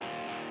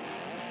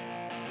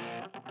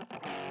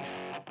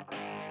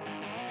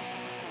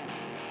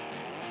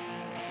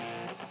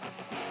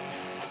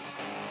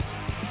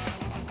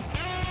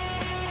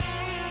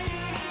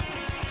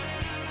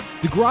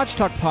The Garage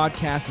Talk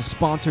podcast is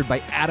sponsored by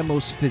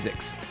Atomos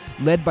Physics.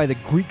 Led by the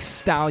Greek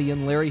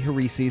stallion Larry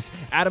Harisis,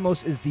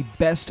 Atomos is the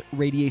best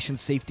radiation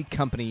safety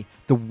company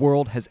the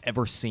world has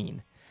ever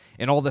seen.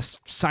 In all the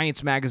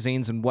science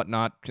magazines and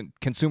whatnot,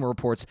 consumer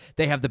reports,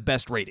 they have the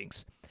best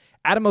ratings.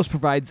 Atomos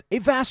provides a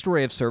vast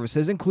array of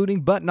services, including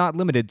but not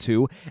limited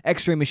to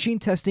X-ray machine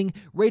testing,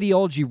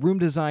 radiology room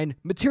design,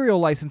 material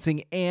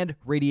licensing, and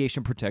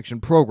radiation protection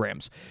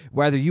programs.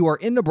 Whether you are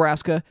in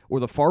Nebraska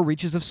or the far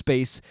reaches of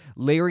space,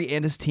 Larry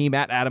and his team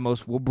at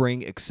Atomos will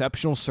bring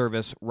exceptional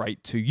service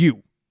right to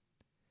you.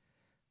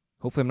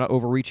 Hopefully I'm not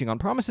overreaching on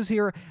promises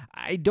here.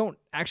 I don't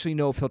actually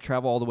know if he'll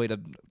travel all the way to,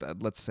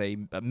 let's say,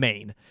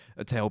 Maine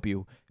to help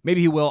you.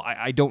 Maybe he will.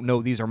 I don't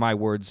know. These are my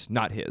words,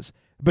 not his.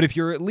 But if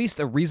you're at least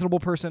a reasonable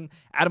person,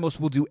 Atomos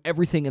will do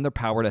everything in their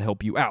power to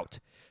help you out.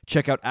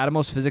 Check out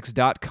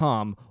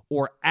atomosphysics.com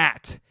or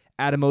at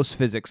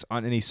atomosphysics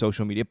on any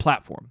social media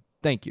platform.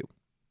 Thank you.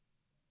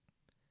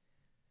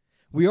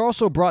 We are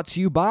also brought to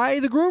you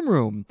by The Groom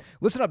Room.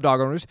 Listen up, dog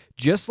owners.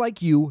 Just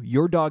like you,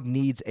 your dog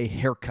needs a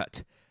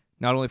haircut.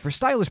 Not only for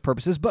stylish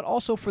purposes, but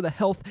also for the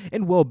health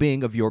and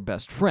well-being of your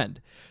best friend.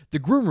 The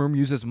Groom Room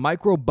uses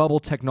micro-bubble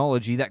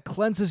technology that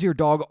cleanses your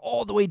dog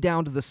all the way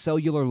down to the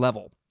cellular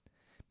level.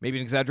 Maybe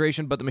an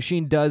exaggeration, but the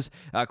machine does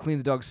clean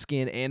the dog's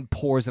skin and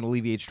pores and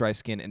alleviates dry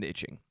skin and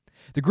itching.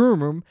 The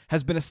Groom Room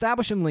has been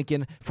established in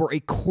Lincoln for a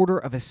quarter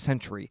of a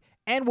century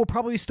and will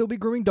probably still be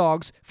grooming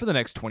dogs for the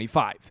next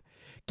 25.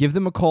 Give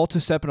them a call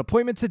to set up an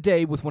appointment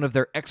today with one of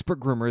their expert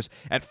groomers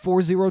at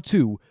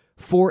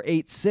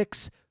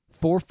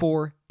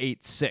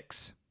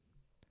 402-486-4486.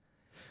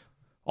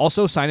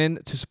 Also, sign in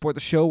to support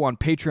the show on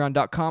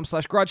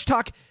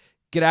patreon.com/GarageTalk.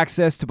 Get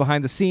access to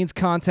behind-the-scenes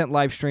content,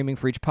 live streaming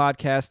for each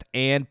podcast,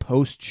 and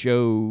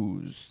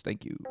post-shows.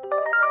 Thank you.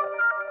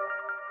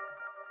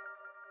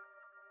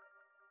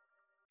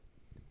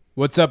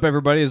 What's up,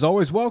 everybody? As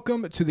always,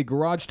 welcome to the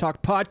Garage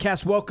Talk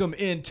podcast. Welcome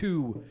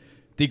into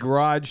the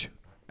garage.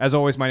 As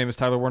always, my name is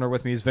Tyler Werner.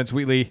 With me is Vince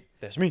Wheatley.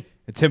 That's me.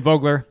 And Tim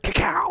Vogler.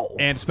 Cacao.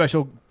 And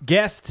special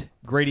guest,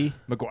 Grady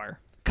McGuire.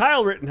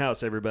 Kyle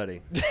Rittenhouse,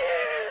 everybody.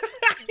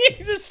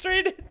 You just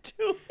straight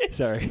into it.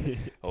 Sorry.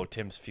 Oh,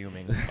 Tim's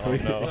fuming. Oh,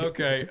 no.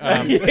 Okay.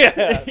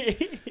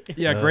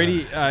 Yeah,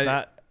 Grady. It's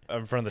not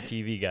in front of the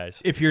TV,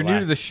 guys. If you're Relax. new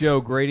to the show,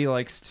 Grady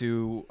likes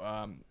to,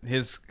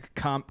 his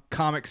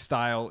comic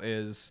style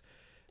is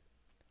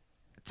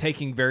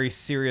taking very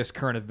serious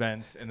current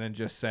events and then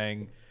just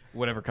saying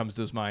whatever comes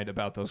to his mind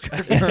about those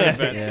current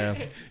events. Yeah.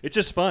 It's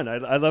just fun.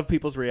 I love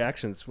people's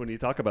reactions when you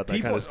talk about that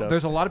kind of stuff.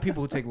 There's a lot of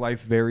people who take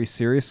life very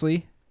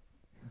seriously.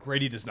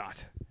 Grady does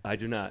not. I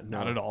do not. No.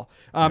 Not at all.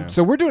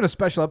 So we're doing a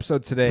special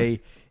episode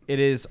today. It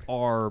is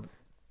our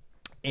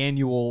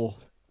annual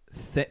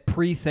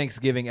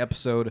pre-Thanksgiving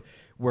episode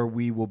where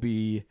we will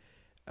be...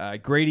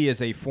 Grady is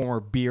a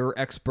former beer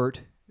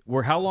expert.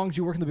 How long did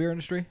you work in the beer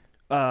industry?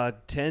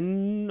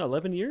 10,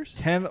 11 years?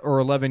 10 or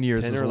 11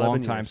 years 10 is or a long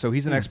 11 time. years. So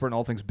he's an expert in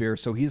all things beer.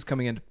 So he's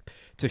coming in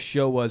to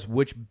show us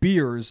which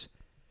beers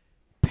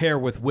pair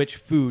with which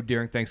food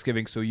during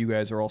Thanksgiving so you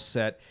guys are all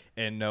set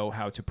and know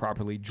how to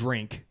properly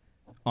drink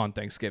on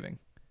Thanksgiving.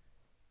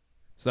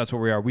 So that's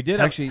where we are. We did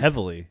actually...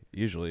 Heavily,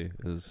 usually,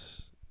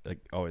 is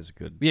always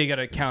good. Yeah, you got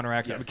to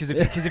counteract that. Because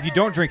if you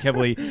don't drink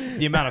heavily,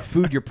 the amount of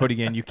food you're putting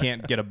in, you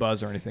can't get a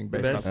buzz or anything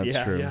based on that.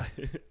 That's true. Yeah.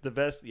 The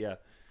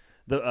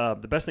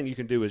best thing you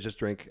can do is just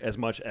drink as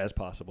much as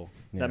possible.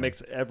 Yeah. That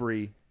makes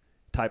every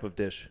type of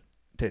dish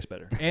taste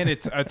better. And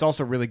it's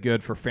also really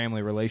good for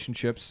family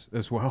relationships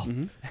as well.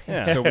 Mm-hmm.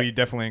 Yeah. So we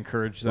definitely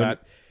encourage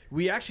that.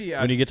 We actually...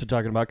 when you get to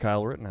talking about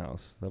Kyle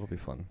Rittenhouse, that'll be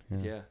fun.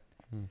 Yeah.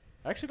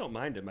 I actually don't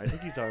mind him. I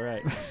think he's all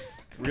right.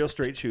 Real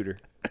straight shooter.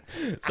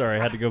 Sorry,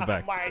 I had to go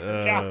back. My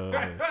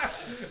God.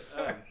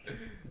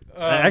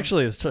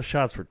 Actually, his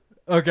shots were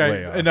Okay,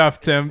 way off.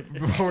 enough, Tim.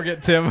 Before we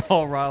get Tim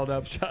all riled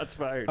up. Shots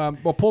fired.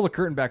 Well, pull the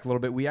curtain back a little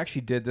bit. We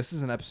actually did. This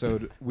is an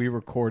episode we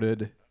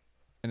recorded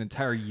an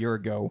entire year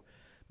ago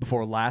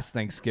before last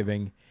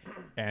Thanksgiving.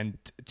 And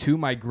to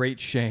my great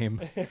shame,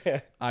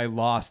 I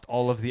lost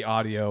all of the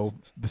audio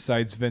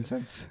besides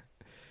Vincent's.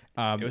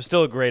 It was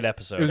still a great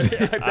episode.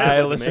 I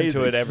I was listen to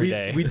amazing. it every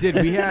day. We did.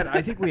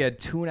 I think we had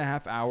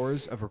 2.5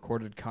 hours of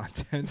recorded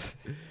content.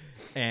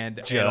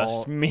 And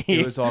Just me.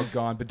 It was all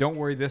gone. But don't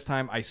worry, this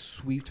time I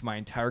sweeped my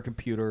entire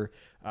computer.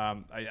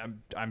 I'm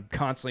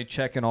constantly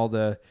checking all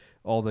the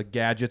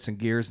gadgets and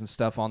gears and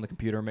stuff on the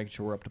computer, making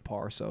sure we're up to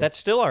par. So That's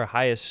still our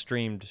highest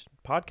streamed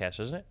podcast,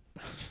 isn't it?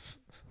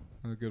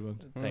 a good one.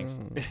 Thanks.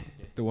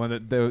 The one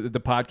that the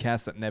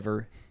podcast that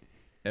never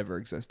ever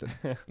existed.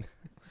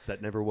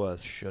 That never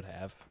was. Should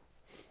have.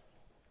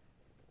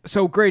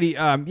 So Grady,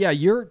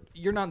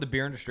 you're not in the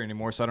beer industry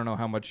anymore, so I don't know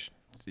how much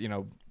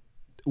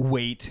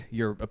weight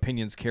your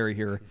opinions carry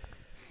here.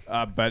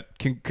 But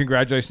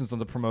congratulations on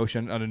the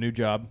promotion on a new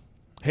job.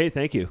 Hey,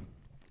 thank you.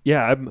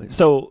 Yeah,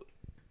 so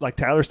like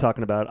Tyler's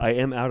talking about, I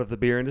am out of the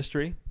beer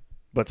industry,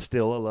 but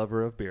still a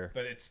lover of beer.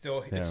 But it's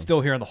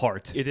still here in the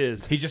heart. It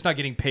is. He's just not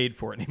getting paid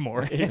for it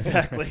anymore.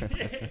 Exactly.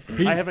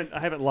 I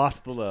haven't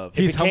lost the love.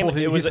 He's humbled.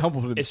 He's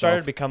humbled himself. It started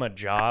to become a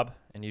job,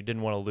 and you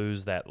didn't want to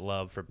lose that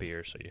love for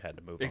beer, so you had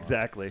to move on.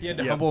 Exactly. He had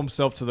to humble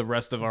himself to the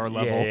rest of our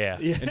level Yeah.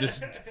 and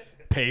just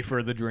pay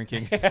for the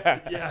drinking.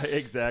 Yeah,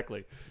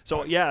 exactly.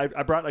 So yeah,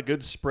 I brought a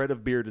good spread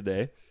of beer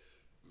today,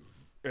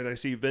 and I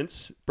see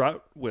Vince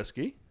brought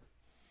whiskey.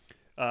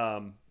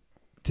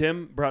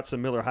 Tim brought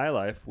some Miller High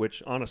Life,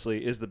 which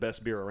honestly is the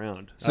best beer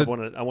around. So- I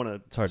want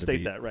to hard to state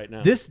beat. that right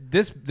now. This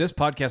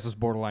podcast is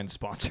borderline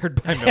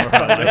sponsored by Miller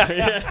High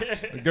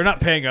Life. Like, they're not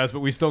paying us,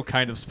 but we still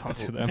kind of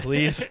sponsor them.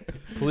 Please,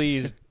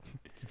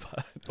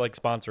 like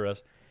sponsor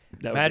us. That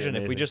would be Imagine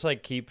if we amazing. just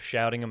like keep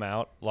shouting them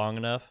out long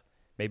enough,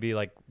 maybe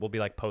like we'll be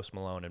like Post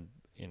Malone and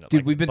Dude,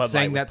 like we've been Bud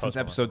saying Light that with since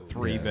Post Malone. episode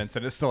 3, Yeah. Vince,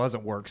 and it still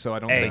hasn't worked. So I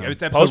don't Hey, think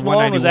it's episode Post Malone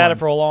 191. was at it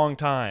for a long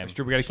time. It's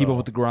true. We got to keep up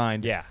with the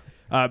grind. Yeah.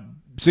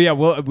 So yeah,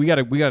 well, we got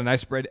a nice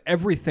spread.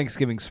 Every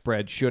Thanksgiving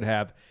spread should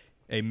have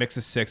a mix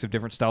of 6 of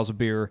different styles of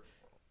beer,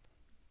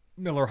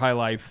 Miller High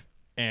Life,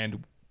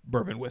 and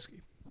bourbon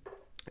whiskey.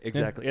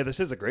 Exactly. Yeah, this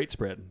is a great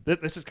spread.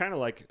 This is kind of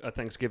like a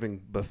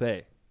Thanksgiving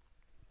buffet.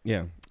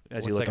 Yeah.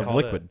 As you What's look that at Of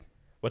called? liquid.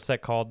 What's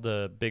that called?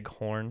 The big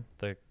horn,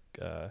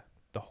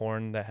 the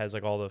horn that has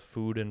like all the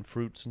food and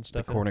fruits and The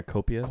stuff.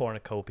 cornucopia.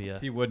 Cornucopia.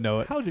 He would know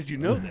it. How did you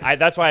know that?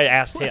 That's why I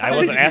asked him. I How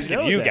wasn't did you asking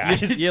know you that?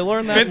 guys. You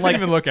learn that Vince in, like,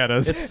 didn't even look at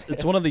us.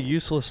 it's one of the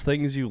useless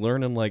things you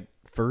learn in like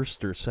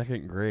first or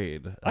second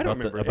grade. I don't about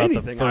remember about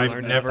anything the I first,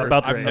 learned in never-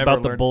 about, I've the, never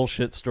about the learned-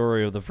 bullshit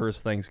story of the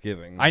first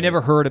Thanksgiving. I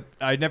never heard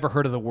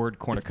of the word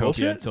cornucopia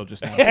bullshit? until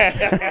just now.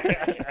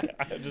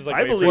 Just like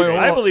I wait, believe. wait,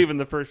 I hold- believe in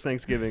the first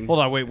Thanksgiving Hold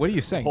on, wait. What are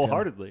you saying? Tim?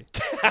 wholeheartedly.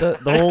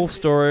 the whole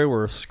story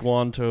where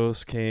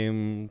Squantos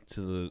came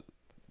to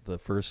the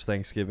first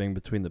Thanksgiving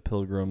between the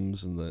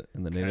Pilgrims and the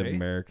Native Okay.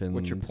 Americans.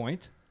 What's your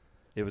point?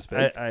 It was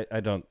fake. I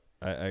don't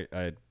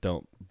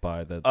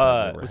buy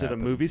that. Was it a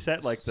movie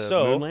set like the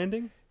So- moon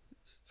landing?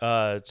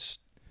 Yeah,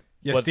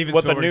 What- Steven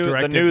what the Spielberg new- the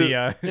directed new-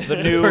 the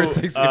the new first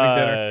Thanksgiving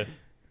dinner.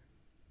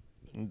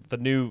 The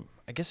new,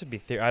 I guess it'd be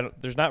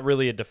there's not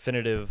really a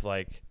definitive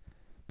like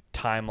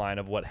timeline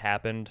of what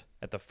happened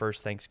at the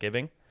first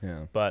Thanksgiving,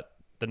 Yeah. but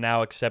the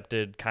now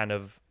accepted kind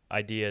of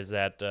idea is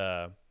that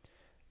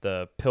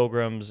the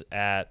Pilgrims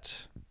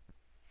at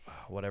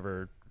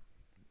whatever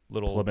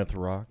little Plymouth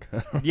Rock.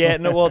 yeah,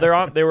 no, well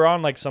they were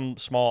on like some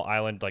small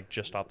island like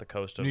just off the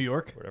coast of New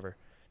York? whatever.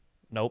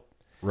 Nope,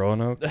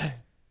 Roanoke.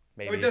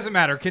 maybe. It doesn't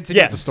matter. Continue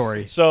Yeah. with the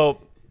story.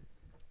 So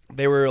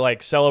they were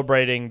like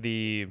celebrating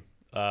the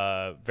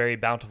very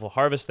bountiful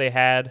harvest they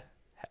had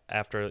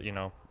after,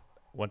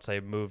 once they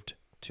moved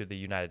to the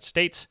United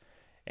States,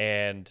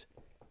 and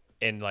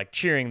in like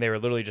cheering, they were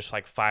literally just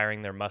like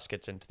firing their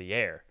muskets into the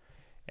air.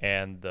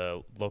 And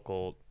the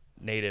local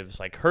natives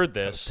like heard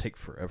this Take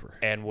forever.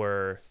 and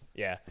were,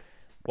 yeah.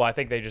 Well, I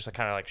think they just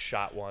kind of like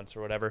shot once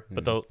or whatever.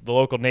 But the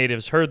local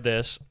natives heard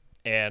this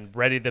and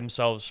readied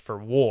themselves for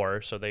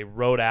war. So they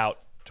rode out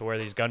to where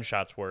these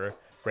gunshots were,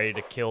 ready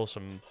to kill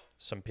some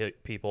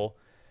people.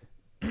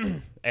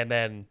 And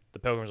then the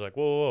Pilgrims were like,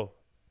 whoa,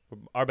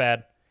 our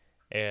bad.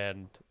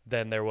 And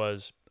then there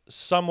was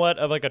somewhat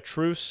of like a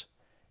truce.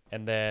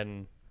 And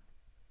then,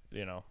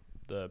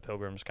 the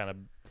Pilgrims kind of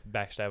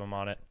backstab them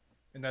on it,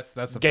 And that's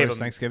the Gave first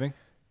him- Thanksgiving.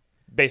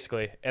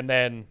 basically. And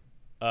then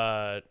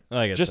I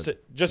guess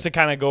just to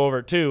kind of go over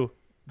it too,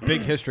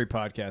 Big history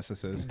podcast.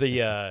 This is.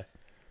 the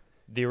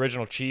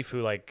original chief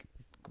who like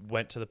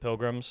went to the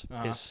Pilgrims,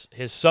 Uh-huh.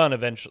 his son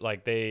eventually,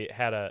 like they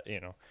had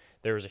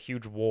there was a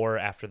huge war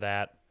after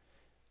that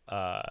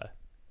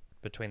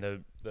between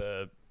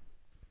the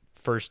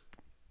first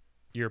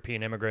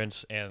European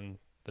immigrants and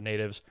the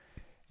natives,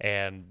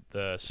 and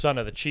the son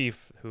of the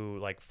chief who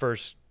like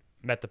first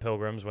met the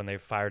Pilgrims when they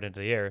fired into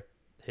the air,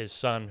 his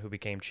son who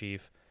became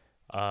chief,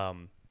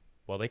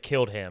 they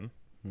killed him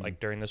like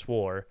during this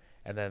war,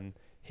 and then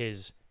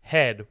his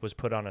head was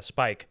put on a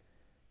spike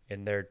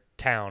in their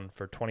town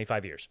for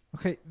 25 years.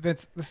 Okay,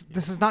 Vince.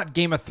 This is not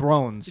Game of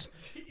Thrones.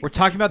 We're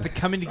talking about the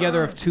coming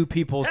together of two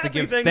peoples to Happy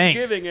give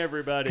Thanksgiving, thanks.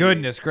 everybody.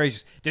 Goodness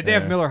gracious! Did they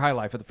have Yeah. Miller High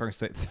Life at the first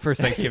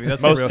Thanksgiving?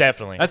 That's Most the real,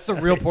 definitely. That's the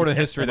real part of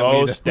history that Most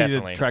we need to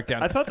definitely. track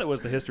down. I thought that was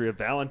the history of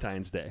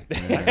Valentine's Day.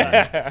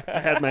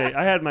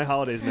 I had my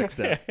holidays mixed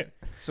up.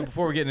 So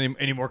before we get into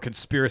any more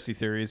conspiracy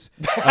theories,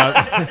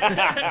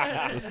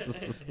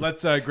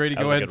 let's Grady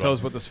That go was a ahead good and tell one.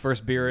 us what this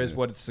first beer is,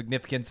 what its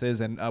significance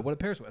is, and what it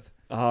pairs with.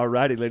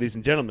 Alrighty, ladies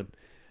and gentlemen.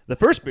 The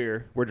first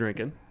beer we're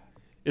drinking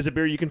is a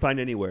beer you can find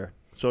anywhere.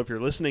 So if you're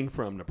listening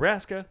from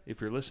Nebraska,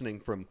 if you're listening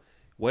from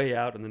way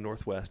out in the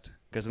Northwest,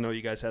 because I know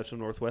you guys have some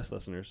Northwest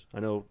listeners. I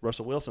know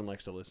Russell Wilson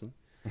likes to listen.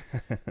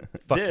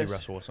 Fuck you, This-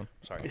 Russell Wilson.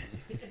 Sorry.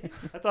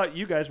 I thought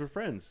you guys were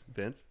friends,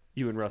 Vince.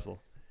 You and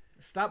Russell.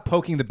 Stop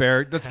poking the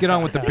bear. Let's get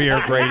on with the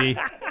beer, Grady.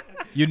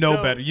 You know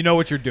So- better. You know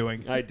what you're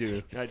doing. I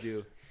do.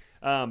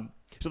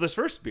 So this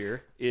first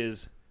beer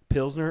is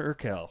Pilsner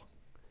Urquell.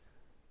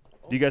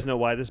 Do you guys know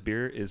why this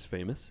beer is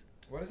famous?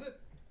 What is it?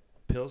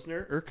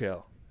 Pilsner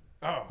Urquell.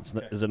 Oh,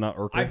 Is it not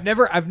Urkel?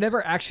 I've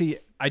never actually.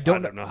 I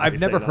don't don't know how I've you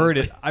say never it, heard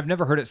it. honestly. I've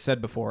never heard it said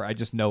before. I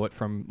just know it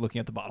from looking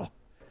at the bottle.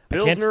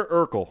 can't- Pilsner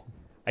Urquell.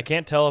 I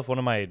can't tell if one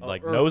of my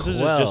noses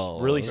is just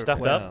really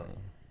stuffed up.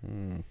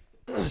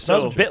 It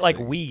smells a bit like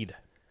weed.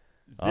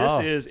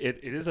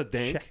 It is a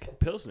dank Czech.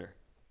 Pilsner.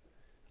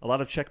 A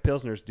lot of Czech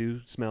Pilsners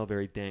do smell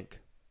very dank.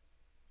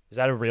 Is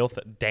that a real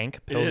dank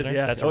It Pilsner? is,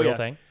 yeah. That's a real yeah.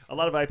 thing? A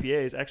lot of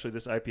IPAs. Actually,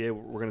 this IPA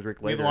we're going to drink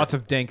We later. have lots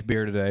of dank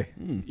beer today.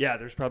 Yeah,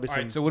 there's probably All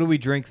some. right, so what do we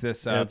drink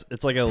this Yeah,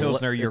 it's like a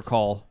Pilsner your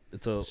call?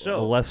 It's a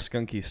So- less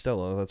skunky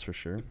Stella, that's for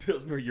sure.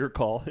 Pilsner, your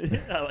call.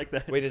 I like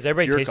that. Wait, has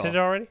everybody It's your tasted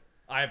call. it already?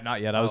 I have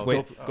not yet. I was Oh,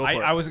 waiting. go for it.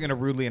 I wasn't going to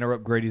rudely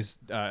interrupt Grady's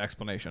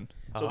explanation.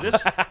 So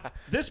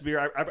this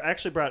beer, I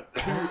actually brought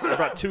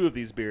two of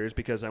these beers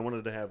because I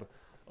wanted to have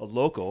a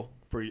local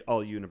for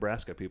all you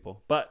Nebraska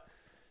people. But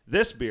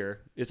this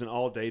beer is an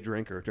all-day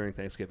drinker during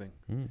Thanksgiving.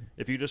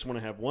 If you just want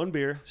to have one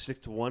beer,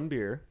 stick to one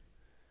beer.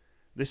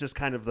 This is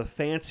kind of the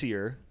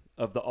fancier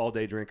of the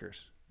all-day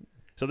drinkers.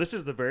 So this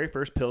is the very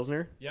first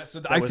Pilsner Yeah, so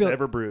that was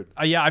ever brewed.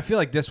 Yeah, I feel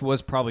like this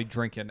was probably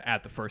drinking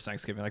at the first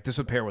Thanksgiving. Like this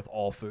would pair with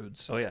all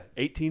foods. Oh yeah,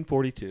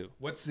 1842.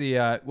 What's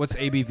the what's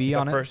ABV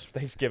on it? First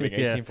Thanksgiving,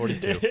 Yeah.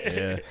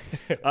 1842.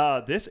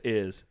 Yeah. This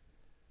is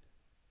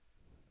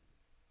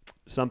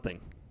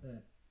something.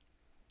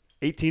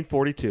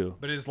 1842.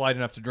 But it is light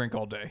enough to drink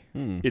all day.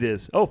 It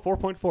is. Oh,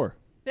 4.4.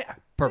 Yeah,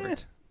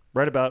 perfect.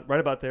 Right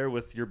about there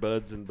with your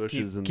buds and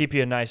bushes and Keep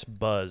you a nice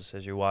buzz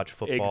as you watch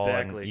football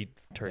Exactly. and eat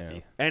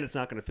turkey. and it's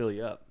not going to fill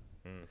you up.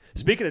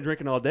 Speaking of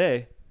drinking all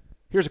day,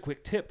 here's a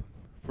quick tip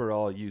for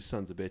all you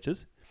sons of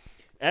bitches.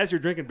 As you're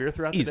drinking beer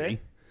throughout Easy.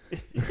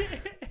 the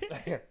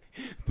day,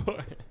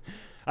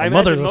 My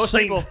mother's a most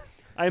saint. people.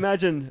 I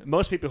imagine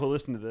most people who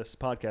listen to this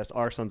podcast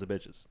are sons of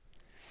bitches,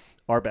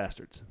 are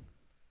bastards.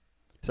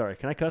 Sorry,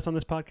 can I cuss on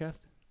this podcast?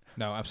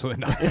 No,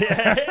 absolutely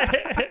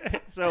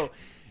not. So,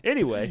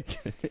 anyway,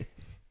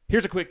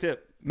 here's a quick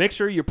tip. Make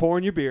sure you're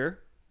pouring your beer,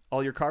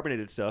 all your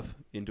carbonated stuff,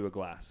 into a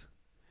glass.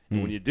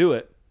 And when you do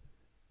it,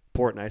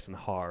 pour it nice and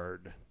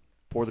hard.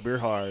 Pour the beer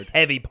hard.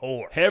 Heavy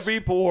pours. Heavy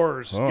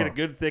pours. Oh. Get a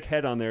good thick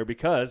head on there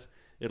because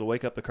it'll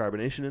wake up the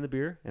carbonation in the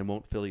beer and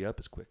won't fill you up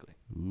as quickly.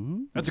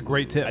 That's a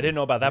great tip. I didn't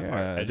know about that Yeah,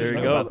 part. I there just you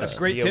know go. about That's the,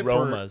 Great the tip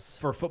aromas.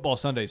 for football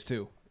Sundays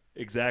too.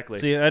 Exactly.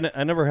 See,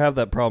 I never have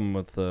that problem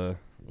with the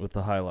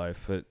High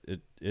Life.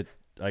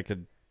 I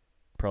could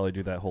probably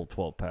do that whole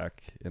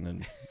 12-pack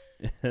in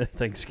a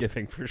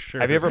Thanksgiving for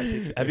sure. Have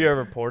you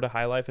ever poured a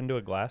High Life into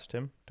a glass,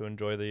 Tim, to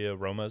enjoy the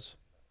aromas?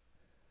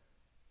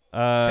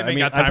 Tim ain't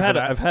got time for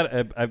that.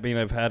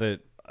 I've had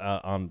it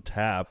on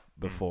tap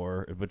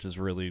before, which is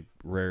really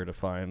rare to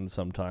find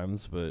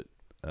sometimes. But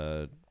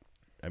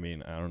I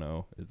mean, I don't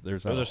know.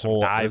 There's Those not are a some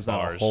whole, dive there's not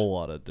a bars. whole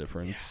lot of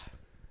difference.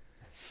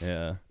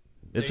 Yeah.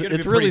 It's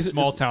really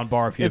small town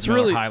bar if you have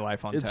another High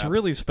Life on It's tap.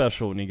 really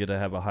special when you get to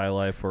have a High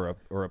Life or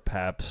a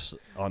Pabst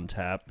on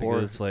tap because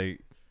Or- it's like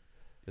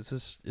it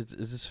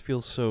just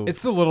feels so.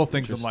 It's the little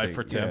things in life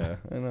for interesting. Tim.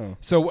 Yeah, I know.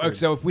 So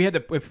if we had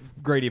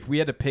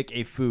to pick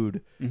a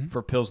food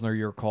for Pilsner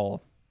your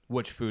call,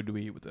 which food do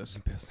we eat with this?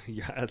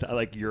 Yeah, I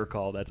like your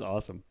call. That's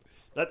awesome.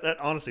 That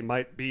honestly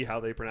might be how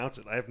they pronounce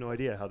it. I have no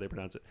idea how they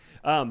pronounce it.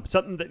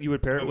 Something that you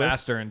would pair it with.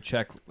 Master and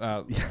Czech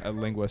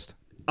linguist.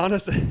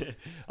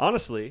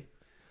 Honestly,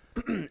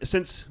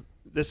 since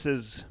this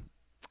is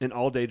an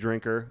all-day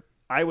drinker,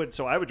 I would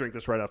drink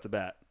this right off the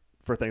bat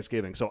for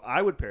Thanksgiving. So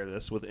I would pair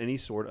this with any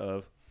sort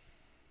of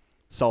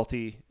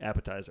salty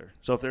appetizer.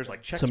 So if there's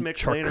like Chex Some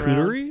Mix laying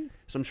charcuterie? around,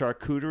 some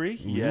charcuterie.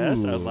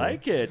 Yes, I Ooh.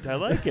 like it. I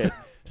like it.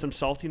 Some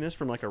saltiness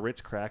from like a Ritz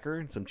cracker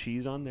and some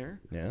cheese on there.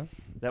 Yeah.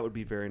 That would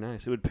be very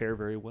nice. It would pair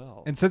very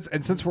well. And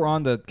since we're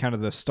on the kind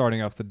of the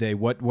starting off the day,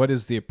 what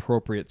is the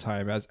appropriate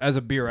time as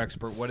a beer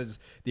expert? What is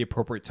the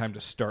appropriate time to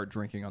start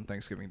drinking on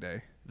Thanksgiving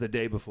Day? The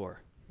day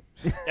before.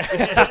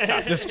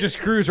 just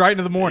cruise right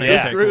into the morning.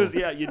 Just Okay, cruise,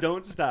 cool. yeah, you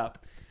don't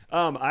stop.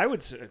 I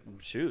would say,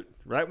 shoot,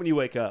 right when you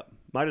wake up,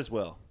 might as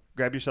well.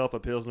 Grab yourself a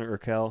Pilsner or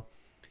Kel.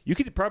 You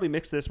could probably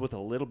mix this with a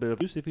little bit of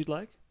juice if you'd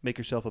like. Make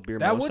yourself a beer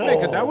That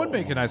mosa. would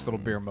make a nice little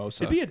beer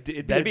mosa. It'd be a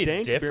dank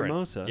beer different.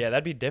 mosa. Yeah,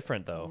 that'd be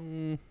different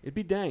though. It'd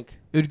be dank.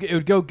 It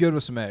would go good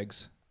with some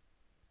eggs.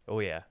 Oh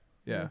yeah.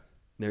 Yeah.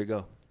 There you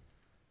go.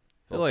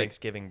 Little Like-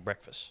 Thanksgiving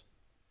breakfast.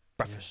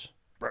 Breakfast.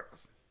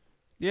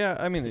 Yeah,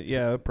 I mean,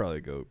 yeah, it'd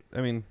probably go.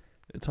 I mean,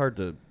 it's hard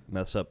to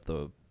mess up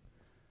the.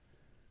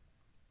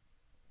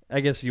 I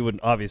guess you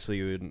wouldn't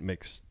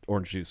mix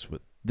orange juice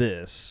with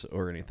this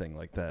or anything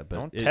like that. But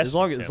Don't as test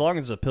long me, as Tim. long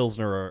as a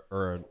pilsner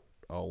or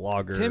a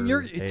lager. Tim,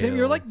 you're ale.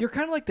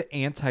 kind of like the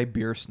anti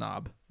beer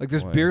snob. Like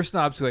there's Why? beer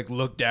snobs who like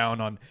look down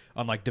on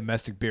like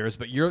domestic beers,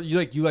 but you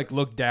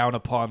look down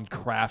upon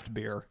craft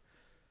beer.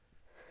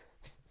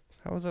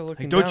 How was I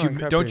looking? Like, down on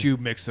craft don't beer? you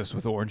mix this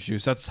with orange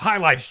juice? That's High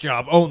Life's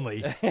job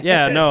only.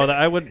 Yeah, no,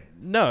 I would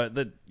no.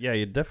 Yeah,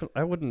 you definitely.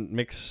 I wouldn't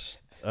mix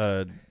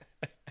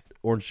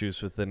orange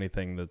juice with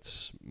anything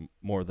that's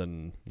more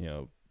than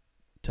 $10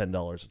 a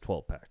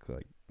 12-pack.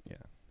 Like, yeah,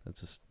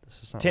 this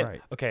is not Tim,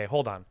 right. okay,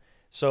 hold on.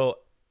 So,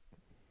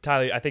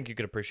 Tyler, I think you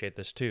could appreciate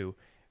this too.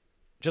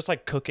 Just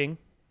like cooking,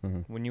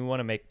 when you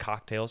want to make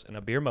cocktails, and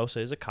a beer mosa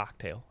is a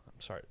cocktail.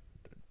 I'm sorry,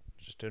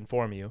 just to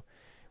inform you.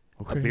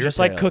 Just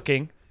like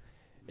cooking,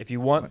 if you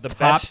want the Top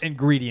best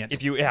ingredient.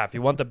 if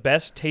you want the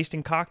best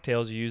tasting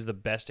cocktails, you use the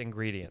best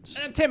ingredients.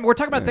 And Tim, we're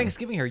talking about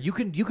Thanksgiving here. You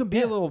can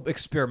be a little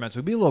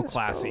experimental, be a little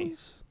classy.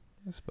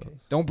 I suppose.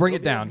 Don't bring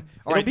it down.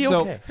 All right, be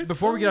so okay.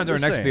 before we get on to our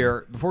Just next saying.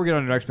 beer,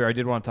 I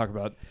did want to talk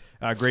about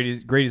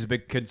Grady's a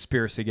big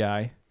conspiracy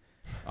guy,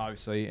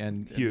 obviously,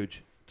 and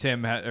Huge.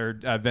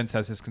 Vince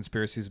has his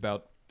conspiracies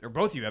about, or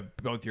both of you have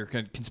both your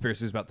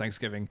conspiracies about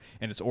Thanksgiving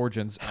and its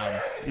origins.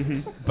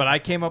 But I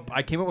came up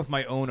with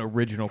my own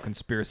original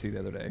conspiracy the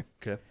other day.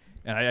 Okay.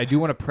 And I do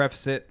want to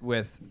preface it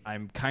with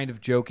I'm kind of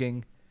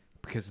joking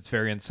because it's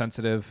very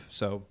insensitive.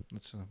 So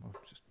let's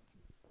just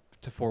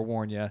to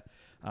forewarn you,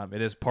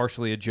 it is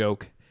partially a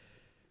joke,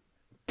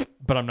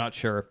 but I'm not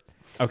sure.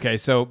 Okay,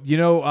 so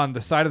on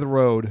the side of the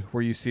road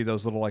where you see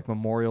those little like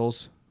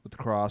memorials with the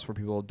cross where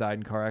people died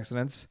in car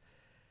accidents,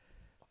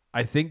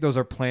 I think those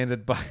are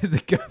planted by the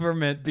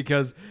government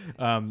because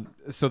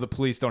so the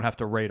police don't have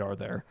to radar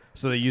there.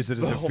 So they use it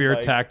as a fear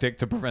tactic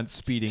to prevent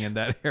speeding in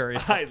that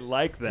area. I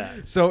like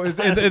that. So and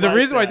the like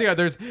reason why I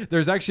that. think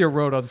there's actually a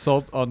road on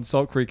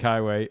Salt Creek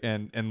Highway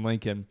in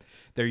Lincoln.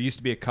 There used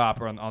to be a cop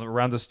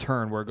around this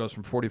turn where it goes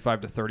from 45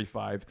 to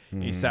 35.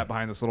 And he sat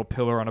behind this little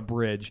pillar on a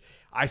bridge.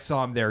 I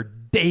saw him there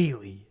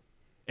daily,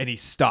 and he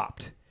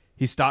stopped.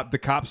 The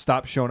cop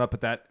stopped showing up at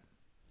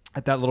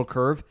that little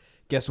curve.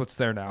 Guess what's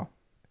there now?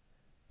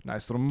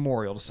 Nice little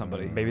memorial to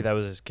somebody. Maybe that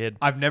was his kid.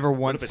 I've never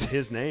What if once. it's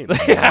his name?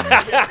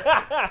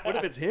 What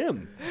if it's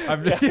him?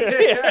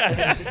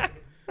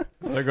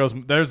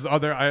 There's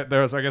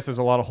I guess there's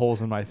a lot of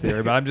holes in my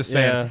theory, but I'm just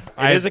saying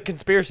Yeah. It is a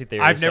conspiracy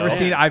theory. I've never so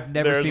seen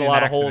there's seen a an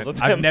lot of accident. holes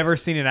in I've them. never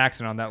seen an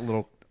accident on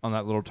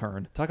that little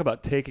turn. Talk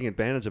about taking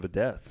advantage of a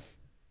death.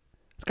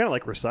 It's kind of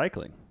like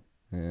recycling.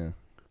 Yeah.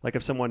 Like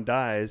if someone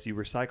dies, you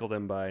recycle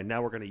them by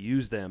now we're going to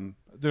use them.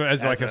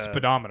 As like a As a-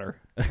 speedometer.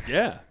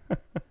 Yeah.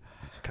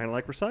 Kind of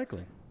like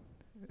recycling.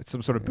 It's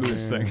some sort of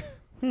Buddhist thing.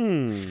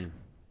 A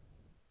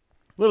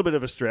little bit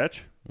of a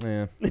stretch.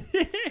 Yeah.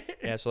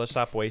 Yeah, so let's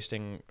stop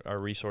wasting our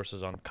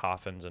resources on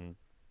coffins and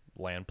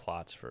land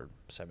plots for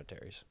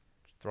cemeteries.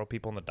 Just throw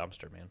people in the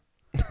dumpster, man.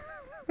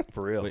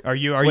 For real. Are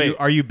you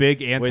Wait.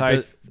 big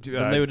anti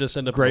Then they would just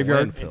end up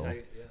graveyard? in a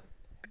landfill.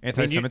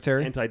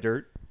 anti-cemetery?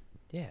 Anti-dirt.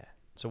 Yeah,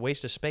 it's a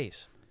waste of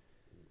space.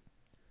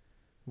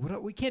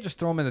 We can't just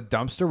throw them in the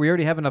dumpster. We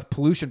already have enough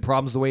pollution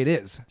problems the way it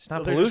is. It's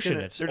not So they're just pollution.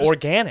 gonna- it's they're just-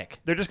 organic.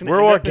 They're just going to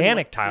We're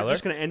organic, They're Tyler.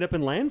 just going to end up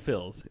in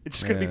landfills. It's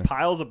just going to Yeah. be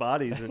piles of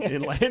bodies in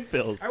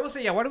landfills. I will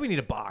say, why do we need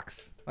a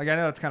box? Like I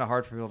know it's kind of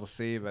hard for people to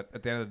see, but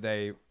at the end of the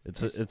day,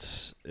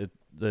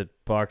 The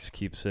box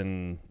keeps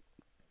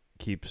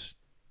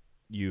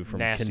you from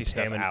Nasty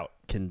stuff out.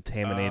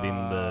 contaminating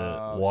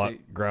the see-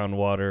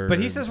 groundwater. but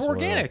he and says we're soil.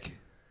 organic.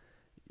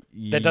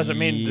 That doesn't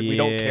mean that we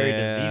don't carry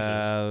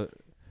Yeah.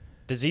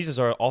 Diseases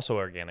are also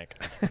organic.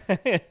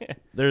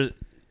 There's,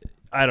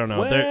 I don't know.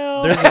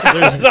 Well- there's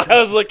I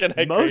was looking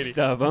at Most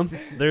Grady. of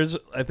them.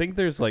 I think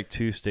there's like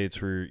 2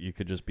 states where you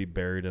could just be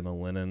buried in a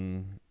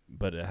linen,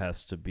 but it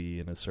has to be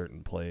in a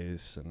certain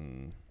place.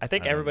 And I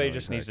think don't everybody know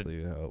just exactly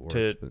needs how it works,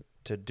 to but-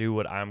 to do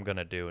what I'm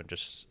gonna do and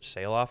just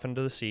sail off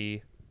into the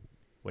sea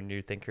when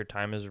you think your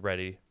time is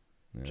ready.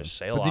 Yeah. Just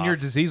sail But off. then your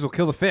disease will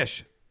kill the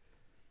fish.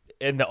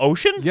 In the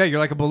ocean? Yeah, you're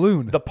like a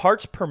balloon. The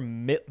parts per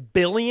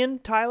billion,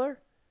 Tyler?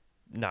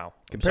 No.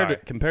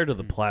 Compared to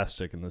the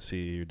plastic in the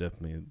sea, you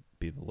definitely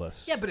be the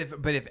less. yeah, but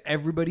if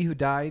everybody who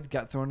died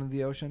got thrown into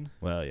the ocean,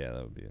 Well, yeah,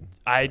 that would be.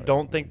 I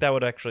don't think that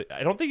would actually.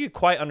 I don't think you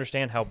quite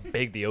understand how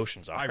big the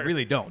oceans are. I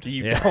really don't.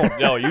 You Yeah. don't.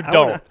 No, you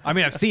don't. I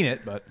mean, I've seen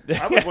it, but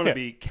I would want to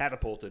be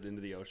catapulted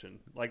into the ocean,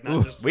 like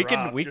not just. We can-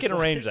 dropped, we just can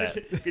like- arrange just-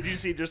 that. Could you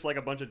see just like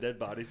a bunch of dead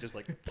bodies, just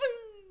like?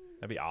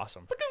 That'd be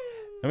awesome.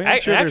 I mean,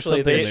 I'm sure there's Actually,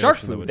 something they- in the shark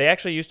ocean that food. would- They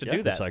actually used to Yeah,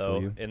 do that recycle though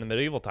you. in the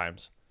medieval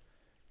times.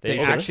 they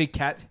used to actually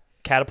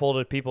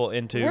catapulted people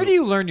into. Where do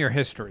you learn your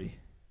history?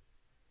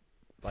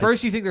 Like-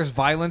 First, you think there's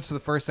violence to the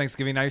first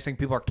Thanksgiving. Now you're saying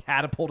people are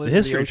catapulted into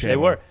History the ocean. They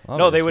Channel, were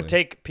no. They would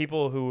obviously. take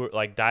people who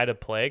like died of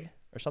plague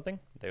or something.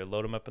 They would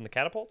load them up in the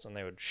catapults and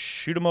they would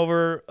shoot them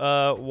over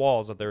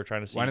walls that they were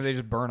trying to siege. Why don't they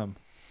just burn them?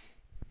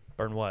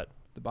 Burn what?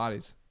 The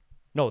bodies.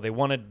 No, they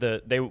wanted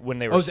when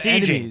they were Oh, the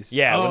sieging. enemies.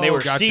 Yeah, when they Oh, were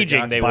gotcha, sieging,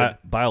 gotcha. they would.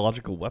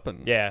 biological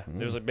weapon. Yeah, it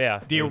was like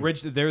yeah. The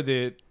original. They're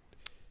the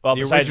Well,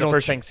 the besides the original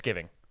first ch-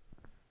 Thanksgiving.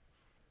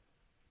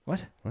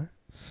 what? What?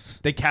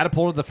 They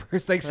catapulted the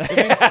first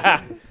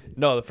Thanksgiving.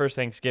 No, the first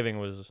Thanksgiving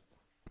was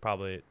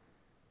probably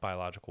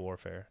biological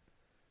warfare.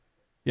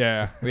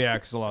 yeah,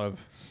 because a lot of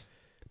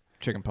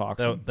chicken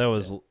pox, and That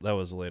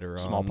was later on.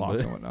 smallpox,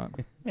 but and whatnot.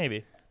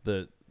 Maybe.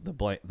 the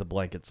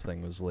blankets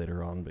thing was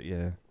later on, but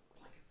yeah.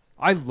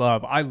 I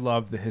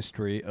love the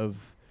history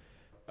of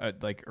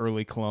like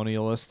early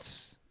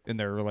colonialists in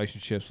their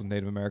relationships with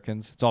Native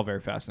Americans. It's all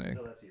very fascinating.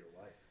 Tell that to your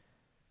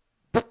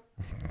wife.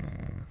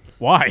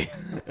 Why?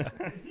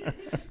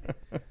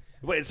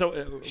 Wait,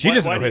 so She why-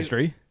 doesn't why know do you-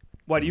 history.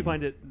 Why do you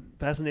find it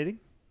fascinating?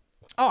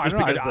 Oh, I Just don't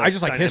know. because I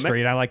just like dynamic?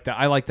 history, and I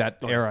like that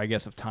Oh, era, I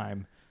guess, of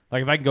time.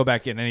 Like if I can go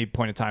back at any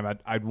point in time,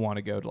 I'd want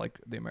to go to like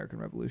the American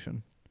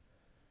Revolution.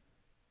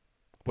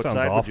 What Sounds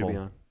side awful. would you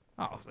be on?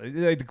 Oh,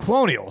 the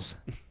colonials.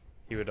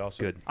 He would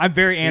also. Good. I'm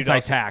very He'd also-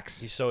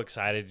 anti-tax. He's so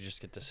excited to just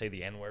get to say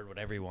the N word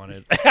whenever he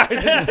wanted.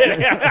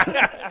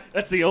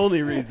 That's the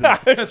only reason.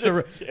 That's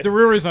the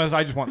real reason is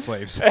I just want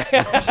slaves. You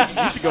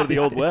should go to the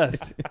Old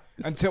West.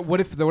 Until what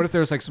if there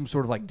was like some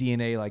sort of like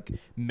DNA like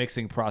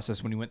mixing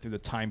process when you went through the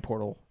time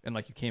portal and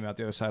like you came out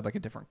the other side like a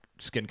different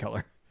skin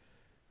color?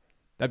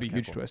 That'd be a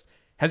huge twist.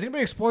 Has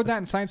anybody explored that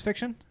in science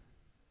fiction?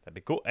 That'd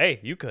be cool. Hey,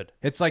 you could.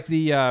 It's like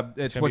the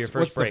it's gonna be your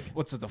first break.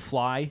 What's the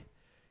Fly,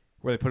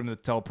 where they put him in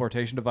the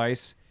teleportation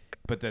device,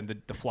 but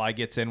then the Fly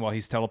gets in while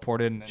he's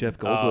teleported. And Jeff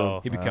then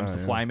Goldblum. he becomes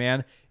the Fly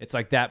Man. It's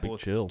like that, but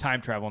with chill. time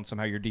travel and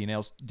somehow your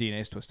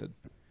DNA's twisted.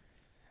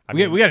 I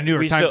We mean, got a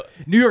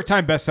New York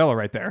Times bestseller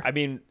right there. I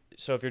mean,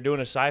 so if you're doing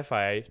a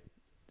sci-fi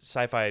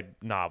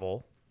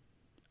novel,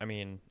 I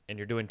mean, and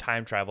you're doing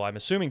time travel, I'm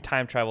assuming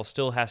time travel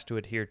still has to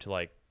adhere to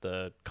like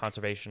the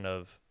conservation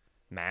of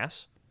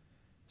mass.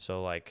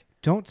 So like,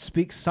 Don't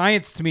speak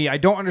science to me. I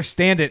don't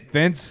understand it,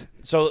 Vince.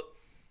 so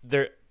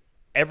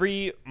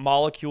every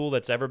molecule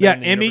that's ever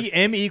been in the universe,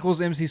 M equals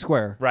MC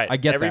square. right? I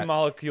get every that.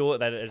 molecule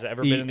that has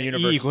ever been in the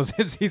universe. E equals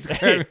MC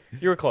square.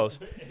 You were close.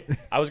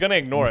 I was gonna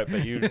ignore it,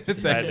 but you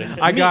decided.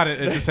 I got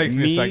it. It just takes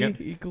me a Me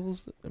second.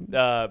 equals.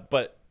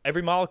 But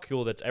every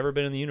molecule that's ever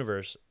been in the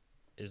universe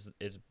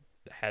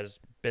has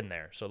been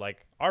there. So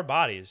like our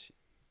bodies,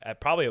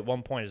 probably at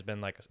one point has been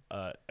like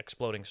a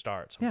exploding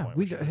star at some Yeah, point.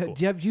 Which is cool.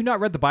 have you not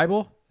read the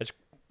Bible? It's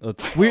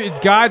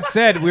God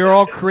said we were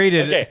all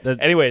created. okay.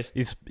 That- Anyways,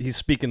 He's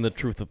speaking the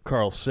truth of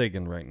Carl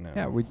Sagan right now.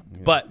 Yeah,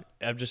 but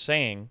I'm just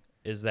saying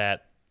is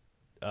that,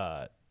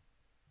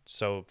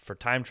 so for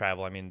time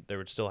travel, I mean, there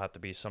would still have to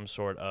be some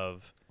sort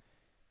of,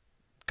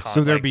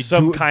 so there'd be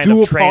some kind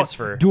dual of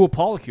transfer. dual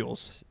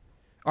polycules.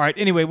 All right.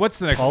 Anyway, what's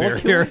the next beer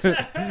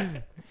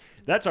here?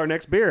 That's our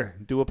next beer.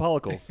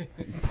 Duopolicles.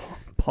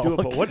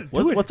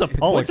 What's a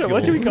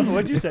polycule?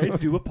 What'd you say?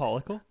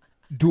 Duopolical?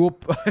 Dual.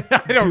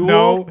 I don't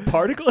know.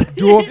 Particle?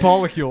 Dual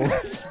polycules.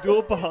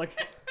 Duopolical.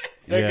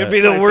 That Yeah. could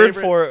be the My word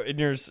favorite. for it in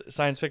your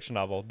science fiction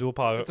novel. Dual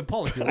It's a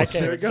polycule. I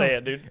can't even say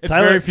it, dude. It's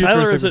Tyler, very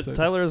futuristic.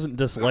 Tyler isn't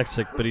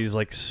dyslexic, but he's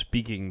like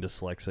speaking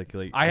dyslexic.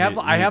 Like I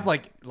have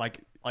like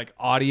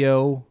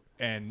audio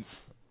and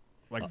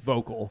like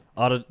vocal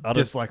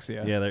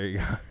dyslexia. Yeah, there you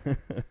go.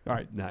 All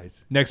right.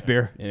 Nice. Next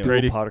beer. Anyway.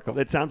 Grady. Duoparticle.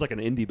 It sounds like an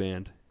indie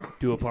band.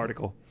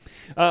 Duoparticle.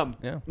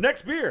 Yeah.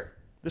 Next beer.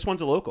 This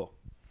one's a local.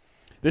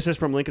 This is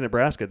from Lincoln,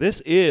 Nebraska. This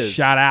is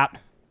Shout out.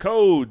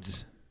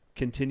 Codes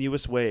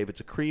Continuous Wave. It's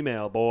a cream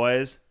ale,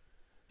 boys.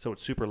 So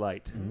it's super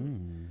light.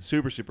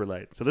 Super, super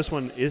light. So this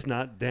one is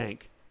not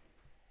dank,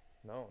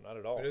 No, not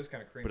at all. It is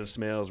kind of creamy. but it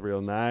smells real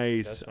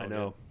nice. Does smell I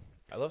know.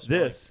 I love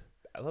smelling. This,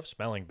 I love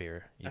smelling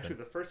beer. Even. actually,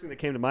 the first thing that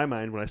came to my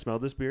mind when I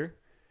smelled this beer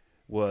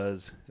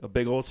was a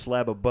big old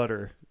slab of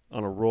butter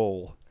on a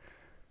roll.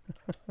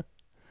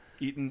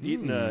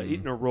 eating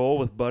a roll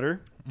with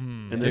butter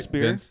and this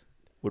beer Vince,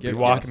 would give- be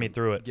Walk awesome. me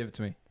through it. give it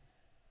to me.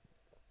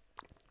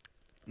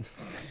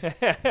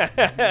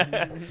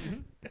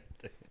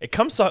 It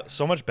comes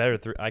so much better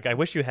through. Like I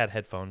wish you had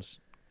headphones,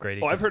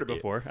 Grady. Oh, I've 'cause heard it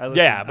before. I Yeah,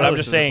 listen- but I I'm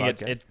just listen saying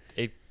to the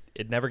podcast.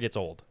 it never gets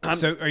old.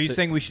 So are you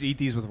saying we should eat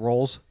these with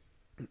rolls?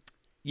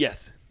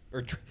 Yes.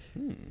 Or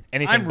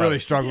Anything. I'm really butter.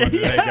 struggling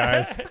today,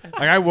 guys.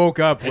 Like I woke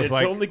up with It's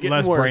like only getting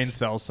less worse. brain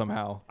cells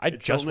somehow. I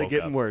It's just only woke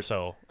getting up, worse.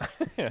 So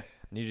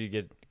need you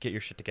to get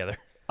your shit together.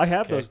 I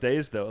have Okay. those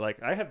days though.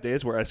 Like I have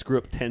days where I screw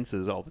up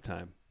tenses all the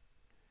time.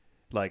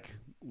 Like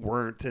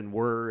weren't and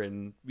were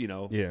and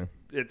Yeah.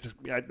 it's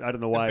I don't know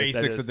The why that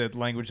basics is. of the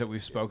language that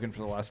we've spoken for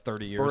the last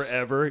 30 years.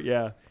 Forever.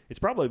 Yeah, it's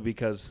probably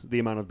because the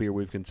amount of beer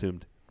we've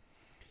consumed.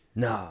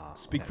 No.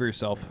 Speak for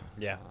yourself.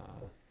 Yeah.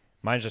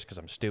 Mine's just because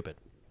I'm stupid.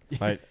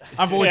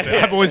 I've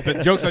always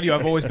been. Jokes on you.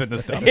 I've always been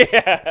this dumb.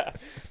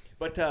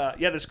 But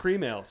yeah, this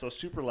cream ale, so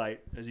super light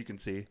as you can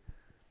see.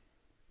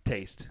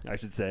 Taste, I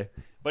should say.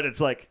 But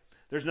it's like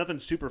there's nothing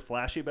super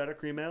flashy about a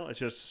cream ale. It's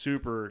just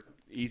super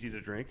easy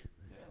to drink.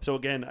 So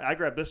again, I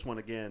grabbed this one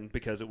again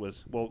because it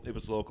was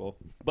local.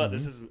 But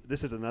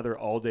this is another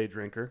all day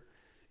drinker,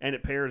 and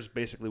it pairs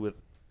basically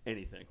with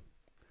anything.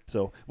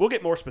 So we'll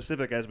get more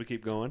specific as we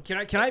keep going.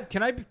 I kind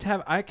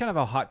of have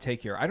a hot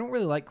take here. I don't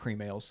really like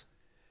cream ales.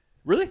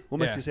 Really? What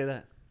makes Yeah. you say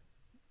that?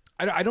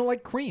 I don't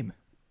like cream.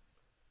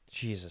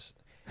 Jesus.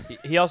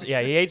 He also he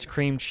hates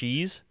cream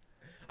cheese.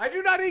 I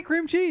do not eat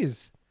cream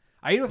cheese.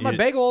 I eat it with my You-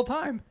 bagel all the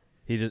time.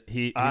 He just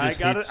I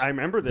got it. hates I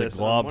remember the this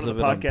on one globs of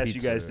the it on podcasts you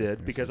pizza guys or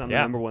did because I'm Yeah.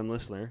 the number one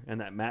listener,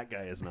 and that Matt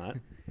guy is not.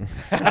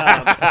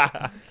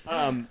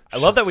 I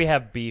love that we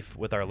have beef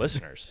with our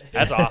listeners.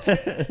 That's awesome.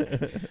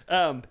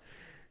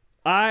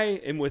 I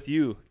am with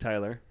you,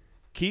 Tyler.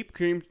 Keep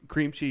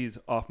cream cheese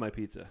off my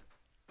pizza.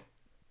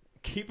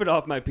 Keep it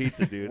off my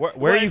pizza, dude.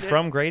 Where are you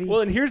from, Grady?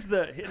 Well, and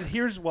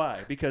here's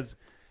why. Because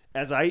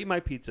as I eat my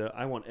pizza,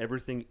 I want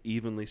everything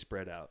evenly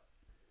spread out.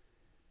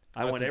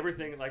 I want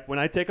everything like when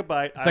I take a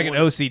bite. It's like an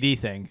OCD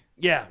thing.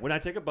 Yeah, when I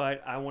take a bite,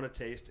 I want to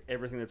taste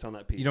everything that's on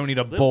that pizza. You don't need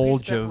a little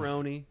bulge piece of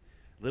pepperoni,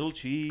 little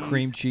cheese,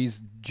 Cream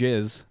cheese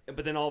jizz.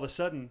 But then all of a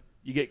sudden,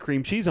 you get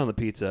cream cheese on the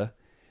pizza,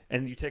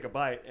 and you take a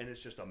bite, and it's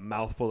just a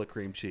mouthful of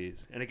cream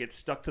cheese, and it gets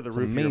stuck to the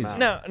roof of your amazing.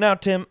 mouth. now,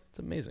 Tim, It's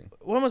amazing.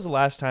 when was the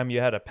last time you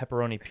had a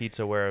pepperoni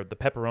pizza where the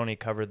pepperoni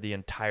covered the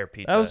entire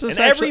pizza? I was just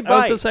and every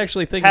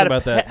actually bite thinking had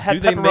about that. Had do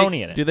they pepperoni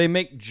make, in it. Do they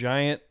make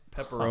giant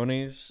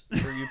pepperonis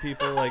for you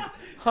people. Like,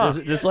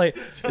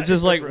 it's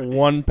just like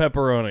one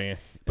pepperoni.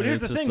 But And here's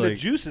it's the just thing: the like-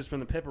 juices from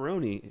the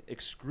pepperoni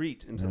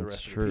excrete into the That's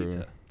rest true. of the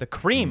pizza. The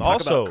cream Talk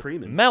also about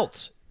creaming.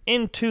 melts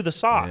into the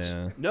sauce.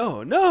 Yeah.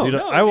 No, Dude,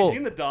 no. I Have will- you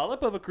seen the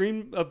dollop of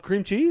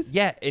cream cheese?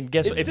 Yeah, and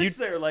guess It what? If sits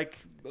you there like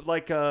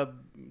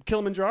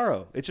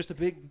Kilimanjaro. It's just a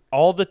big.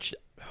 all the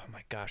oh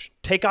my gosh,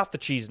 take off the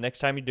cheese next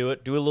time you do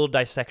it. Do a little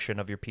dissection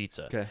of your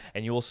pizza, Okay.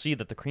 and you will see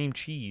that the cream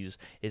cheese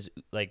is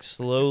like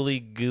slowly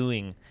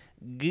goo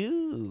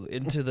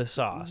into the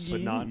sauce.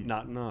 But not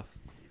enough.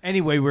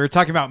 Anyway, we were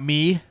talking about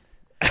me.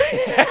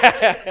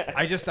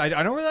 I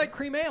don't really like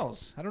cream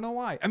ales. I don't know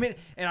why. I mean,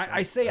 and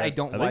I say I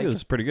don't I like. think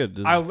it's pretty good.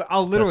 This is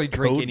I'll literally best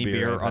drink code any beer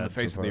beer I've on the had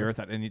face so of the far. earth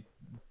at any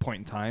point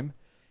in time.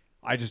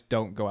 I just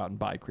don't go out and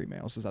buy cream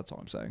ales. That's all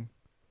I'm saying.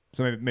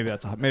 So maybe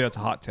that's a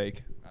hot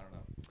take. I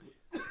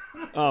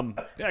don't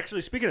know.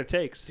 Actually, speaking of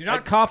takes, Do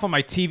not cough on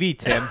my TV,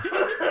 Tim.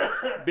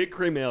 big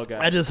cream ale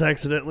guy. I just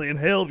accidentally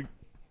inhaled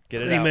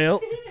Get it cream out.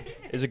 ale.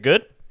 Is it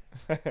good?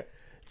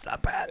 It's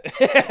not bad.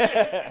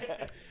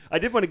 I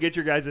did want to get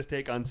your guys'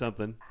 take on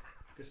something.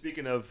 'Cause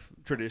speaking of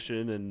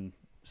tradition and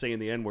saying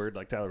the N word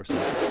like Tyler was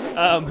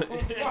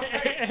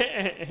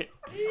saying.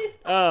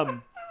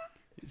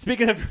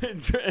 Speaking of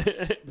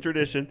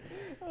tradition,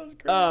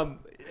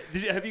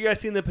 have you guys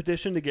seen the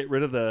petition to get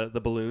rid of the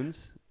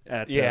balloons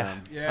at Yeah.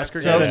 Husker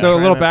So, Games? so a little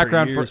trying that for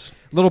background years.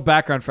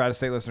 for out of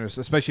state listeners,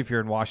 especially if you're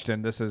in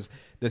Washington. This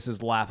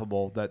is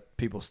laughable that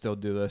people still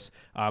do this.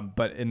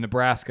 But in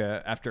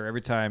Nebraska, after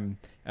every time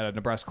at a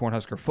Nebraska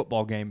Cornhusker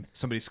football game,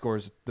 somebody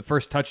scores the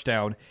first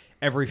touchdown,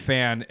 every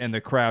fan in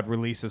the crowd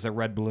releases a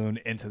red balloon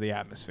into the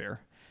atmosphere.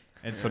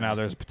 And so now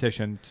there's a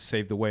petition to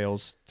save the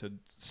whales to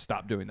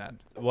stop doing that.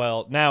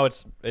 Well, now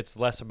it's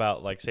less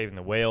about like saving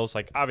the whales.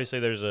 Like obviously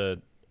there's a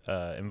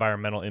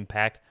environmental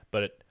impact,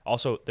 but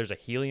there's a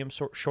helium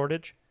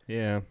shortage,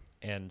 Yeah.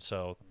 and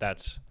so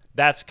that's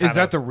kind Is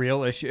that the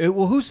real issue?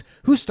 Well,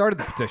 who started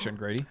the petition,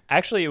 Grady?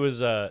 actually it was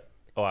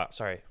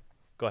sorry,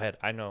 go ahead.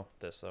 I know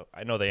this though.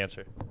 I know the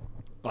answer.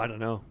 I don't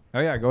know. Oh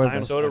yeah, go ahead. I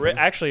Vince. So it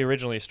actually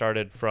originally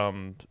started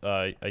from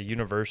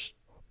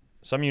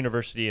some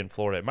university in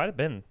Florida. It might have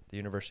been the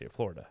University of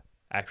Florida.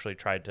 Actually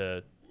tried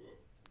to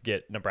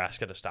get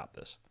Nebraska to stop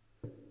this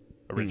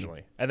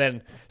originally, and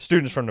then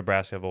students from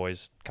Nebraska have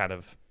always kind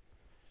of.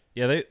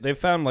 Yeah, they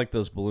found like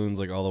those balloons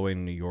like all the way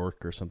in New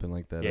York or something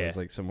like that. Yeah. It was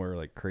like somewhere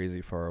like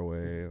crazy far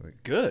away.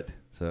 Like, Good.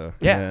 so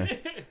Yeah.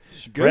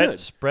 Good.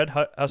 Spread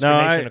Husker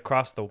No, Nation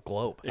across the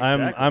globe.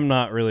 Exactly. I'm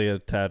not really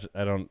attached.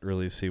 I don't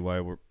really see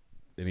why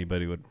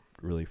anybody would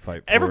really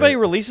fight for Everybody it.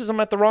 releases them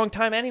at the wrong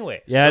time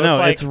anyway. Yeah, so I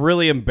know. It's, It's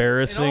really And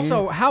embarrassing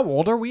also, how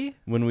old are we?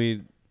 when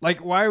we.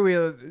 Like, why are we?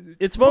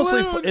 It's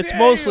mostly Balloons, yay,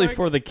 mostly like-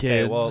 for the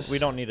kids. okay. Well, we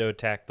don't need to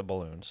attack the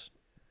balloons.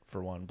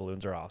 For one,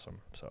 balloons are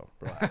awesome. So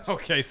relax.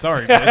 Okay,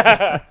 sorry.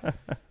 Vince.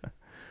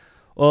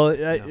 Well,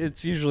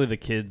 it's usually the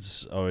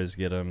kids always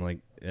get them, like,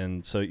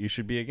 and so you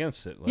should be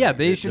against it. Like, Yeah,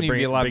 they shouldn't even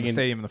be allowed in the bringing-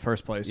 stadium in the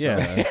first place. So.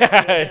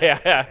 Yeah,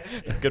 yeah.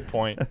 Good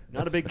point.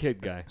 Not a big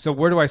kid guy. So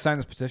where do I sign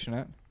this petition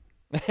at?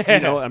 You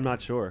know, I'm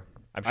not sure.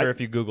 I'm sure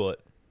if you Google it,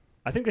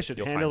 I think they should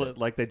You'll handle find it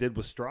like they did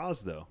with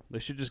straws, though. They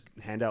should just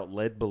hand out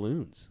lead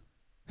balloons.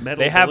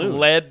 Metal they have balloons.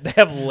 lead. They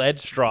have lead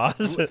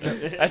straws.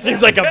 That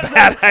seems like a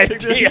bad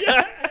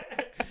idea.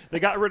 They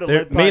got rid of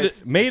they're lead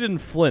pipes. made in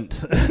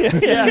Flint.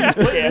 Yeah,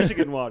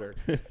 Michigan water.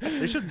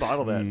 They should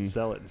bottle that and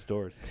sell it in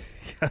stores.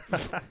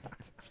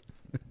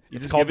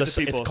 It's called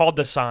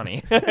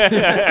Dasani.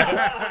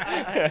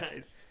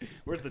 Nice.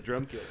 Where's the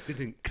drum kit?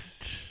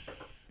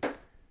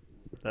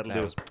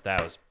 That'll do.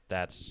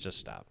 That's just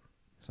stop.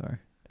 Sorry.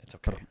 It's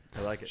okay.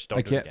 I like it. Just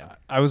don't do it again.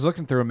 I was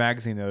looking through a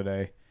magazine the other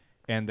day,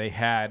 and they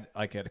had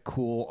like a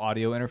cool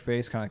audio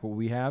interface, kind of like what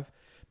we have,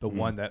 but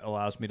one that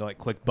allows me to like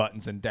click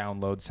buttons and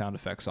download sound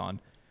effects on.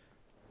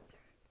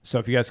 So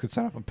if you guys could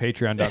sign up on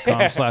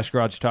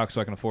patreon.com/garage talk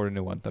so I can afford a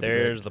new one. that'd be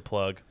great. There's the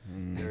plug.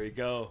 There you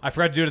go. I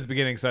forgot to do it at the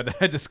beginning, so I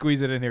had to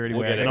squeeze it in here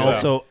anyway. get it. And So-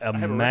 also a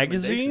have a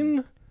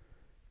magazine.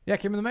 Yeah,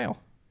 it came in the mail.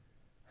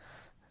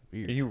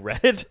 You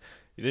read it?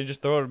 You didn't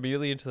just throw it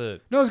immediately into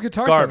the No, it was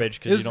Guitar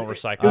garbage Center. because you don't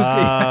recycle. It was,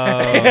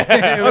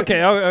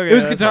 Okay, okay. it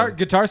was that's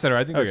Guitar Center.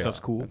 I think fine. their stuff's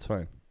cool. That's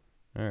fine.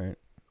 All right.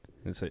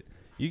 That's it.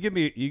 You give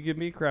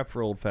me crap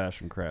for old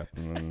fashioned crap.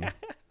 And then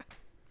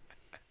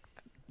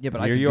Yeah,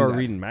 but here I can you do are that.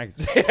 reading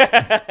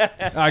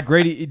magazines.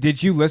 Grady,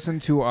 did you listen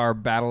to our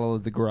Battle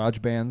of the Garage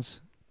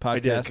Bands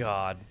podcast? did.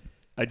 God,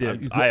 I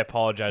did. I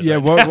apologize. Yeah,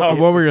 right what now.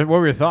 were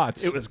your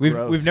thoughts? It was we've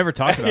gross. never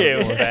talked about It it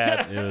was before.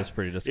 bad. It was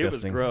pretty It was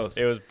disgusting. gross.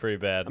 It was pretty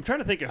bad. I'm trying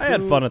to think of I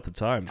had who- fun at the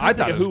time. I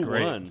thought it was who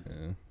great. won.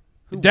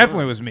 Yeah. It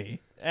definitely was me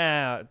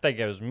I think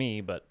it was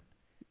me, but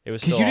it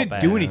was because still you all didn't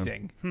bad. do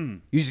anything.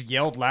 You just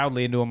yelled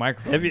loudly into a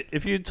microphone.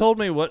 If you told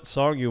me what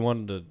song you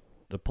wanted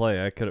to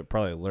play, I could have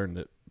probably learned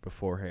it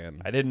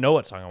beforehand. I didn't know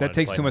what song I wanted That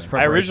takes to play. too much I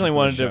preparation originally for the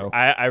wanted show. to.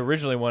 I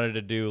originally wanted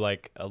to do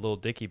like a little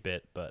Dicky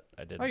bit, but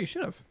I didn't. Oh, you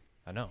should have.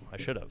 I know I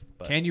should have.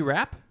 But Can you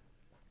rap?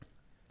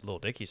 little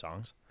Dicky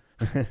songs.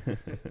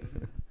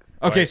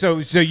 Okay, so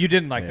you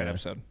didn't like that Yeah.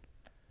 episode.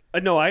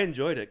 No, I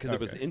enjoyed it because it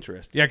was Okay.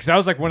 interesting. Yeah, because that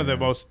was like one of the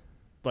most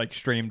like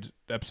streamed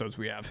episodes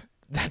we have.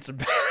 That's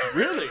bad.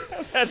 Really?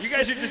 You guys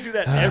should just do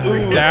that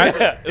every week.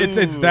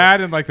 It's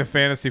that and like the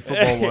fantasy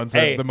football ones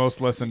Hey. are the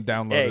most listened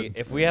downloaded. Hey,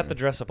 if we have to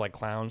dress up like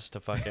clowns to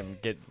fucking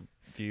get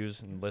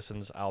views and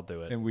listens, I'll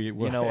do it. and we'll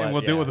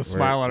what? do it with a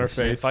smile on our You're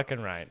face,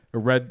 fucking right. a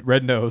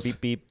red nose. Beep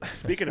beep.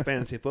 Speaking of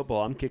fantasy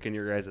football, I'm kicking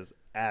your guys'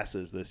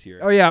 asses this year.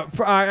 Oh yeah,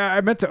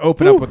 I meant to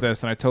open up with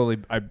this, and I totally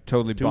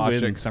Two botched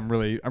it wins. because I'm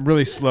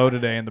really slow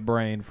today in the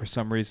brain for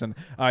some reason.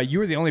 You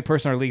were the only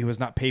person in our league who has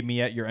not paid me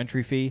yet your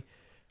entry fee.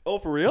 Oh,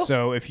 for real?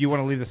 So if you want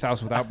to leave this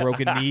house without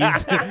broken knees,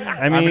 I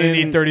I'm mean, gonna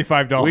need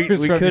 $35. we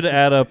from could you.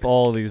 add up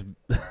all these.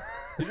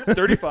 Is it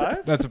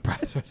 35? That's a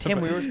price.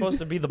 Tim, we were supposed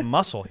to be the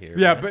muscle here.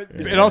 Yeah, man.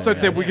 but and also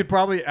Tim, we could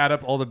probably add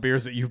up all the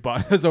beers that you've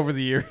bought us over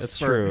the years. That's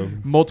for true.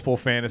 Multiple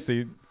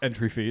fantasy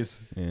entry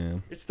fees. Yeah.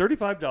 It's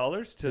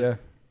 $35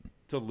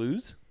 to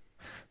lose?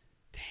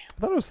 I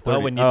thought it was 30.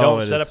 Well, when you Oh,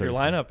 don't it set is up your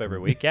 35. lineup every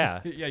week, yeah.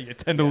 Yeah, you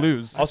tend to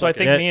lose. Also, I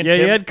think Yeah, me and yeah,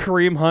 Tim. you had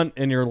Kareem Hunt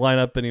in your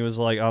lineup, and he was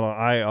like on an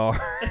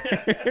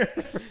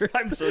IR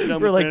I'm so done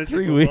for with like fantasy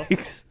 3 football.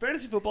 weeks.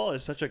 Fantasy football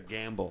is such a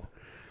gamble.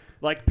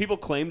 Like, people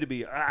claim to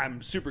be,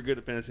 I'm super good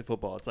at fantasy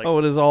football. It's like, Oh,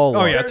 it is all. Oh,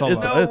 luck. yeah, it's all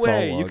there's luck. no it's all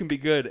way you luck. can be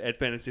good at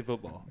fantasy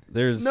football.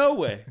 There's No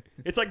way.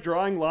 It's like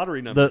drawing lottery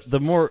the numbers. the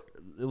more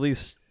at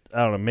least I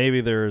don't know.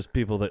 Maybe there's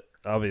people that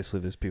obviously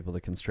there's people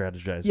that can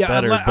strategize Yeah,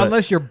 better. but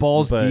unless you're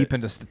balls but- deep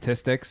into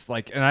statistics,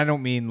 like, and I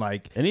don't mean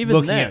like, And even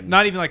looking then- at,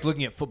 not even like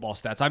looking at football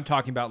stats. I'm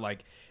talking about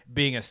like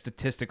being a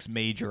statistics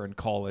major in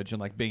college and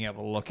like being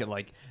able to look at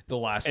like the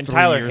last And 3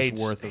 Tyler years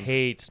worth of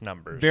hates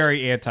numbers.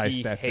 very He hates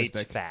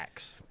anti-statistic.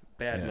 facts.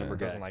 Bad Yeah. number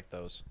guy. Doesn't like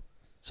those.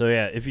 So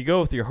yeah, if you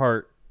go with your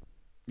heart,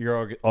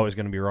 you're always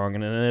going to be wrong.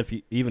 And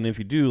then even if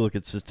you do look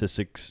at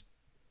statistics,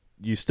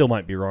 you still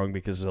might be wrong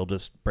because they'll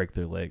just break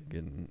their leg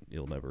and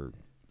you'll never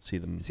see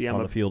them I'm on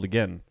a- the field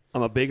again.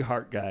 I'm a big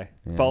heart guy.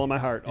 Yeah. Follow my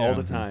heart all Yeah.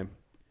 the time.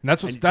 And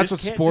that's And you what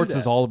just can't do sports that.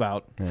 is all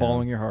about. Yeah.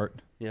 Following your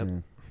heart. Yep.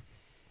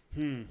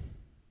 Yeah.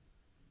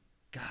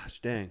 Gosh,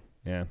 dang.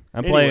 Yeah,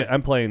 I'm Anyway.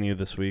 playing you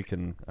this week,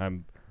 and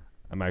I'm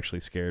actually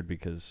scared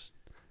because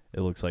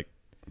it looks like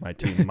my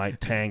team might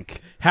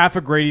tank. Half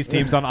of Grady's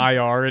team's on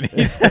IR, and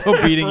he's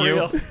still beating For you.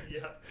 real.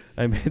 Yeah.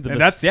 I made the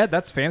And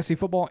that's fantasy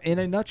football in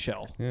a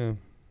nutshell. yeah.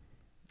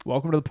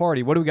 Welcome to the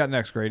party. What do we got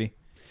next, Grady?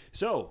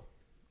 So,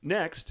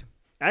 next,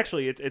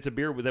 actually, it's a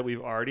beer that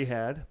we've already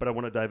had, but I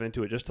want to dive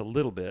into it just a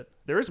little bit.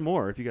 There is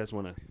more if you guys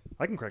want to.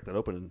 I can crack that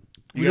open. And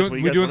you guys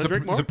doing wanna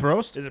drink more?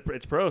 Prost?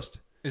 It's Prost.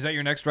 Is that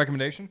your next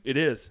recommendation? It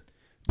is.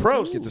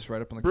 Prost. Get this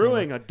right up on the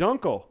Brewing a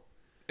Dunkel.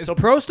 Is So-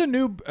 Prost a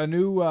new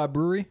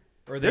brewery,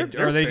 or They're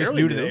are they just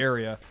fairly new to the new.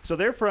 area? So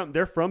they're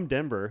from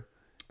Denver.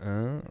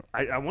 Uh,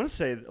 I want to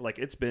say like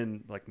it's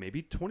been like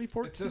maybe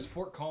 2014. It says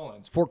Fort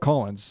Collins. Fort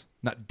Collins,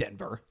 not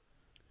Denver.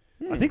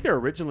 I think they're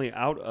originally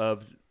out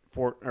of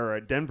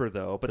Denver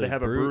though, but So they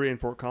have a brew- brewery in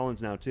Fort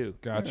Collins now too.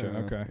 Gotcha.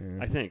 Okay.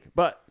 I think,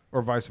 but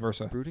Or vice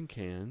versa. brewed in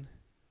can.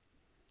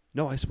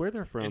 No, I swear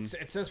they're from.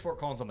 It says Fort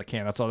Collins on the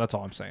can. That's all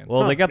I'm saying.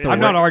 Well, Huh. they got the I'm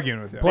Ra- not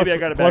arguing with you. plus, Maybe I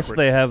got it plus backwards.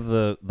 they have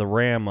the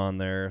Ram on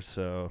there,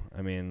 so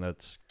I mean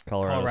that's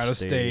Colorado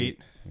State.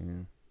 Yeah.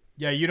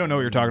 Yeah, you don't know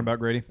what you're talking about,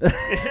 Grady.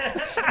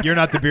 You're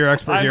not the beer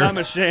expert here. I'm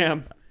a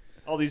sham.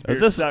 All these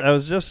beers suck. I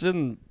was just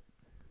in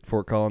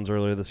Fort Collins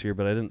earlier this year,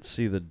 but I didn't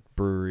see the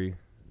brewery.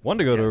 Wanted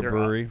to go Yeah, to a they're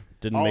brewery,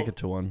 didn't all- make it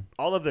to one.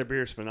 All of their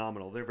beers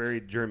phenomenal. They're very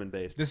German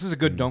based. This is a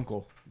good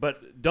Dunkel.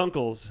 But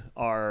Dunkels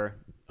are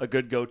a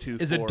good go-to.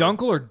 Is it for-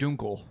 Dunkel or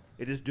Dunkel?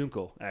 It is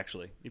Dunkel,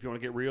 actually. If you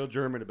want to get real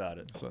German about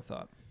it. That's what I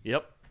thought.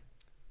 Yep.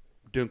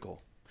 Dunkel.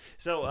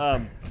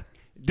 So,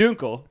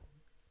 Dunkel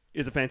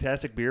is a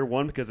fantastic beer.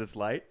 One, because it's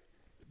light,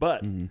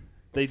 but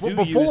they do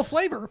But use full of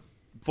flavor.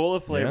 full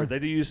of flavor. Yeah. They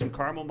do use some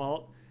caramel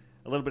malt,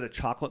 a little bit of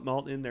chocolate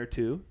malt in there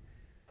too.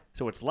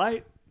 So it's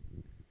light,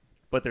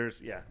 but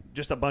there's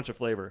just a bunch of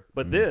flavor.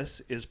 But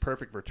this is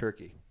perfect for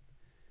turkey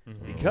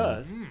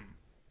because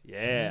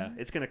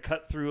it's going to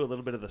cut through a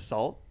little bit of the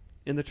salt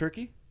in the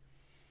turkey.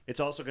 It's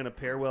also going to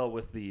pair well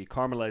with the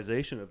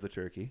caramelization of the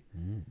turkey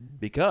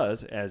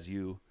because as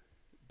you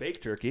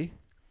bake turkey,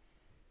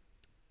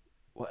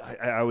 well,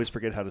 I always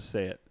forget how to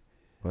say it.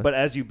 What? But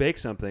as you bake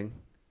something,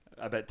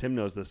 I bet Tim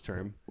knows this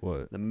term,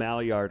 What? the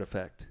Maillard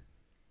effect.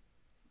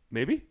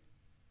 Maybe?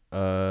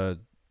 Uh,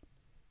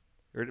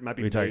 Or it might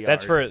be We talking- Maillard.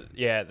 That's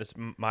that's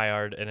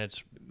Maillard, and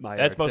it's Maillard.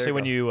 that's mostly There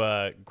when go.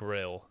 you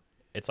grill.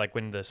 It's like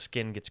when the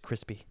skin gets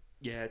crispy.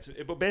 Yeah,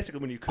 but basically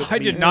when you cook I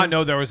meat, did not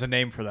know there was a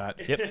name for that.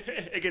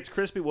 it gets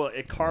crispy. Well,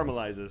 it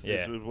caramelizes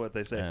Yeah. is what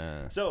they say.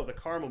 Uh. So the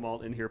caramel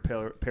malt in here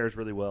pairs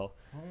really well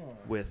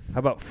with... how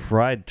about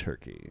fried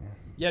turkey?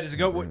 Yeah, does it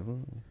go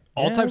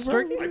all types of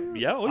turkey?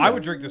 I I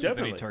would drink this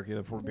definitely. with any turkey,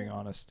 if we're being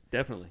honest.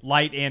 Definitely.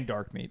 Light and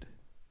dark meat.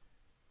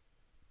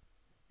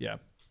 Yeah.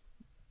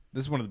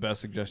 This is one of the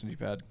best suggestions you've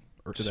had.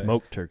 Or Today.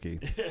 smoked turkey?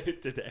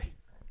 Today.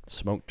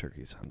 Smoked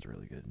turkey sounds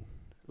really good.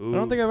 Ooh. I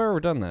don't think I've ever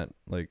done that.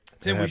 Like,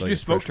 Tim, I we had, should like, do a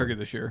smoked fresh turkey one.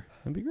 this year.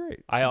 That'd be great.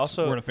 I Since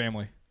we're in also a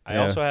family. I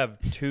Yeah. also have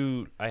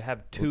two. I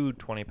have two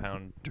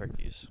 20-pound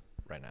turkeys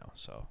right now.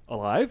 So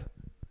Alive?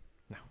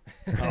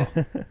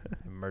 I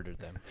murdered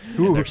them.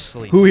 Who, in their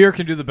sleep. who here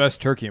can do the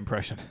best turkey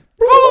impression?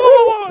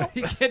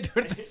 You can't do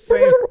it the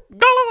same.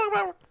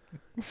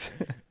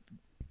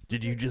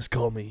 Did you just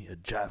call me a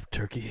jive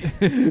turkey?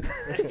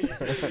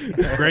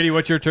 Grady,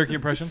 what's your turkey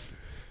impression?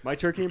 My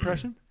turkey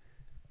impression?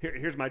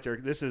 Here's my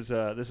turkey. This is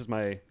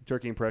my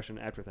turkey impression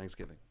after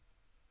Thanksgiving.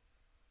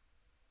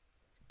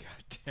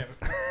 God damn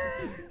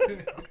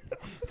it.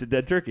 It's a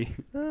dead turkey.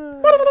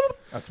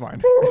 That's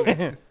mine.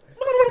 You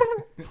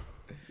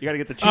got to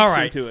get the cheeks All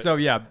right. into it. So,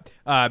 yeah.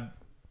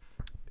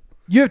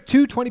 You have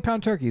two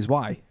 20-pound turkeys.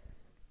 Why?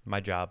 My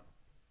job.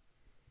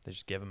 They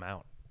just give them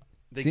out.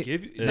 they See,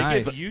 give you,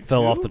 nice. they give you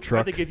Fell two? off the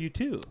truck. Why'd they give you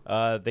two?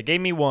 They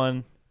gave me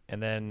one,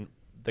 and then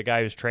the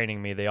guy who's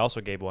training me, they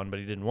also gave one, but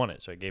he didn't want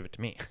it, so he gave it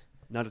to me.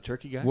 Not a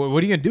turkey guy? What are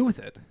you going to do with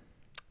it?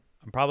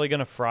 I'm probably going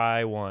to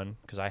fry one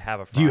because I have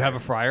a fryer. Do you have a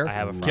fryer? I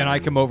have a fryer. Can I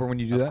come over when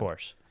you do that? Of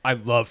course. I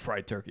love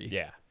fried turkey.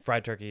 Yeah.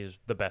 Fried turkey is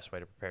the best way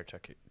to prepare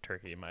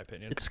turkey in my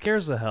opinion. It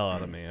scares the hell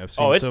out of me. I've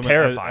seen Oh, it's so many-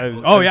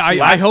 terrifying. Oh, yeah.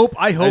 I hope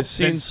I've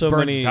seen Vince so burns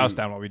many- his house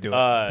down while we do it.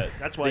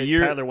 That's why the year-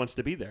 Tyler wants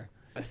to be there.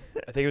 I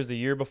think it was the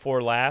year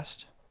before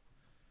last.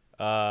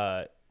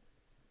 I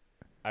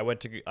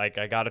went to I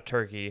got a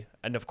turkey,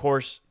 and of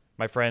course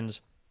my friends,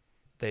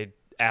 they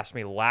asked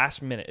me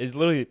last minute. It's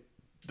literally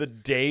the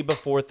day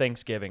before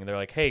Thanksgiving. They're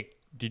like, "Hey,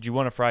 did you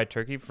want a fried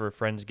turkey for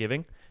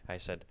Friendsgiving?" I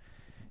said,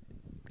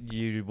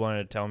 "You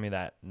wanted to tell me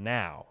that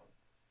now?"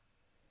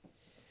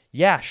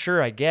 Yeah,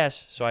 sure, I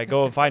guess. So I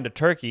go and find a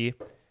turkey.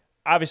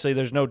 Obviously,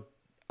 there's no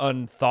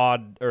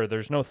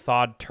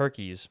thawed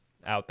turkeys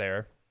out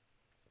there.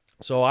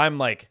 So I'm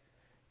like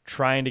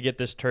trying to get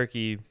this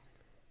turkey,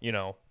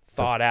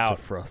 thawed out.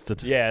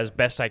 Defrosted. Yeah, as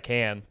best I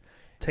can.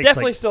 Takes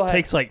Definitely like, still had-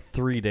 takes like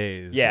 3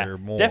 days. Yeah, or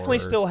more. definitely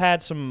still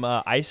had some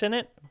ice in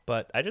it,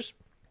 but I just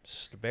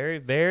very,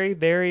 very,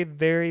 very,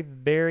 very,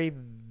 very,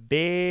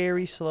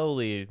 very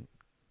slowly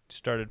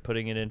started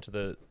putting it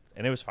into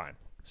and it was fine.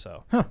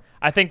 So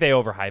I think they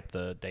overhyped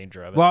the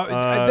danger of it. well,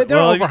 they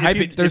don't overhype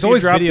it. There's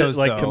always videos,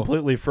 like though.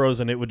 completely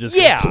frozen. It would just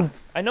yeah, go,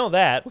 I know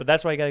that, but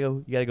that's why you gotta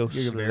go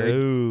You're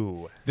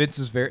slow. Vince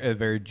is a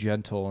very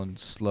gentle and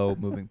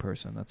slow-moving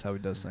person. That's how he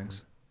does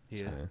things.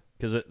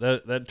 because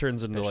that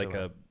turns into like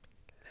Especially a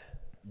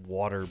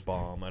water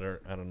bomb. I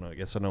don't know. I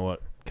guess I know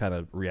what kind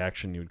of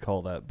reaction you would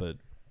call that, but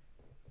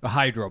A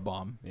hydro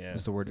bomb yeah,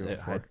 is the word you're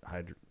looking for.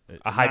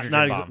 A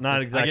hydrogen bomb.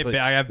 Not exactly.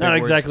 I have big not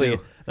words, exactly.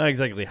 too. Not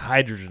exactly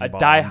hydrogen. A bomb,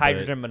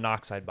 dihydrogen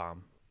monoxide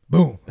bomb.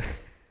 Boom.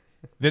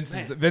 Vince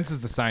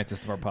is the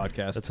scientist of our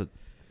podcast. That's a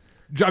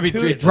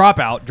Drop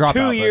out.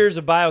 2 years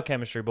of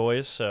biochemistry,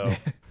 boys. So,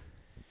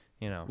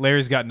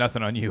 Larry's got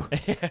nothing on you.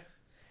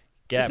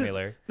 get at me,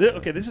 Larry.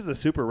 Okay, this is a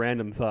super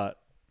random thought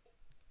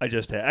I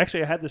just had.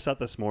 Actually, I had this thought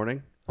this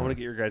morning. I want to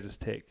get your guys'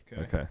 take.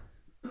 okay.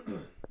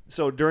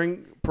 So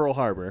during Pearl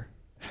Harbor,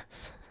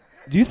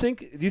 do you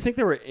think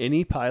there were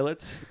any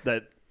pilots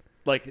that,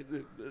 like,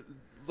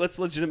 let's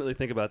legitimately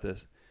think about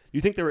this. Do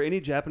you think there were any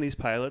Japanese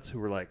pilots who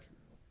were like,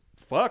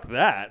 fuck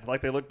that?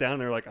 Like, they looked down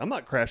and they're like, I'm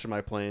not crashing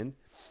my plane.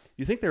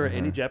 You think there were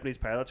any Japanese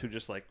pilots who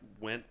just, like,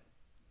 went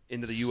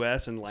into the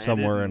U.S. and landed?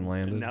 Somewhere and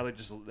landed. And now they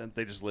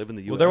just live in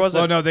the U.S.? Well, there was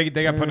Oh, no, they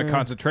got put in a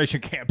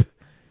concentration camp.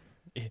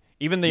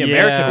 even the Yeah.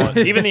 American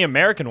one. Even the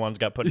American ones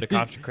got put into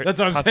That's what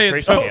I'm saying.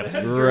 concentration So- camps.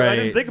 I Right.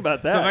 didn't think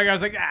about that. So my guy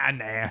was like,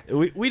 nah.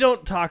 We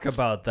don't talk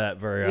about that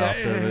very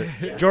often.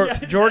 Yeah.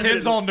 George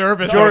Tim's all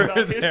nervous George-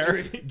 over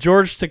there.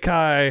 George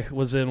Takai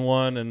was in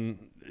one, and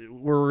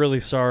we're really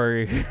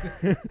sorry.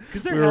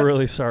 Because We were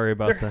really sorry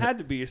about there that. had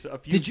to be a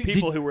few Did you-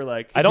 people who were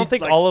like, I don't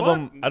think like, all of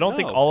fuck, them. I don't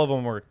think no. all of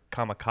them were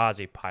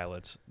kamikaze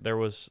pilots. There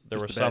were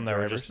the some bad that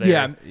were drivers? just there.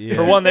 Yeah. Yeah.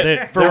 For one,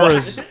 There- for there one,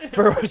 was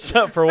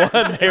for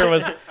one, there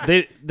was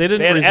they didn't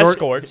they had resort,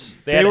 escorts.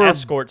 They they had were-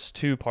 escorts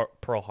to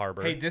Pearl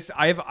Harbor. Hey,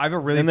 I have a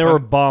really and they fun- were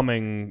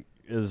bombing.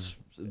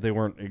 They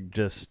weren't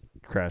just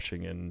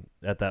crashing in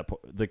at that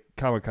point. The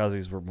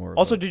kamikazes were more of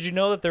Also, a did you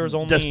know that there was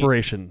only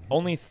desperation.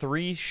 only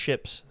 3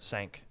 ships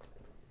sank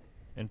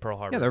in Pearl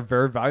Harbor? Yeah, they're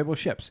very valuable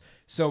ships.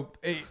 So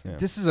Yeah.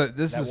 this is that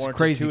warranted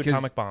crazy 2 because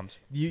atomic bombs.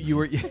 you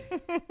were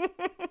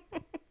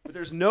But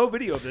there's no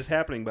video of this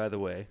happening, by the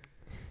way.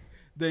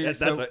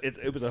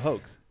 It was a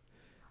hoax.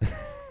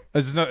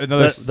 There's another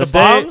The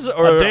bombs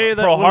or a day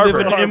that Pearl will live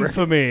Harbor? in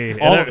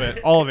infamy. all of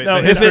it. All of it. No,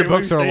 the if history it-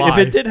 books are a If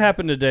lie. it did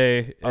happen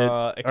today,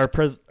 Uh, our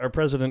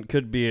president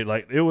could be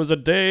like, "It was a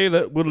day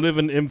that would live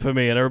in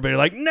infamy," and everybody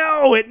like,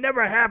 "No, it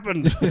never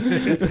happened."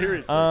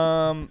 Seriously.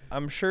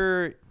 I'm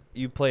sure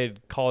you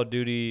played Call of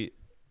Duty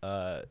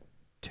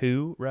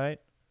 2, right?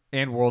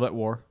 And World at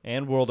War.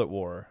 And World at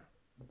War.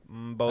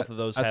 Both of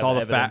those. That's have all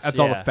the evidence. fact. That's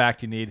all the Yeah.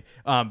 fact you need.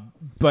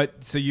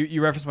 But so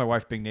you referenced my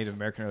wife being Native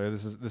American earlier.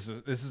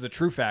 This is a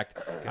true fact.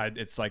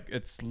 It's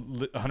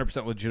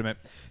 100% legitimate.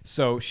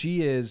 So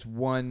she is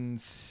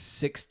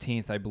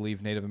 1/16th, I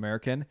believe, Native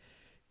American,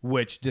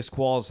 which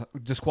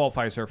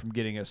disqualifies her from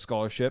getting a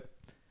scholarship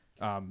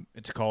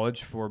into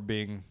college for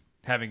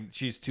having.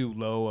 She's too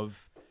low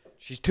of.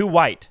 She's too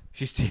white.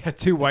 She's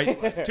too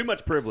white. Too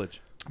much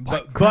privilege.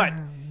 but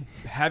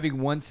having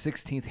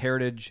 1/16th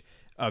heritage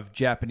of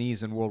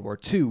Japanese in World War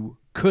II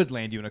could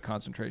land you in a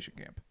concentration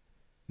camp.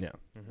 Yeah.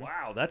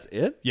 Wow, that's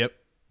it? Yep.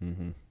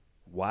 Mm-hmm.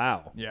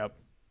 Wow. Yep.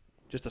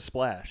 Just a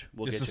splash.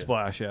 Will Just get a you.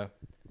 splash, yeah.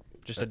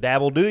 Just a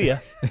dabble, do ya?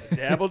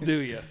 Dabble do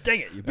you? Dang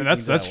it! You beat And me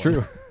that's to that one.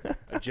 true.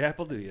 A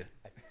japple do you?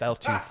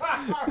 Felt tooth.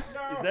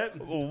 Is that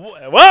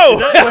Whoa!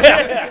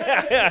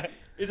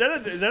 is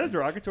that a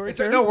derogatory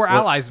term? No, we're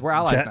allies. We're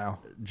allies Ja- now.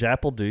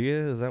 Japple, do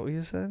you? Is that what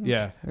you said?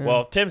 Yeah.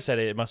 Well, if Tim said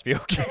it, it must be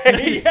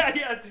okay.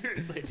 yeah,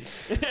 seriously.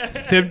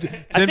 Tim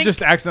think-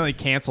 just accidentally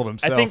canceled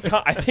himself.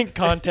 I think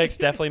context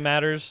definitely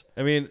matters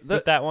I mean,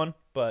 with that one,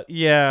 but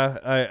yeah.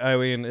 I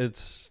mean,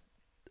 it's.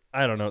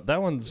 I don't know.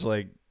 That one's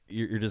like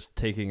you're just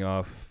taking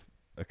off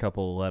a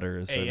couple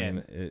letters. I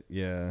A-N. mean,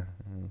 yeah.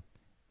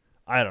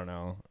 I don't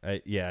know. I'm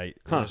It's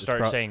gonna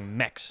start pro- saying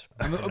Mex.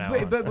 from now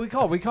on. but we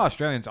call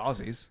Australians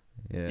Aussies.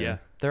 Yeah.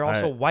 They're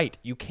also I- white.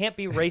 You can't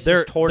be racist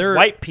They're- towards they're-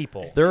 white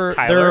people. There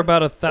Tyler. are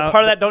about a What thousand.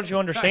 part of that don't you I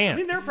understand?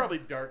 mean, they're probably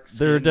dark.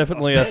 There are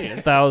definitely Australian.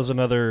 1,000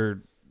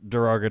 other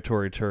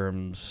derogatory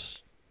terms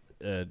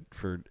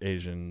for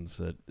Asians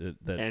that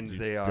And you-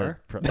 they that are?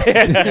 pro-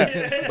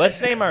 Let's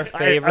name our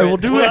favorite. I will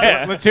do it.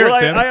 Let's hear Well, it,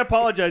 Tim. I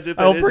apologize if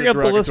I'll that is bring a up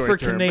the list for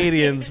derogatory term.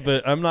 Canadians,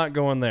 but I'm not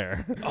going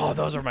there. Oh,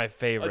 those are my Oh,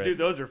 favorite. dude,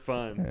 those are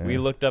fun. We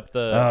looked up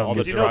the Oh, all the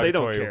Because you know they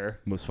don't derogatory- care.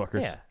 Most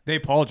fuckers. Yeah. They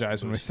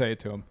apologize when we say it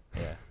to them.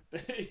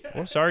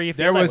 Well, sorry you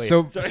feel There that was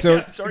way.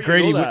 Sorry, sorry you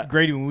Grady. know that.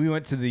 Grady, when we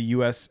went to the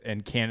U.S.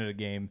 and Canada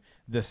game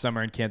this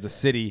summer in Kansas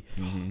City,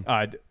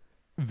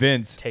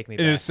 Vince. Take me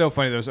It was back. so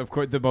funny. There was, of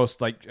course, the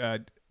most like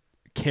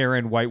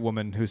Karen white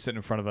woman who's sitting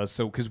in front of us.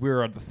 So because we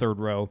were on the third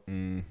row,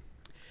 and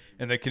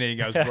the Canadian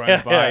guy was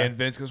running by, and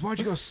Vince goes, "Why don't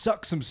you go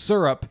suck some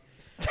syrup?"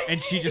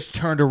 And she just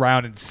turned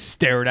around and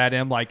stared at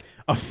him like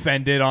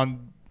offended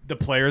on the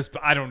players.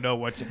 But I don't know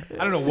what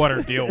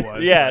her deal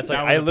was. Yeah, it's like,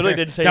 That I was literally appar-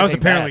 didn't say that was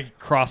anything apparently bad.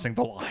 crossing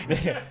the line.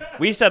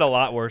 We said a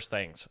lot worse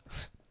things.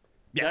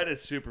 That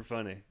is super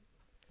funny.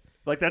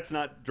 Like, that's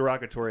not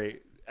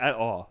derogatory at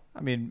all.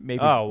 I mean, maybe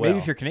Oh, well. maybe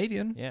if you're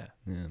Canadian, Yeah.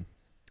 Yeah.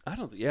 I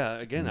don't. Yeah,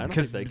 again, I don't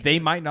because think they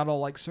might not all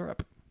like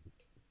syrup.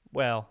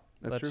 Well,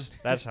 That's true.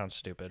 that sounds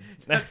stupid.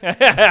 That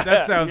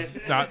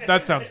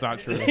sounds not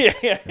true.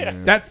 yeah.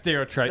 That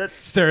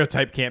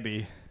stereotype can't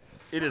be.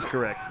 It is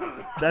correct.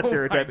 That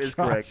stereotype is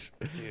correct.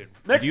 Dude.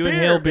 Next you beer.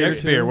 inhale beer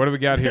Next beer. What do we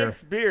got here?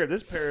 Next beer.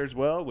 This pairs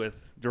well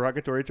with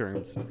derogatory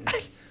terms.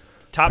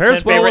 Top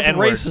Pairs 10 well favorite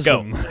with N-words.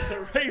 Go.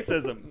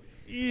 Racism.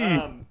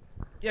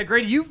 Yeah,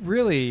 Grady, you've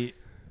really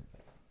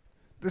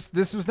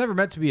this was never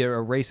meant to be a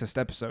racist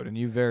episode, and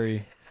you've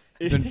been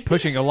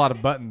pushing a lot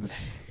of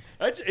buttons.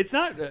 It's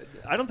not.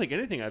 I don't think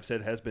anything I've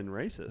said has been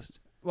racist.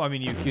 Well, I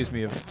mean, you accused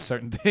me of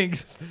certain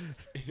things.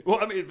 Well,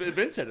 I mean,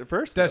 Vince said it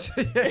first. That's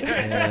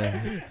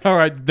all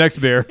right. Next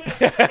beer.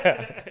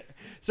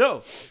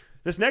 So,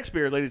 this next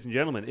beer, ladies and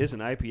gentlemen, is an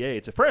IPA.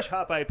 It's a fresh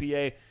hop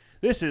IPA.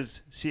 This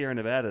is Sierra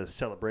Nevada's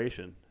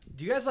Celebration.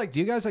 Do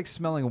you guys like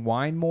smelling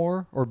wine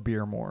more or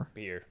beer more?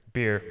 Beer.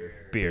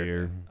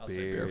 I'll say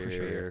beer for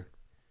sure.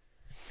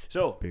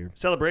 So, Beer.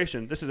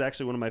 Celebration. This is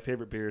actually one of my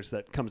favorite beers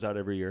that comes out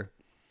every year.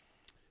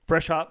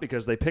 Fresh hop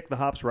because they pick the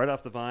hops right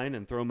off the vine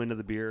and throw them into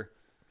the beer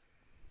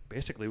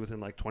basically within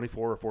like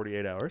 24 or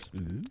 48 hours.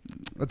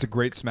 That's a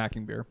great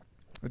smacking beer.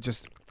 It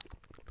just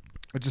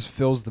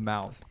fills the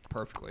mouth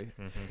perfectly.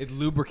 It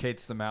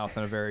lubricates the mouth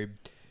in a very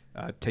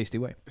tasty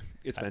way.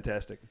 It's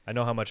fantastic. I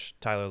know how much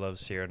Tyler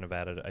loves Sierra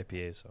Nevada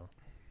IPA, so.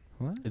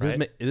 What?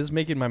 It is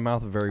making my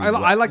mouth very I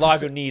wet. like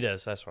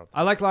Lagunitas, that's what.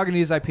 I like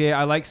Lagunitas IPA.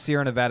 I like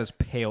Sierra Nevada's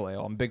Pale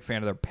Ale. I'm a big fan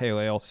of their Pale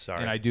Ale,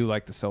 Sorry. and I do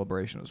like the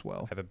Celebration as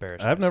well. I've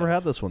embarrassed I've never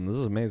myself. had this one. This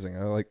is amazing.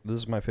 This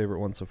is my favorite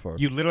one so far.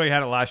 You literally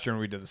had it last year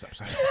when we did this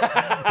episode.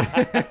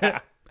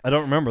 I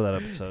don't remember that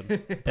episode,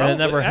 and it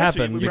never Actually,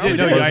 happened. we You probably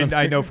did. No, wasn't-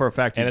 I know for a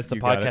fact. And it's the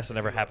you got it. podcast that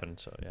never happened,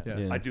 so yeah.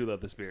 Yeah. I do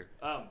love this beer.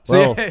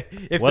 So Well,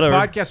 if whatever. the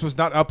podcast was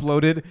not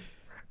uploaded,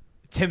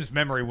 Tim's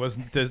memory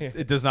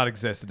does not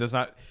exist. It does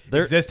not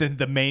exist in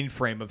the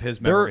mainframe of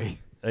his memory.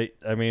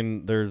 I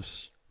mean,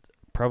 there's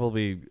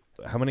probably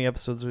how many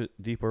episodes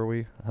deep are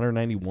we?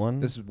 191.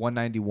 This is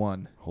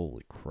 191.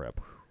 Holy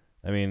crap!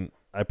 I mean,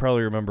 I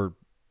probably remember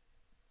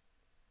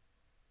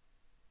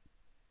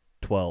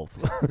 12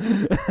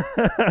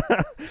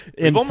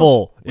 in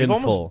full. We've in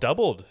almost full.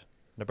 doubled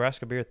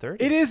Nebraska Beer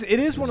 30. It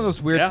is one of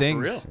those weird Yeah, for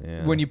things real.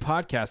 Yeah. when you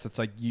podcast. It's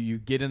like you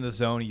get in the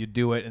zone, you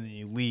do it, and then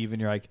you leave, and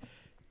you're like,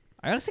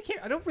 I honestly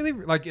can't. I don't really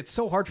like. It's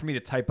so hard for me to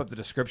type up the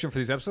description for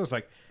these episodes.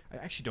 Like, I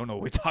actually don't know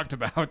what we talked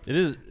about. It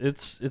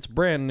is. It's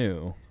brand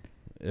new.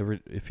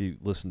 If you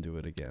listen to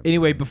it again.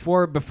 Anyway,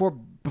 before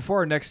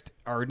our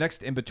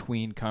next in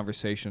between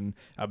conversation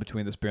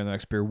between this beer and the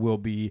next beer will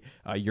be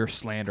your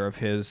slander of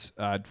his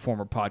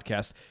former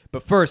podcast.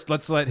 But first,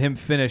 let's let him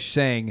finish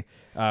saying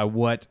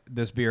what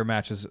this beer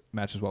matches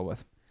well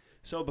with.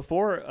 So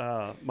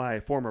before my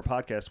former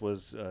podcast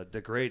was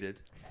degraded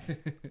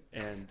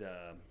and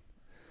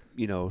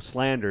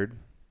slandered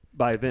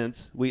by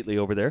Vince Wheatley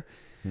over there,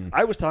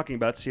 I was talking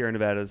about Sierra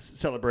Nevada's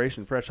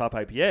Celebration Fresh Hop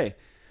IPA.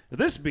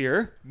 This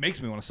beer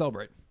Makes me want to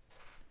celebrate.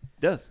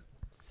 does.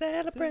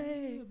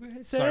 Celebrate.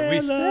 Sorry,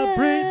 we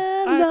Celebrate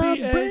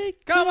IPAs.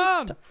 come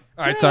on. All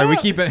right, sorry, we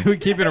keep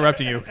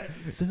interrupting you.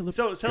 So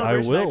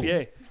Celebration will.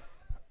 IPA.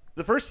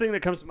 The first thing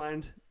that comes to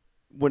mind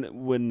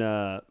when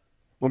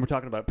when we're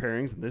talking about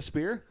pairings in this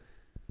beer,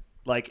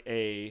 like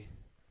a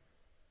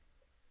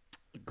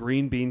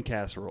green bean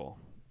casserole.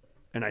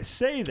 And I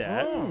say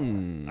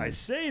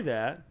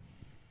that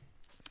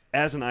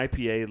as an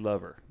IPA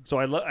lover. So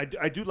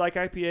I do like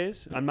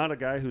IPAs. I'm not a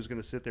guy who's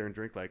going to sit there and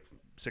drink like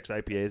 6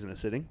 IPAs in a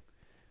sitting.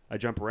 I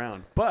jump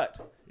around.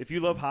 But if you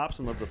love hops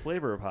and love the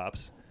flavor of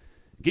hops,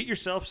 get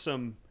yourself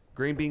some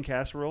green bean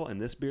casserole and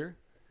this beer,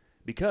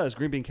 because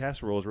green bean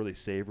casserole is really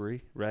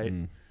savory, right?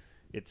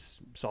 It's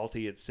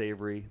salty, it's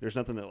savory. There's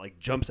nothing that like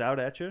jumps out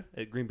at you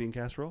at green bean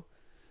casserole.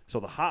 So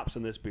the hops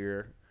in this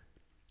beer,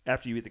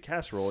 after you eat the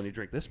casserole and you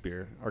drink this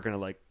beer, are going to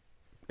like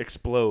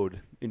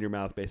explode in your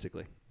mouth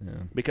basically. Yeah.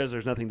 Because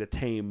there's nothing to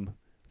tame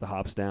the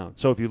hops down.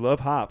 So if you love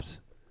hops,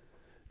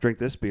 drink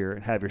this beer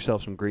and have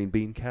yourself some green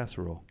bean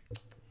casserole.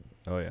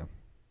 Oh yeah.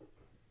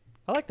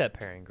 I like that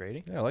pairing,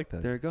 Grady. Yeah, I like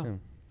that. There you go. Yeah.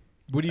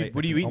 What do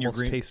you eat in your almost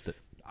green? taste it.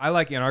 I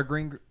like in our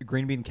green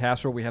bean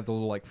casserole. We have the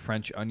little like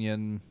French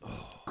onion,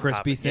 crispy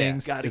Top it, yeah.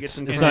 things. Got to get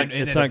some It's green- not.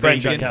 It's then not green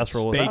bacon, bean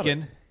casserole without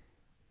bacon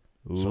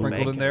it. Ooh,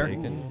 sprinkled in there.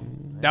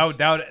 Bacon. That would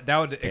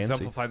Fancy.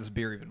 exemplify this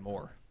beer even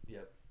more.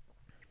 Yep.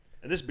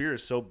 And this beer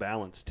is so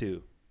balanced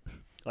too.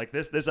 Like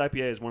this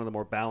IPA is one of the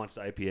more balanced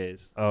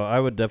IPAs. Oh, I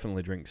would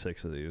definitely drink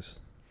 6 of these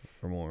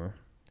or more.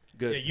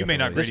 Good. Yeah, you may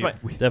not. This Grady.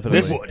 might- Definitely.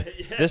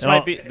 This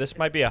And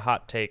might be a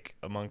hot take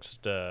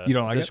amongst You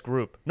don't like this it?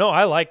 group. No,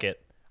 I like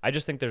it. I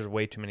just think there's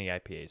way too many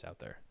IPAs out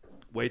there.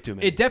 Way too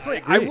many. It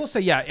definitely. I will say,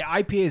 yeah,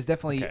 IPA is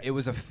definitely. Okay. It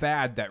was a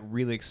fad that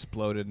really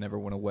exploded, never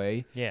went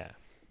away. Yeah.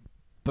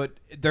 But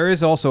there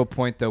is also a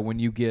point though when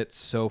you get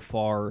so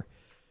far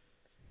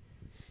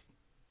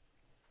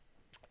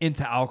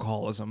into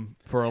alcoholism,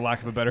 for a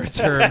lack of a better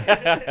term,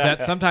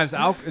 that sometimes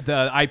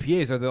the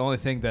IPAs are the only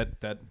thing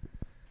that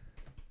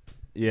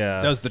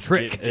Yeah. does the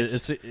trick.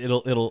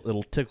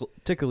 It'll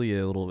tickle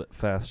you a little bit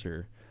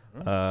faster.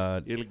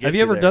 It'll get Have you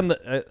you ever there. done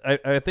the?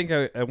 I think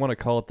I want to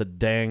call it the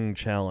Dang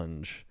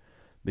Challenge,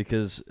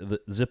 because the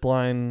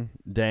Zipline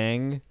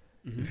Dang.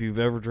 If you've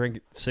ever drank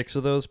 6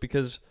 of those,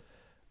 because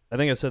I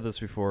think I said this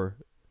before.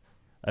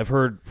 I've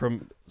heard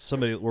from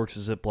somebody that works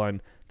at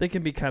Zipline, they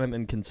can be kind of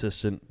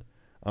inconsistent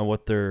on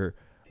what their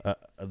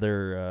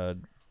the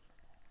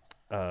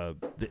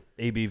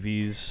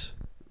ABVs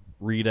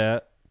read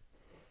at,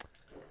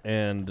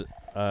 and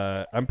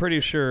I'm pretty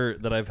sure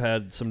that I've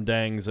had some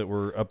Dangs that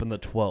were up in the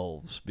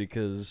 12s,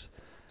 because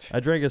I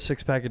drank a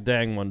 6-pack of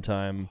Dang one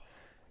time,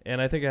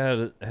 and I think I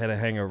had a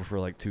hangover for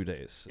like 2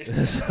 days.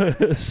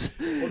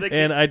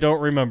 And I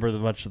don't remember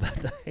much of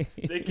that night.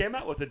 They came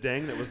out with a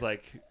Dang that was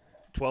like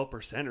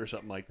 12% or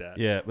something like that.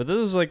 Yeah, but this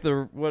is like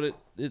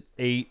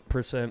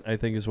 8%, I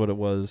think is what it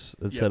was.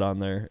 It said on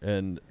there,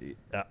 and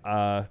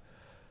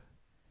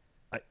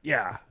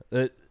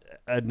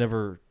I'd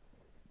never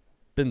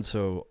been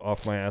so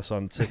off my ass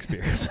on 6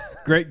 beers.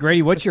 Great,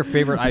 Grady, what's your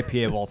favorite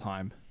IPA of all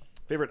time?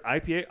 Favorite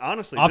IPA?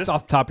 Honestly, Off the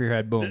top of your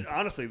head, boom.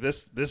 honestly,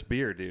 this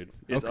beer, dude,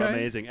 is Okay.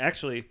 amazing.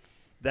 Actually,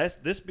 that's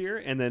this beer,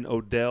 and then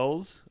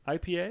Odell's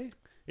IPA.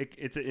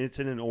 It's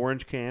in an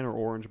orange can or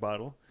orange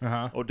bottle.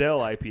 Odell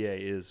IPA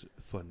is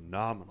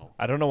phenomenal.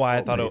 I don't know why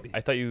I thought maybe.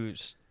 I thought you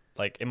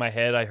like in my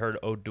head I heard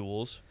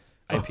O'Doul's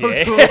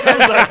IPA.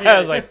 I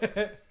was like,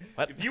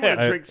 what? If you want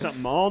to drink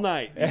something all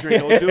night, you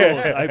drink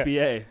O'Doul's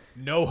IPA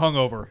No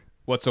hungover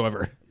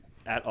whatsoever.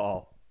 at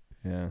all.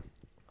 Yeah.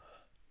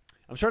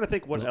 I'm trying to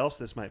think what else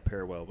this might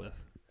pair well with.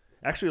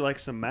 Actually, like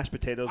some mashed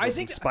potatoes I with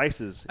think- some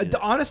spices. in it.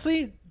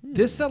 Honestly,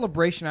 this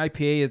celebration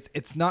IPA,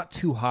 it's not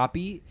too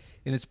hoppy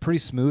and it's pretty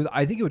smooth.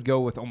 I think it would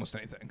go with almost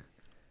anything.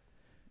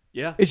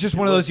 Yeah, It's just it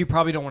one of would. those you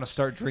probably don't want to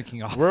start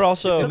drinking off. We're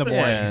also in the Something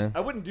morning. Yeah. I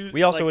wouldn't do.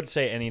 we also like- would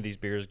say any of these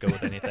beers go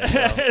with anything.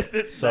 though.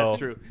 That's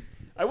true.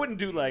 I wouldn't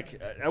do like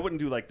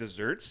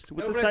desserts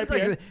with No, this but,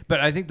 IPA. but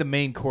I think the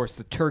main course,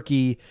 the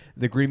turkey,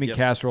 the green bean Yep.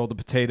 casserole, the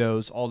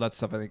potatoes, all that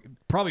stuff. I think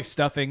probably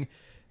stuffing.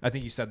 I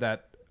think you said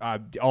that.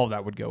 All of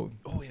that would go.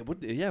 Oh, it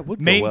would. Yeah, it would.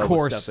 Main go well with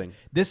course. stuffing.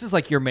 This is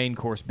like your main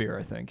course beer,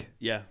 I think.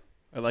 Yeah,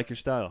 I like your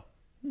style.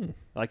 I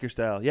like your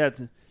style. Yeah,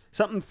 it's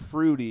something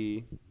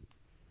fruity.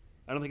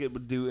 I don't think it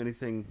would do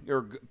anything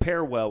or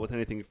pair well with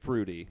anything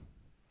fruity.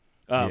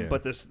 Yeah.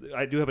 But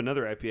I do have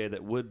another IPA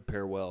that would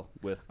pair well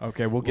with.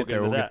 Okay, we'll get there.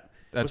 into We'll that. get,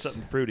 With that's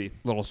something fruity.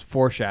 a little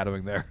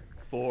foreshadowing there.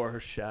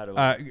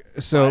 Foreshadowing.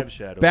 So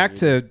Five-shadowing, back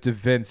even. to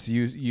Vince.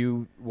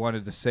 You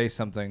wanted to say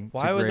something.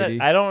 Why to was Grady.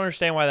 that? I don't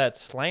understand why that's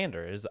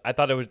slander. I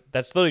thought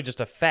that's literally just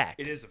a fact.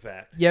 It is a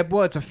fact. Yeah,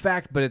 well, it's a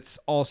fact, but it's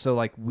also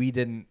like we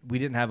didn't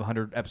have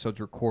 100 episodes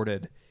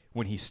recorded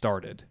when he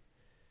started.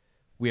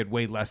 We had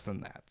way less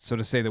than that. So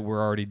to say that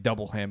we're already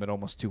double him at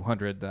almost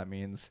 200, that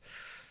means,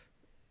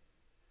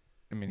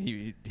 I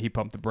mean, he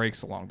pumped the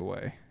brakes along the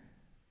way.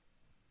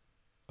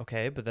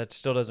 Okay, but that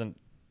still doesn't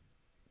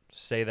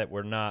say that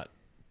we're not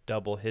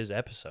double his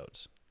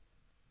episodes.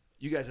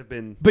 You guys have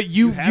been. But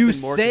you have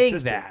been more saying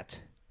consistent. that,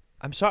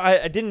 I'm sorry,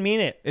 I didn't mean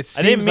it. it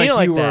I didn't seems mean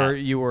like it like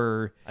that. you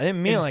were I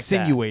didn't mean it like that.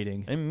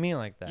 insinuating. I didn't mean it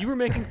like that. You were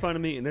making fun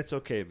of me, and it's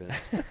okay, Vince.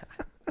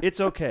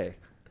 It's okay.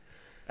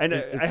 And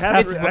It's I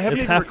haven't half our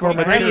even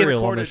recorded, material on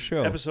recorded this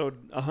show.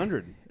 episode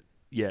 100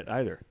 yet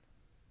either.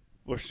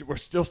 We're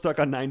still stuck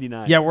on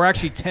 99. Yeah, we're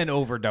actually 10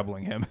 over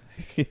doubling him.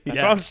 That's what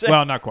I'm saying.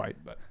 Well, not quite,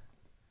 but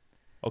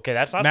Okay,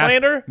 that's not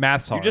slander.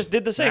 Math's hard. You just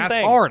did the same Math's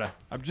thing. hard.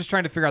 I'm just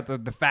trying to figure out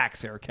the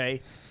facts here,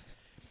 okay?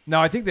 No,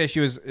 I think the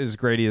issue is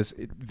Grady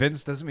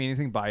Vince doesn't mean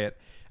anything by it.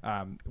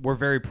 We're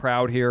very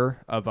proud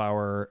here of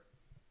our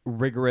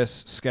rigorous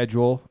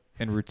schedule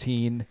and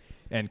routine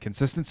and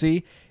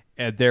consistency,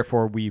 and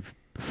therefore we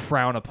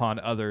frown upon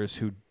others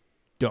who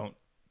don't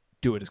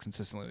do it as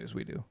consistently as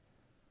we do.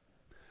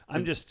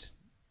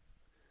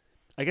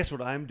 I guess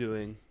what I'm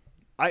doing,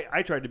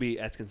 I tried to be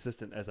as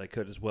consistent as I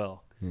could as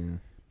well.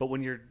 But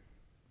when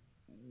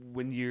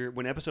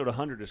episode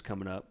 100 is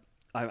coming up,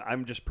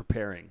 I'm just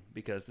preparing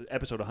because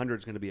episode 100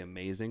 is going to be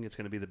amazing. It's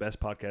going to be the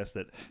best podcast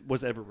that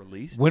was ever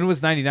released. When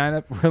was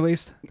 99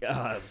 released?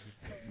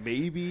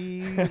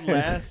 Maybe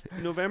last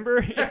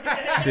November. See,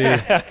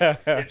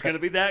 It's going to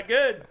be that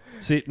good.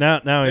 see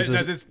now he's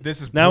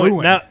This is now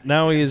brewing.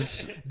 now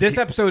he's This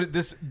episode,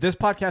 this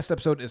podcast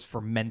episode is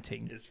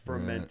fermenting. It's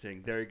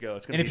fermenting. There you go.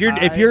 It's going And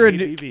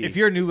to be if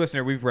you're a new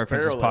listener, we've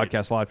referenced this barrel-aged.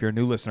 podcast a lot. If you're a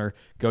new listener,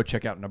 go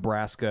check out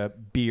Nebraska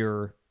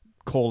Beer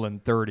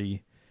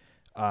 30.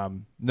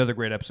 Another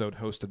great episode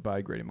hosted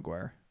by Grady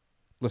McGuire.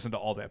 Listen to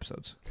all the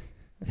episodes.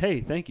 Hey,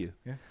 thank you.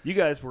 Yeah. You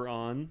guys were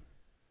on.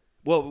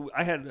 Well,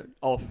 I had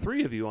all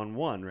three of you on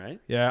one, right?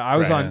 Yeah, I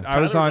was Right. on. I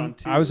was Tyler's on. on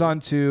two. I was on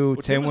 2. Well,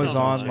 Tim Tim was was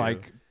on on two.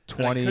 like And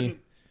I 20 couldn't-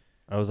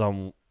 I was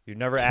on You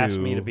never asked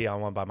me to 2. be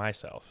on one by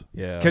myself.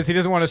 yeah because he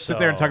doesn't want to sit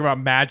there and talk So- about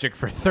magic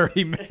for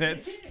 30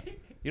 minutes.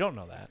 You don't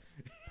know that.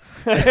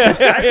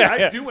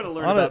 I do want to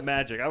learn On about it.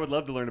 magic. I would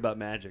love to learn about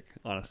magic,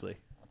 honestly.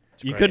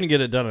 you great. couldn't get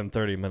it done in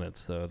 30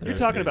 minutes though. You're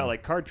talking about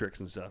like card tricks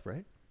and stuff,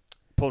 right?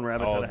 Pulling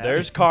rabbits out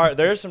Oh, of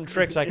there's some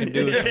tricks I can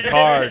do with some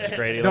cards,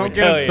 Grady. Let Don't me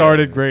get tell him you.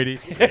 started, Grady.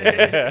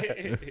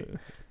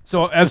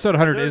 So episode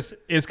 100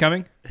 is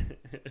coming.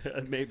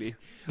 Maybe.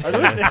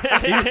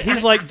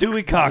 He's like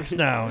Dewey Cox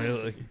now.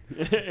 He's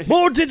like,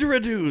 more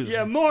didgeridoos.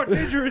 Yeah, more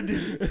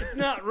didgeridoos. It's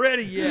not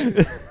ready yet.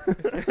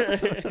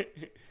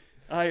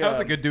 That was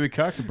a good Dewey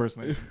Cox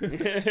impersonation.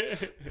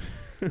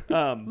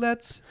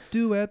 Let's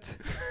do it.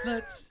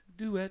 Let's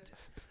do it.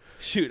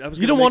 Shoot, I was.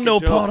 You gonna don't want make a no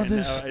joke, part of and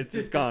this. now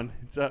It's gone.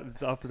 It's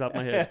off the top of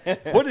my head.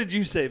 What did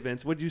you say,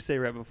 Vince? What did you say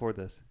right before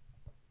this?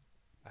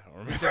 I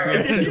don't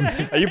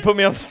remember. You put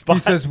me on the spot. He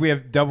says we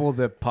have double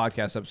the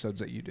podcast episodes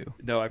that you do.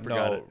 No, I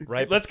forgot No, it.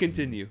 right Let's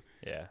continue.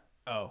 Yeah.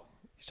 Oh,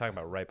 He's talking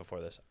about right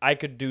before this. I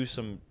could do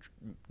some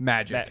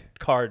magic.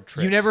 card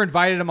tricks. You never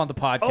invited him on the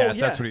podcast. Oh, yeah.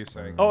 That's what he was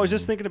saying. Oh, I was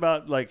just thinking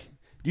about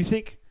do you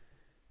think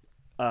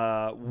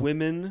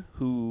women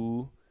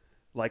who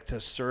like to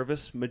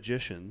service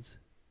magicians,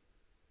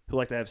 who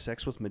like to have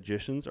sex with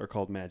magicians, are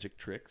called magic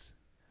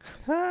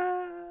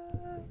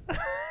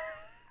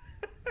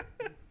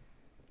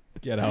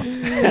Get out.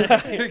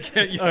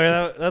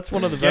 That's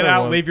one of the Get better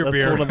out, ones. leave your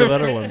That's beer. one of the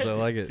better ones. I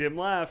like it. Tim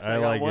laughed. I I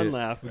got like one it.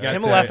 laugh. got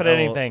Tim to- will laugh at oh,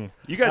 anything.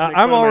 You guys make fun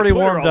I'm of my already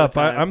Twitter warmed all up. the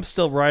time. I'm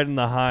still riding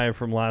the high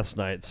from last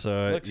night.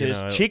 So Look, you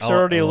his know, cheeks I'll- are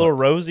already a I'll- little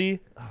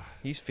rosy.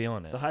 He's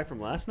feeling it. the high from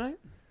last night.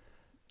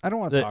 I don't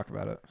want to The- talk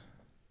about it.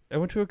 I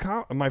went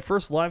to my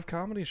first live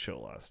comedy show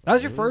last night. That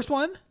was your first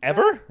one?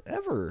 Ever?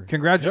 ever.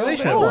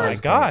 Congratulations. Oh my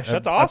gosh,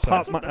 that's awesome. I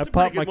popped That's a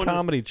my pretty good one to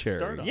comedy start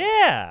cherry. on.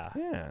 Yeah.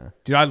 Yeah.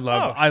 Dude, I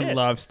shit.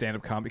 love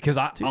stand-up comedy because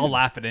I'll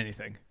laugh at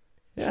anything.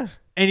 Yeah.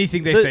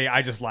 Anything they say,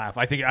 I just laugh.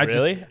 I think I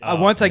Really? just Oh,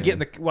 once I get in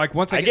the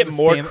once I I get in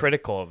the more stand-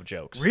 critical of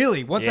jokes.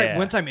 Really, once Yeah.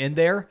 I'm in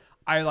there,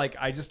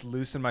 I just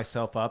loosen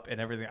myself up and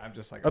everything. I'm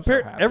just like I'm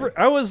so happy.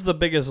 I was the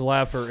biggest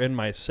laugher in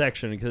my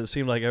section because it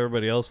seemed like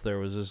everybody else there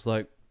was just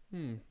like,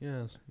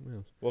 yes.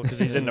 Well, because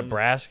he's in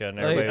Nebraska and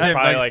Like, everybody's Tim,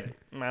 probably like-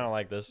 like, I don't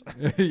like this.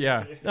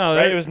 yeah. No,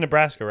 Right? It was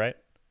Nebraska, right?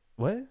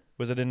 what?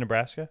 Was it in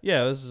Nebraska?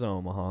 Yeah, this is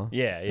Omaha.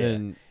 Yeah, yeah.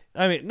 And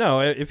I mean,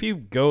 no, if you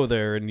go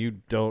there and you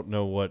don't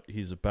know what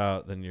he's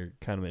about, then you're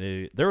kind of an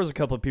idiot. There was a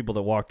couple of people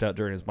that walked out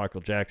during his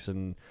Michael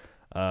Jackson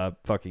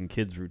fucking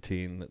kids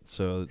routine.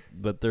 So,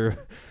 but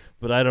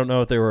I don't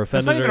know if they were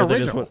That's offended not or even they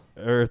original.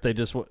 or if they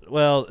just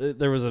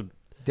there was a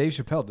Dave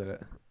Chappelle did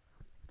it.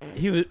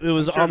 it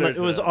was I'm sure on the there's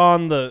it was a-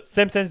 on the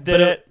Simpsons but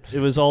did it. It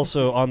was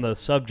also on the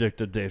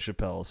subject of Dave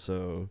Chappelle.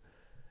 So,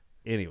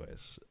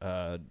 anyways,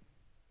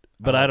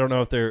 but I don't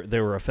know if they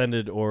were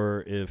offended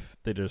or if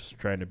they're just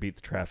trying to beat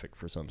the traffic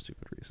for some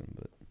stupid reason.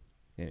 But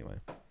anyway,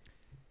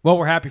 Well,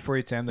 we're happy for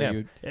you, Tim. That yeah.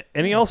 you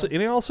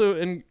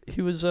And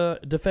he was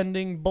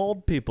defending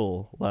bald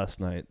people last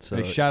night.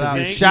 So shout out,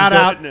 Thank shout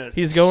out, goodness.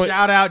 he's going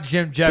shout out,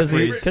 Jim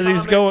Jeffries, because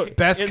he's going.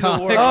 best in the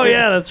comic. world. Oh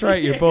yeah, that's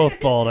right. You're both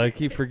bald. I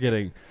keep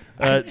forgetting.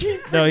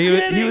 No,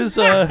 he was.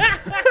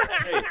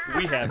 Hey,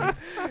 we haven't.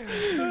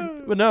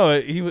 But no,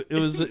 it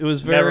was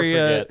Never very.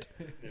 forget.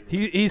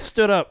 He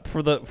stood up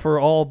for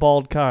all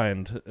bald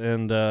kind,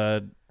 and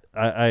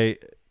I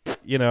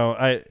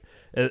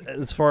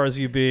as far as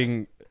you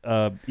being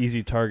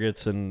easy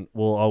targets and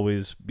will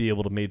always be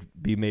able to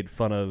be made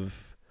fun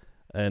of,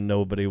 and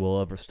nobody will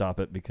ever stop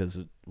it because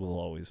it will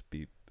always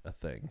be a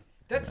thing.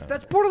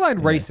 That's borderline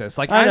racist.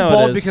 Like I know I'm it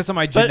bald is. because of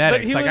my But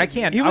genetics. he Like was- I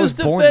can't. he I was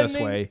born this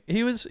defending- way.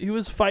 He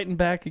was fighting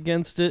back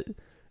against it,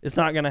 It's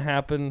not going to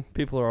happen.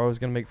 People are always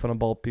going to make fun of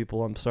bald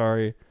people. I'm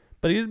sorry.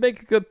 But he did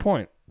make a good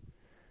point.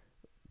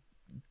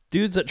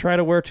 Dudes that try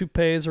to wear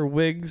toupees or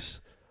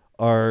wigs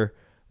are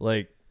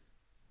like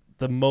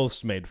the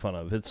most made fun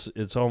of.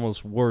 It's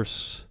almost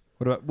worse.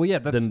 What about? Well, yeah,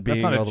 that's than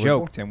being not a all the way joke,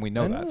 bald. Tim. We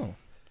know I that. know.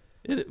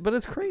 But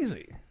it's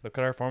crazy. Look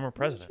at our former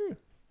president.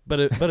 But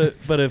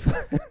if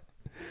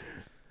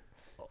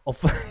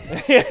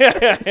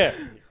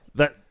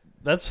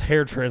that's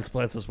hair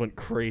transplants just went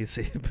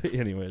crazy. But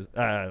anyways,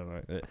 I don't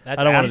know. I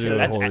don't want to do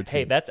the whole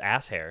routine. That's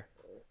ass hair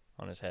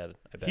on his head.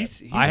 I bet. He I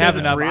says have it's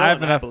enough. real, I have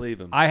and enough. I believe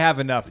him. I have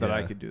enough that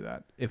I Yeah. could do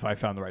that if I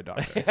found the right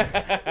doctor.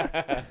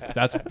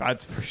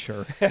 That's for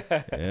sure.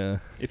 Yeah.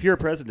 If you're a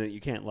president,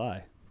 you can't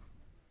lie.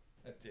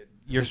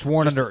 You're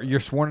sworn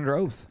under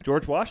oath.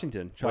 George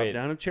Washington chopped Wait.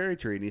 down a cherry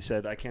tree, and he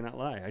said, "I cannot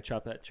lie. I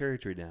chopped that cherry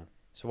tree down."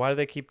 So why do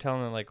they keep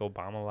telling them like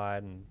Obama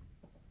lied, and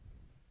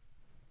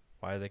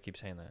why do they keep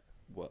saying that?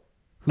 Well,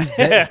 Who's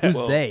they? Who's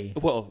well, they?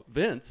 Well,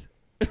 Vince.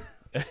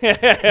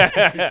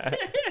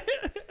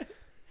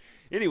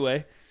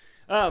 Anyway,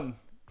 I don't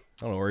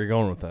know where you're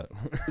going with that.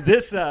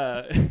 this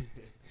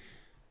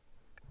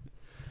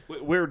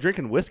we're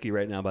drinking whiskey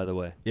right now. By the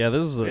way, Yeah,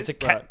 this is It's a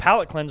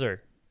palate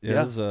cleanser.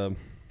 Yeah. This is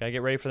Gotta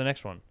get ready for the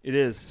next one. it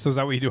is So is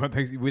that what you do on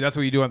Thanksgiving? That's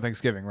what you do on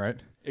Thanksgiving, right?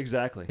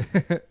 exactly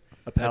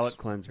a palate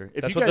cleanser.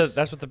 If That's you what guys,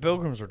 that's what the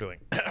Pilgrims were doing.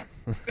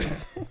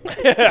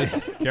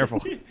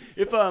 Careful.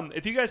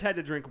 if you guys had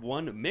to drink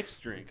one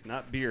mixed drink,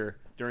 not beer,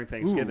 during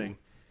Thanksgiving,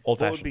 Old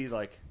what would fashioned. be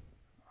like?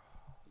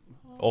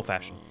 Old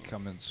fashioned.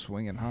 Coming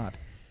swinging hot.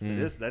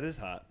 That is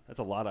hot. That's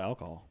a lot of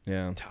alcohol.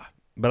 yeah.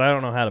 But I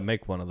don't know how to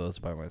make one of those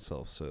by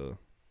myself, so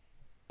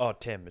Oh,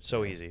 Tim, it's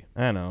so easy.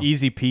 I know.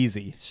 Easy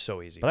peasy. It's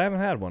so easy. But I haven't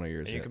had one of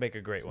yours And you yet. can make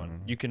a great one.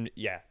 Mm-hmm. You can,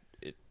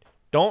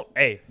 no,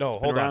 Been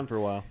hold around on. for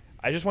a while.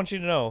 I just want you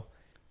to know,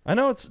 I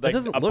know it like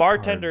doesn't a look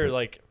bartender, hard, but-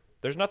 like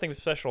there's nothing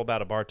special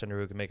about a bartender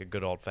who can make a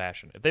good old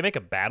fashioned. If they make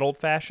a bad old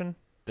fashioned,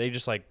 they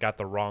just like got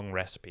the wrong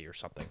recipe or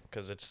something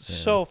because it's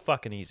so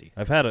fucking easy.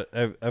 I've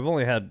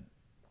only had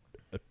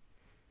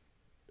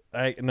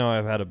I've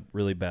had a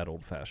really bad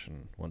old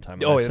fashioned one time.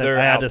 Oh, I they're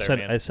I had out to there,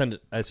 send man.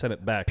 I sent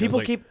it back. I was People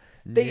like, keep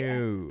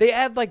no. they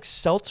add like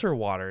seltzer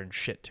water and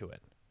shit to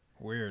it.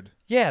 Weird.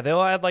 Yeah,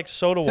 they'll add like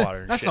soda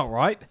water. And That's shit. not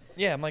right.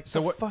 Yeah, I'm like, So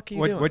the what? fuck are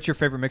you doing? What's your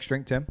favorite mixed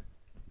drink, Tim?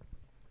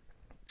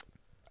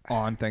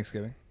 On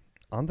Thanksgiving.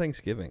 On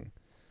Thanksgiving.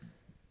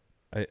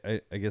 I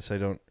guess I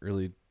don't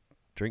really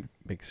drink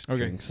mixed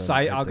drinks.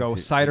 I'll go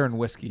cider and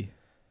whiskey.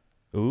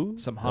 Ooh,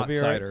 Some that'd hot be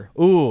all right. cider.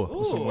 Ooh,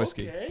 With some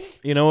whiskey. Okay.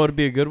 you know what would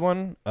be a good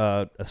one?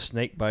 A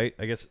snake bite.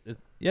 I guess.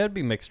 It'd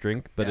be mixed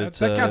drink, but Yeah, it's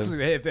that counts as,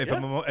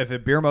 if a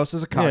beer most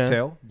is a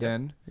cocktail,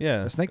 then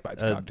yeah, a snake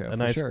bite's a cocktail a for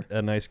nice sure.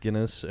 a nice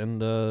Guinness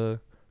and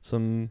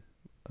some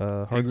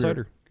hard Angry-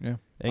 cider. Yeah.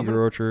 Angry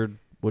Orchard,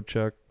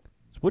 Woodchuck.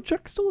 Is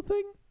Woodchuck still a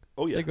thing?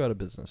 Oh yeah. They go out of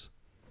business.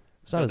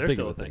 It's not No, as they're big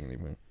still of a a thing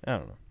anymore. I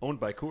don't know. Owned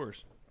by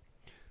Coors.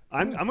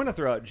 I'm going to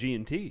throw out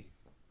G&T,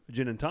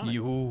 gin and tonic.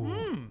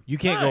 You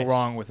can't go nice.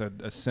 wrong with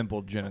a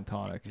simple gin and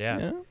tonic.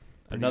 yeah.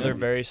 Another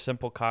very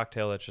simple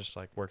cocktail that just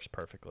like works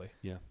perfectly.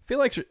 I feel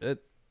like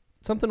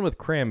something with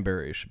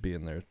cranberry should be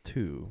in there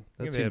too.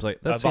 That Maybe seems like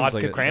a that seems vodka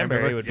like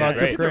cranberry would be vodka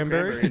great.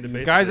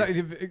 cranberry. Guys,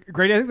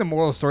 Grady, I think the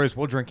moral of the story is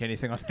we'll drink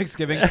anything on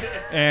Thanksgiving,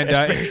 and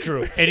That's very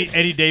true.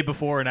 any day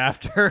before and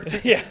after.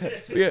 Yeah.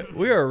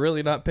 we are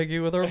really not picky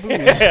with our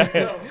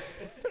booze.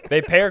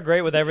 They pair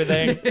great with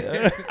everything.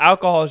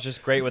 Alcohol is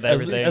just great with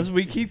everything. as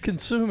we keep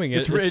consuming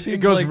it, It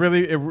seems goes like-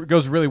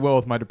 really well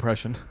with my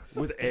depression.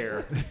 with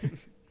air.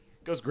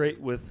 Goes great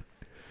with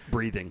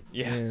breathing.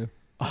 yeah.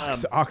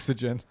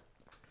 Oxygen.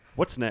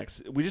 What's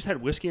next? We just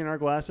had whiskey in our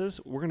glasses.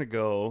 We're going to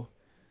go.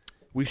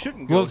 We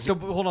shouldn't go. Well, so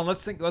hold on.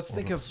 Let's think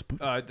of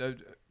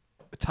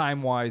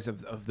time wise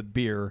of the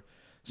beer.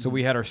 So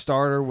we had our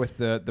starter with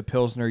the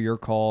Pilsner, your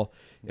call,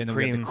 and then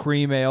we had the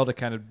cream ale to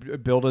kind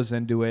of build us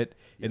into it,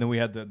 and then we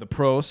had the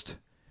Prost,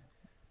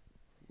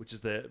 which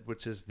is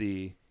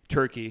the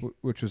turkey.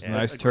 which was Yeah, a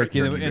nice a great turkey,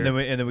 and,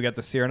 turkey then we got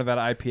the Sierra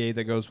Nevada IPA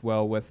that goes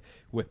well with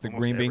the Almost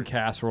green bean everything.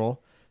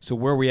 casserole. So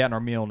where are we at in our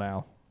meal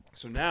now?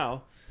 So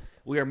now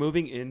we are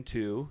moving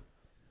into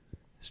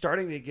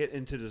starting to get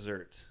into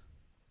desserts.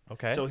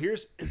 Okay. So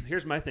here's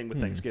my thing with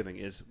Thanksgiving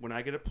is when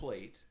I get a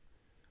plate,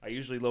 I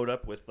usually load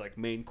up with like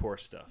main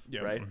course stuff,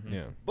 right?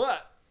 Yeah.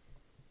 But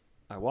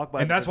I walk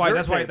by And the that's why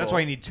dessert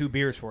you need two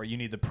beers for it. You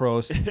need the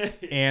Prost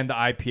and the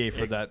IPA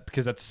for that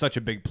because that's such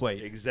a big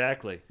plate.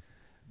 Exactly.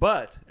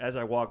 But as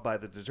I walk by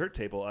the dessert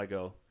table, I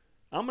go,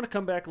 I'm going to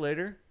come back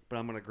later, but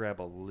I'm going to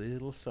grab a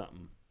little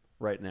something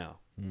right now.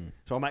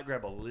 So I might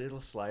grab a little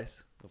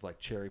slice of like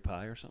cherry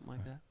pie or something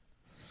like that.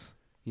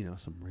 You know,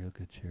 some real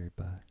good cherry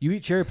pie. You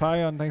eat cherry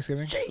pie on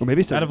Thanksgiving? Or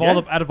maybe some.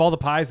 Out of all the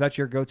pies, that's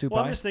your go-to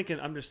Well, pie?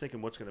 I'm just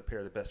thinking what's going to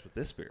pair the best with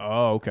this beer.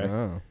 Oh, okay.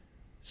 Oh.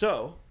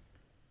 So,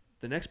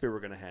 the next beer we're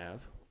going to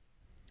have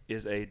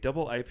is a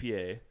double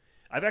IPA.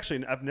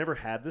 I've never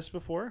had this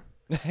before,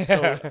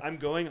 so I'm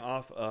going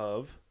off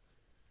of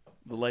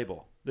the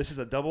label. This is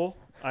a double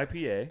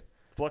IPA,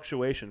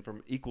 Fluctuation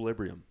from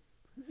Equilibrium.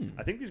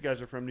 I think these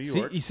guys are from New See,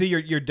 York. you see,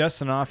 you're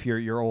dusting off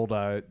your old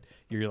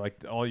your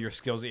like all your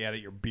skills that you had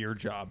at your beer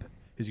job,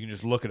 because you can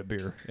just look at a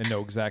beer and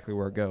know exactly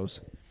where it goes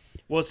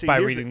Well, see, By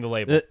here's reading the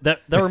label.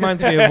 That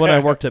reminds me of when I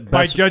worked at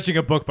by Best. judging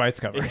a book by its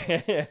cover.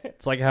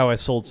 It's like how I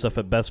sold stuff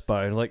at Best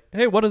Buy. Like,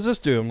 hey, what does this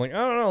do? I'm like, I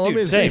don't know. Let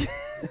me Dude, same. see.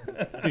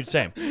 Dude,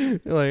 same. You're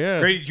like, yeah.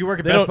 Grady, did you work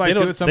at They Best don't- Buy they too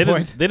don't- at some they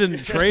point? Didn't, they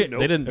didn't train. Nope.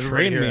 They didn't Everybody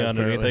train here me has, on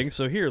apparently. anything.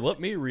 So here, let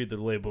me read the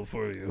label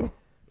for you.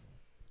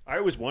 I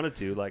always wanted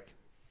to. Like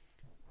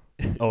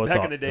Oh, it's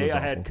back aw- in the it day, was I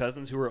had awful.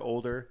 cousins who were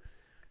older,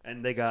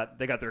 and they got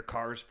their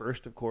cars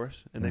first, of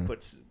course, and Mm-hmm. they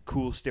put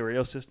cool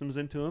stereo systems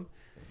into them,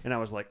 and I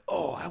was like,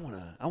 oh, I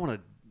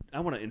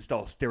wanna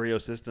install stereo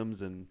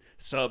systems and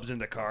subs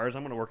into cars.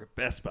 I'm gonna work at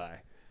Best Buy.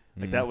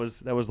 Like that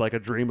was like a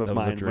dream of That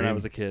was a mine when I dream.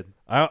 was a kid.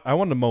 I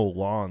wanted to mow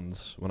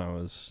lawns when I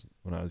was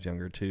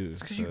younger too.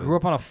 It's because you grew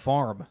up on a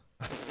farm.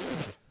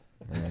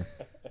 Yeah.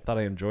 Thought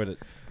I enjoyed it.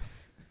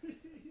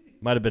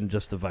 Might have been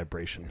just the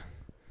vibration.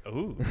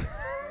 Ooh.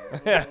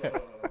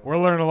 We're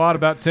learning a lot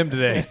about Tim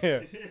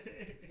today.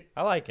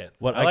 I like it.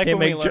 What I like can't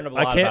when make we learn a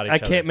I lot can't about each I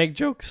other. can't make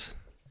jokes.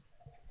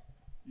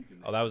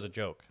 Oh, that was a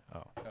joke.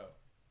 Oh.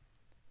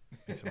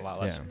 Makes it a lot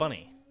less Yeah.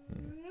 funny.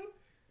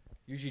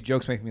 Usually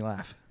jokes make me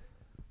laugh.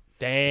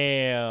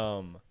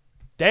 Damn.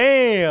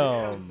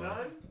 Um,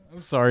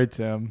 I'm sorry,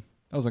 Tim.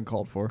 That was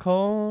uncalled for.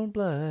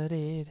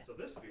 Cold-blooded. So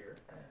this beer,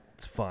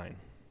 It's fine.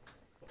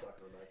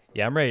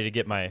 Yeah, I'm ready to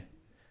get my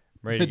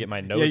nose.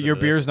 Yeah, your into this.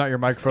 beer's not your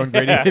microphone,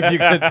 Grady. If you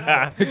could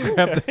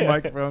grab the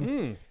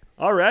microphone.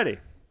 alrighty,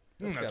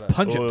 That's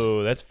pungent.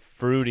 Oh, that's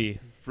fruity.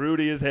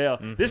 fruity as hell.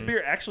 This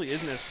beer actually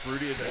isn't as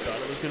fruity as I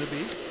thought it was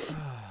gonna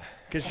be.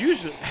 Because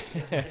usually,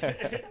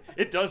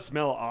 it does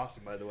smell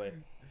awesome. By the way,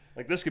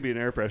 like this could be an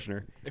air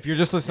freshener. If you're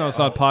just listening to us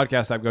on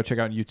podcast, I'd go check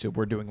out on YouTube.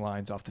 We're doing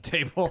lines off the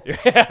table.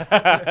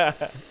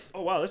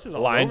 Oh wow, this is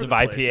all Lines over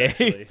of the place, IPA.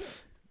 actually.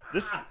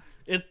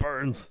 This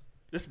Burns.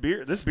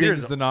 beer Stings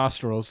is the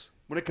nostrils.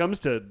 when it comes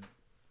to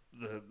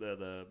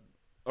the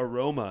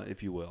aroma,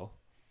 if you will.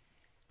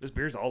 This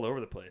beer's all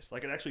over the place.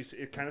 Like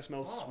it kind of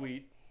smells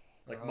sweet,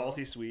 like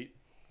malty sweet.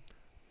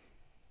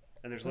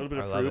 And there's a little bit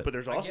I of love fruit, it. but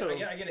there's also I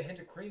get a hint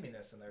of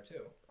creaminess in there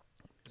too.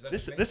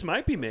 this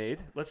might be made.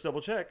 Let's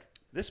double check.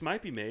 This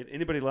might be made.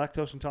 Anybody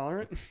lactose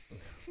intolerant?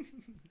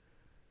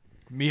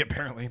 Me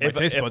apparently. My If-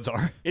 taste if- buds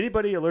are.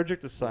 Anybody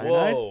allergic to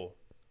cyanide? Whoa.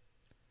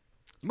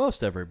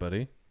 Most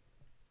everybody.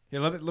 Yeah,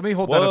 let me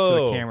hold that up to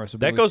the Whoa. camera. So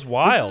That people- goes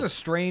wild. This is a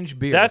strange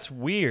beer. That's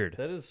weird.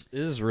 That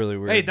is really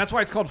weird. hey, that's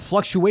why it's called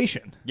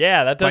fluctuation.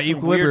 Yeah, that By does some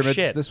equilibrium. weird It's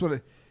shit. this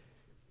what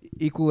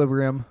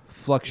equilibrium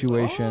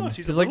fluctuation. Oh, she's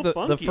a because like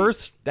little the funky.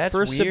 first That's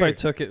sip I weird.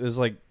 took, it was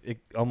like it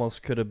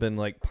almost could have been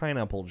like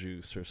pineapple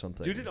juice or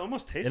something. Dude, it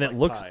almost tastes and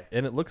like pie.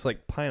 it looks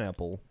like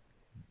pineapple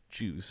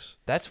juice.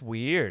 That's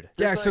weird.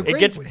 yeah, so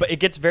It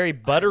gets very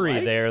buttery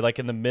like- there, like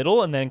in the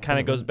middle, and then kind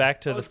of goes back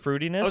to the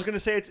fruitiness. I was gonna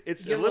say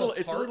it's a little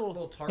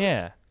tart.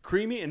 Yeah.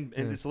 creamy and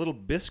it's a little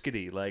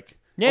biscuity, like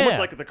Yeah. almost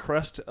like the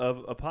crust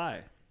of a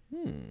pie.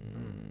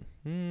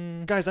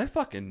 Guys, I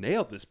fucking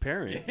nailed this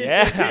pairing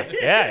Yeah.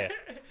 Yeah.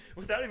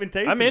 without even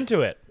tasting. I'm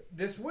into it.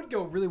 This would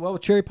go really well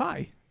with cherry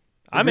pie.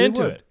 I'm really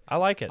into would. it. I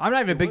like it. I'm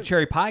not even a big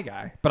cherry pie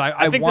guy, but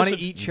I think want this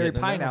to would- eat cherry Getting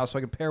it pie now. now so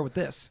I can pair with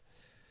this.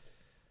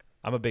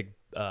 I'm a big.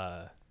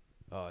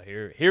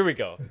 Here we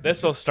go.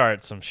 This will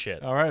start some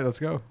shit. All right, let's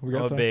go. We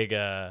I'm a time. big.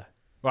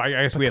 Well, I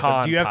guess we have time.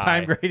 pecan Do you have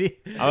time, pie. Grady?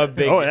 I'm a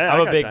big. Oh, yeah, I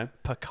I'm a got big time.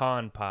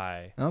 pecan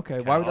pie. Okay.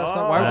 Why would that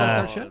start? Why would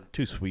that start shit?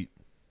 Too sweet.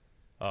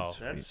 Oh,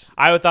 That's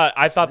I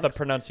thought the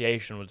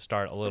pronunciation would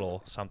start a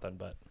little something,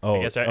 but Oh,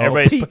 I guess oh,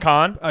 everybody's pe-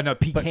 pecan. No,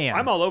 pecan.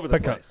 I'm all over the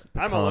Pecan- place.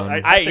 I'm all over.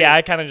 pecan. I say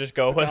I kind of just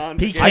go with. pecan,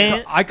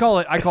 Pecan. I call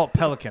it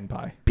pelican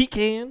pie.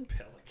 Pecan.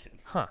 pelican.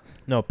 Huh.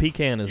 No,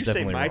 pecan is You say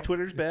definitely my wrong.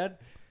 Twitter's bad?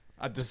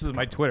 This is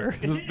my Twitter.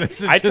 This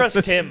is I just- trust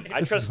this- Tim. I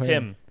this trust is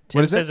Tim. lame. Tim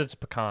What is says it? it's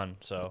pecan,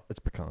 so It's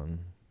pecan.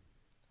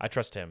 I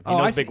trust him. He Oh,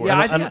 knows I see. big words. Yeah,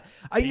 I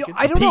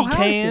don't know how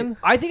I say Pecan? it.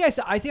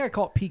 I think I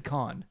call it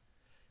pecan.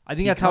 I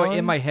think that's how Pecan?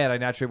 in my head I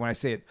naturally when I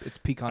say it, it's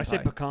pecan. I say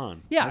pie.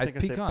 pecan. Yeah, I think I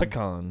say pecan.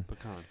 Pecan.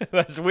 pecan.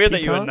 That's weird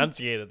that you Pecan?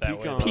 enunciate it that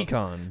Pecan. way.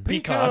 Pecan.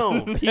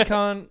 Pecan.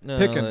 Pecan. No,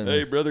 Pickin'.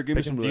 Hey, brother, give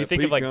me some. Do you of that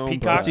think of like pecan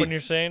peacock pie. when you're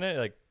saying it?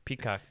 Like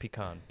peacock,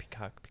 pecan,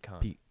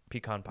 Pe-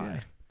 pecan pie. Yeah.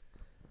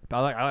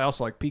 But I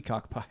also like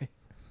peacock pie.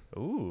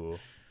 Ooh.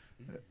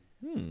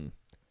 Hmm.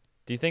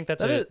 Do you think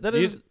that's That do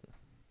you- is-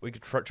 we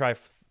could try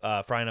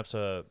frying up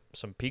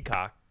some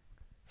peacock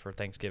for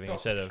Thanksgiving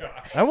instead of.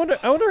 I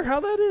wonder how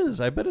that is.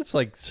 I bet it's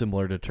like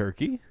similar to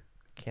turkey.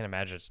 Can't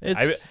imagine.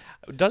 It's-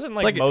 Doesn't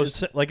It's like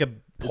most it's like a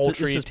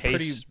poultry it's taste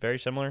pretty- very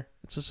similar?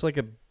 It's just like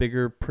a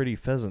bigger, pretty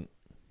pheasant,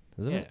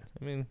 isn't it? Yeah.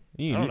 I mean,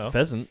 you I don't can know. eat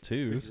pheasant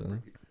too. So.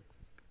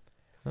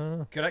 I don't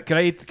know.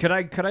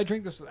 Could I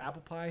drink this with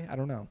apple pie? I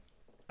don't know.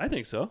 I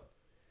think so.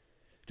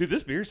 Dude,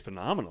 this beer's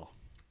phenomenal.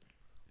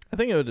 I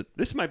think it would.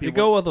 This might be You one,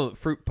 go with the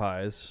fruit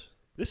pies.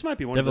 This might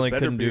be one Definitely of the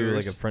better couldn't beers. do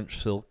like a French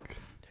silk.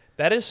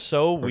 That is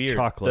so weird.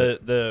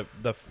 chocolate. The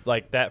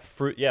like that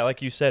fruit. Yeah,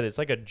 like you said, it's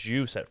like a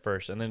juice at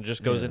first, and then it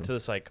just goes Yeah. into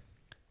this like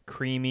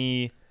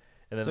creamy,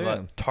 and then So, like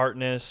yeah.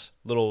 tartness.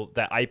 Little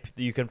that IP.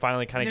 You can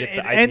finally kind of get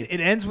the And IP. it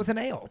ends with an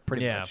ale,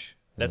 pretty Yeah. much.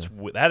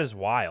 That is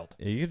wild.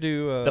 Yeah, you could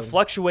do The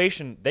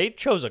fluctuation. They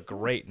chose a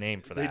great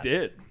name for They that.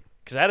 did.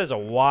 Because that is a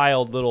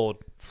wild little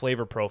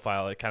flavor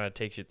profile it kind of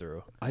takes you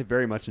through. I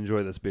very much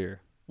enjoy this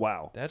beer.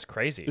 Wow. That's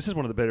crazy. This is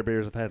one of the better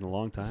beers I've had in a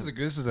long time.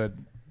 This is a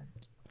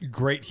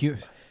great,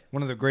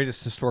 one of the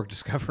greatest historic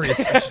discoveries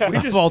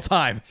of all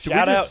time.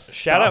 Shout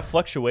out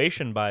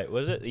Fluctuation by,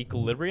 was it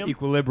Equilibrium?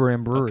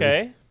 Equilibrium Brewery.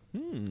 Okay.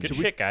 Good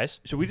shit,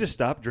 guys. Should we just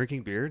stop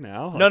drinking beer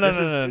now? No. This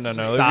is- Stop,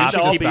 We should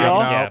stop, keep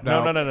stop.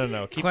 drinking. No.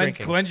 No. Keep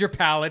drinking. Cleanse your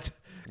palate.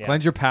 Yeah.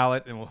 Cleanse your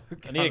palate, and we'll.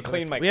 I need to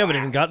clean my we haven't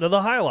even gotten to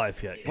the high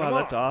life yet. Wow,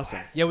 that's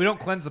awesome. Yeah, we don't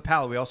cleanse the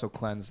palate. We also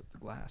cleanse the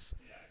glass.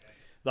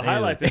 The High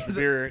Life is the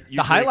beer. You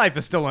The High drink- Life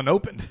is still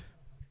unopened.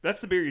 That's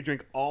the beer you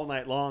drink all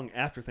night long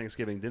after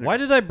Thanksgiving dinner. Why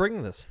did I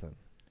bring this then?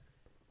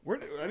 We're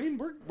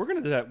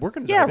gonna do that. We're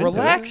gonna Yeah, dive into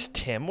relax, it.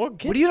 Tim. We'll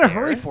get What are you in a there.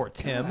 hurry for,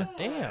 Tim?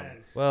 Damn.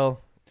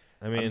 Well,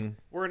 I mean,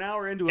 We're an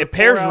hour into a It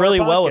pairs 4-hour really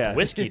well with podcast.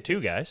 whiskey,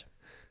 too, guys.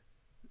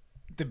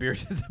 The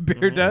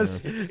beer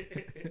does.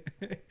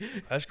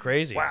 That's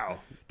crazy. Wow.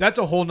 That's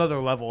a whole nother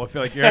level. I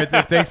feel like you're at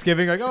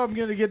Thanksgiving, like, oh, I'm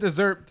gonna get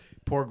dessert.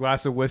 Pour a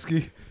glass of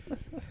whiskey.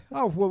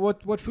 Oh,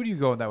 what food are you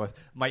going that with?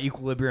 My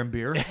Equilibrium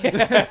beer.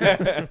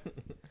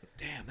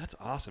 Damn, that's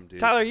awesome, dude.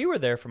 Tyler, you were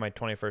there for my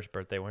 21st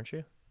birthday, weren't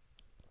you?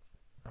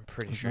 I'm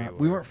pretty sure you were.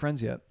 We weren't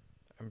friends yet.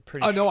 I'm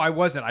pretty Oh sure. no, I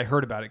wasn't. I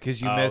heard about it because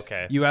you Oh, missed.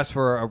 okay. You asked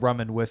for a rum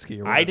and whiskey.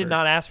 Or I whatever. did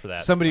not ask for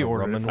that. Somebody A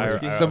ordered rum it. and for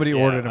whiskey? him. Somebody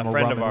ordered him a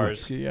friend rum of and ours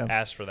whiskey. Yeah.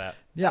 asked for that.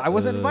 Yeah, I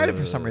wasn't invited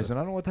for some reason.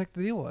 I don't know what the heck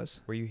the deal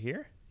was. Were you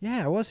here?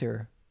 Yeah, I was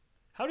here.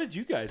 How did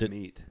you guys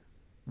meet?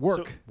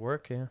 Work.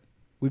 Work, yeah.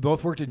 We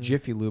both worked at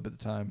Jiffy Lube at the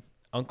time.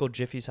 Uncle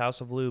Jiffy's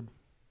House of Lube.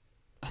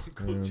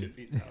 Uncle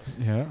Jiffy's house.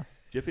 Yeah.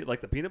 Jiffy,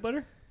 like the peanut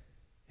butter?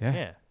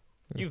 Yeah.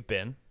 You've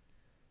been.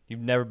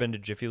 You've never been to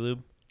Jiffy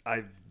Lube?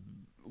 I've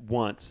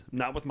once,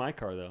 not with my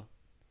car though.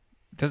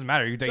 Doesn't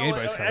matter. You can take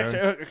anybody's car. actually,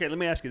 okay, let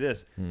me ask you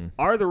this: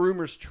 Are the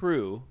rumors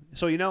true?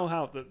 So you know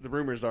how the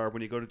rumors are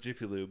when you go to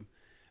Jiffy Lube.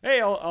 Hey,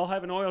 I'll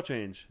have an oil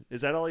change. Is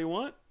that all you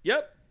want?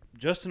 Yep,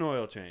 just an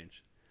oil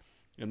change.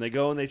 And they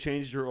go and they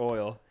change your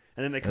oil,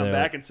 and then they come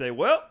back and say,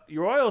 "Well,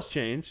 your oil's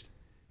changed,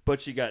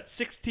 but you got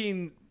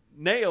 16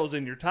 nails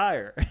in your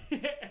tire."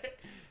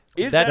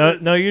 Is That's-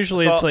 that no,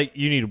 usually So- it's like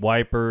you need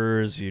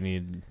wipers, you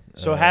need.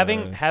 So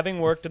having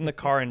worked in the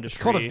car industry.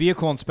 It's called a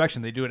vehicle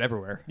inspection. They do it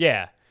everywhere.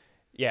 Yeah.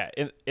 Yeah.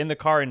 In the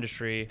car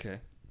industry, okay?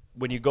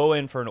 when you go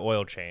in for an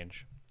oil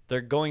change,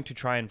 they're going to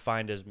try and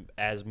find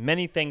as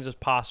many things as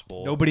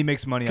possible. Nobody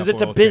makes money off 'Cause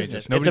it's a oil business.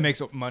 changes. Nobody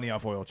It's makes money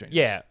off oil changes.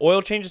 Yeah,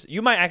 oil changes.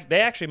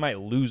 They actually might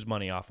lose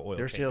money off oil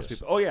They're changes.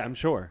 salespeople. Oh yeah, I'm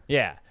sure.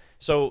 Yeah.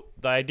 So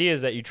the idea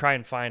is that you try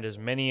and find as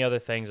many other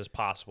things as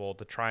possible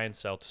to try and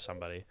sell to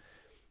somebody.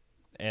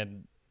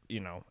 And,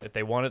 if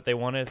they want it, they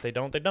want it. If they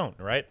don't, they don't,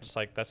 right? It's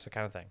like that's the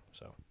kind of thing.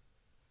 So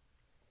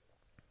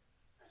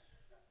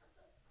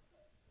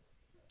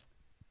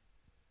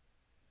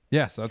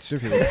Yeah, so that's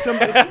Jiffy Lube.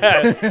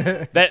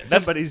 that's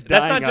Somebody's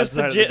that's dying not just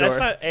outside of the the that's door.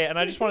 not and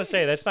I just want to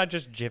say that's not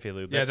just Jiffy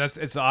Lube. Yeah,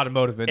 it's the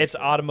automotive industry. it's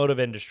automotive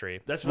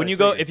industry. That's what when I you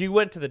go figured. if you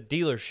went to the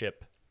dealership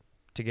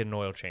to get an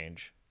oil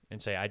change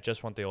and say I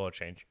just want the oil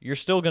change, you're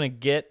still going to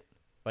get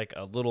like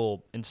a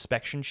little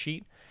inspection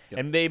sheet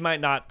and they might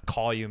not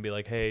call you and be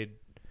like, "Hey,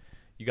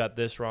 you got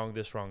this wrong,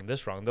 this wrong,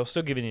 this wrong." They'll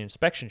still give you an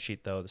inspection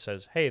sheet though that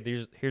says, "Hey,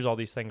 here's all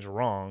these things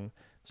wrong.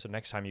 So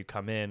next time you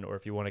come in or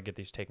if you want to get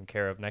these taken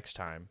care of next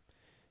time,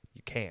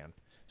 you can."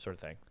 Sort of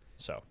thing.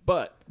 So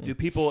But do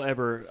people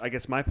ever? I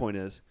guess my point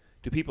is,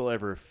 do people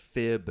ever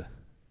fib?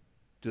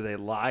 Do they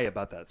lie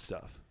about that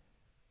stuff?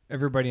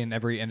 Everybody in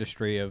every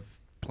industry of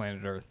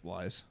planet Earth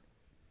lies.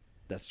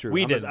 That's true.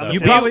 we I'm did. A, I'm a You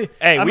sales- probably-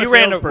 hey, I'm we a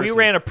ran a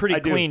salesperson. pretty I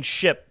do. clean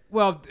ship.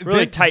 Well,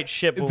 Really tight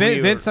ship. when we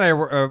Vince were- and I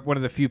were one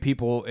of the few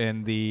people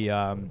in the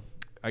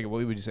what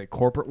would you say,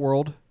 corporate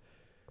world,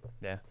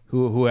 Yeah.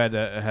 who had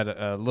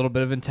a little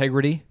bit of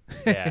integrity.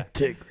 Yeah.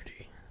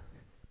 Integrity.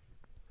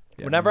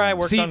 Whenever I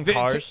worked on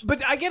cars,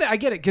 but I get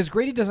it, because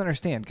Grady doesn't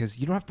understand because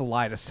you don't have to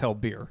lie to sell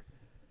beer.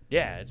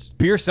 yeah, it's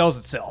Beer sells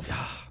itself.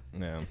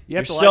 Yeah. You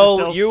have to lie to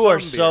sell you some are beer.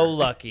 so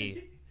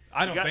lucky.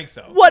 I don't got- think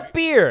so. What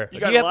beer? You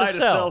do got you have lie to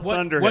sell?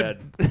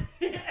 Thunderhead.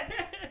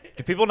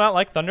 Do people not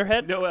like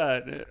Thunderhead? No.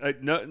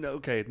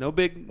 Okay. No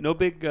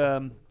big.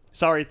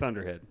 Sorry,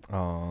 Thunderhead.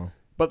 Oh.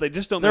 But they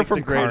just don't They're make from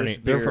the greatest Kearney.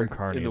 beer They're from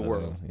Kearney in the though.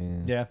 world. Yeah.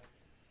 Yeah,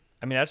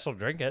 I mean, I'd still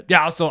drink it.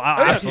 yeah. I'll still, Oh,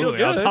 yeah, absolutely,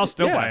 still good. I'll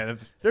still Yeah. buy it.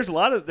 There's a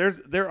lot of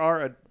there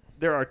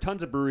are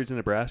tons of breweries in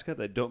Nebraska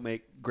that don't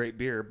make great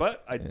beer,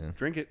 but I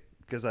drink it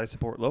because I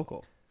support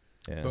local.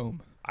 Yeah.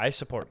 Boom. I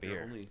support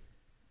beer.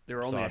 There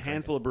are So only I'll a drink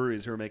handful of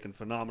breweries who are making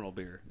phenomenal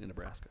beer in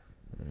Nebraska.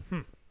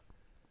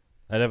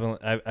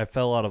 I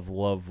fell out of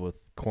love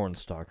with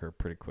Cornstalker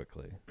pretty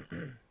quickly.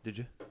 Did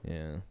you?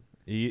 Yeah.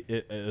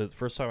 The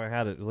first time I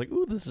had it, it was like,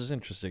 ooh, this is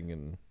interesting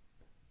and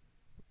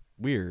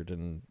weird,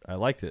 and I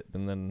liked it.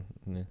 And then,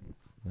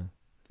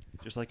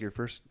 Just like your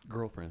first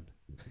girlfriend.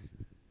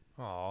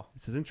 Aw.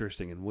 This is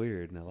interesting and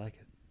weird, and I like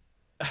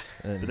it.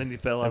 But then you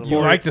fell out of You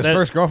love. liked his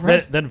first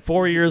girlfriend? Then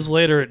 4 years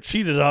later, it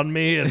cheated on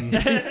me, and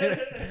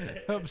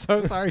I'm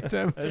so sorry,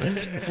 Tim.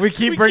 We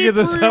keep bringing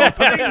this up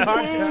on the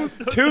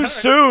podcast. Too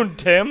soon,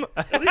 Tim.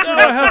 At least now we're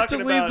not I have to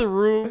talking leave about the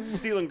room.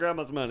 stealing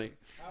grandma's money.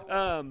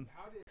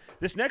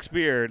 This next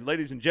beer,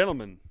 ladies and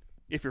gentlemen,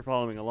 if you're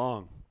following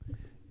along,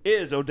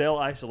 is Odell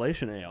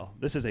Isolation Ale.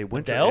 This is a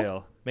winter Odell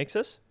ale. makes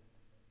this?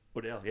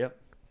 Odell, yep.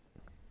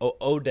 Oh,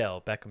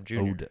 Odell Beckham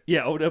Jr.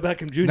 Yeah, Odell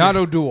Beckham Jr. Not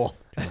O'Doul.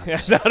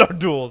 It's not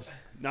O'Doul's.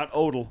 Not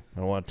Odell. I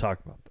don't want to talk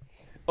about that.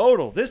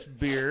 Odell. This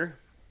beer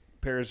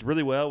pairs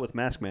really well with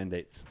mask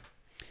mandates.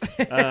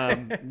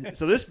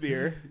 So this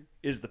beer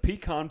is the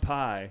pecan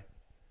pie.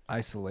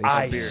 Isolation.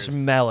 I beers.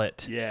 smell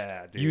it.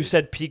 Yeah, dude. You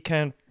said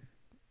pecan.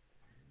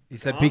 He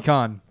said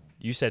pecan.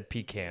 You said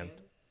pecan.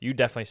 You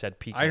definitely said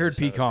pecan. I heard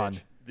son of a pecan.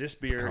 bitch. This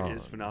beer Pecan.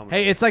 is phenomenal.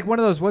 Hey, it's like one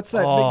of those. What's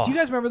that? Oh, do you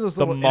guys remember those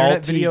The little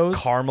internet malty, videos?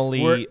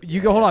 caramely. Where you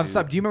go, hold on, dude.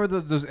 stop. Do you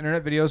remember those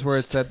internet videos where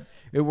it said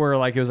it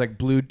was like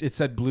blue? It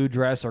said blue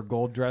dress or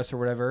gold dress or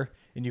whatever,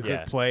 and you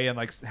Yeah. could play, and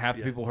like half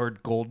the Yeah. people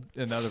heard gold,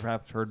 and the other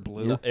half heard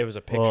blue. It was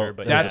a picture, Well,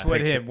 but That's yeah.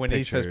 what Picture- him when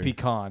he says picture.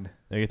 pecan.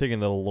 Now you're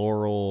thinking the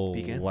laurel,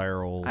 Pecan?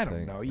 laurel I don't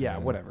thing. know. Yeah,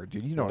 whatever,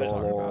 dude. You know what I'm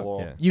talking about.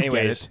 Yeah. You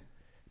Anyways, get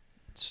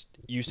it.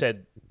 You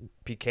said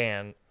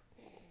pecan,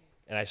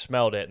 and I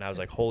smelled it, and I was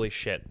like, "Holy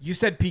shit!" You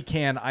said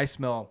pecan. I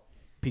smell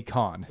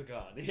pecan.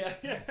 Yeah.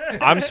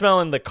 I'm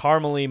smelling the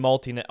caramely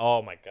malty.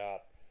 Oh my god,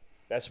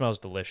 that smells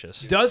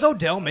delicious. Does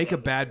Odell make a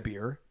bad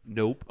beer?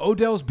 Nope.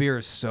 Odell's beer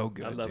is so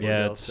good. I love dude. Yeah,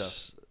 Odell it's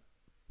stuff.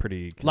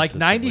 pretty Like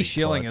 90 consistently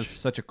shilling clutch. is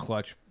such a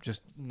clutch,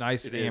 just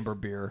nice It is. amber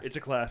beer. It's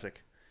a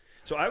classic.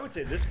 So I would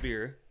say this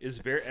beer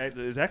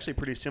is actually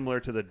pretty similar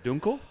to the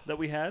Dunkel that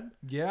we had,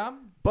 Yeah,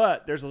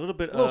 but there's a little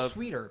bit a little of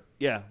sweeter.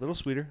 yeah, a little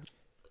sweeter.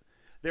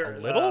 They're A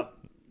little?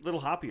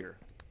 little hoppier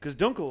because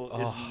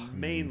Dunkel is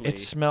mainly It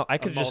smell. I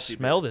could a just malty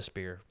smell beer. this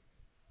beer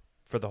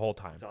for the whole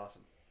time. It's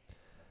awesome.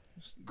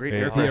 Great Yeah,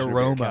 air the freshener beer.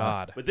 aroma.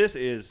 God. But this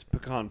is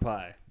pecan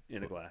pie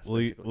in a glass.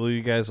 basically. Will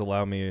you guys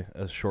allow me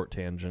a short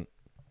tangent?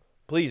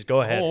 Please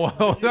go ahead. Oh,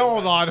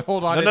 hold on.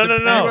 No, It no, no, no.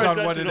 depends You're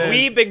on what such it an is.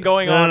 We've been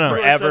going No, on no. You are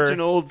forever. such an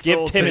old Give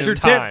soul, Tim Tim. his Tim,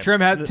 time.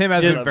 Tim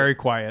has Yeah. been very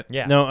quiet.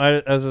 Yeah. No,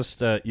 I was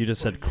just you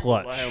just said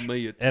clutch, Allow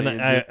me a and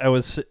tangent. I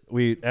was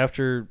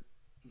after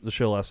the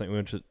show last night. We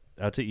went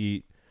out to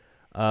eat.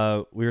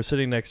 We were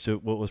sitting next to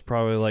what was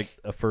probably like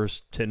a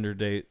first Tinder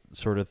date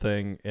sort of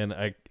thing, and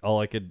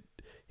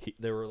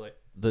they were like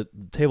the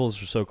tables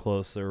were so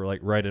close. They were like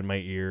right in my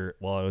ear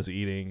while I was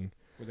eating.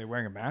 Were they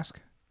wearing a mask?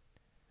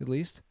 At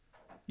least.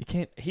 You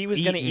can't. He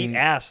was gonna eat and-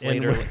 ass and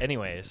later. wear-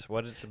 Anyways,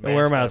 what is the And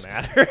wear a mask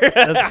mask. gonna matter?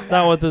 That's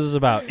not what this is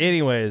about.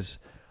 Anyways,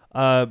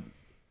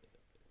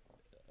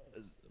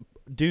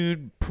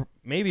 dude,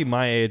 maybe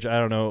my age. I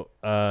don't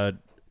know.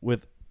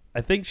 I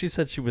think she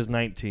said she was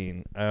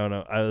 19. I don't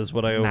know. That's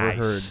what I overheard.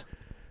 Nice.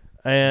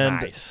 And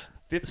Nice.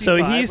 55 so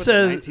he with a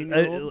says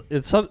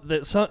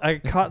 19-year-old? I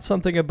caught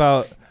something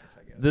about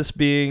this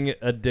being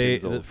a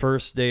date, Tim's old. the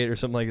first date or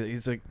something like that.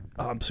 He's like,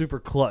 oh, I'm super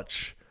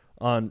clutch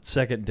on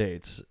second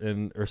dates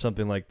or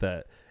something like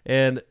that.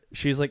 And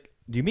she's like,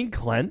 do you mean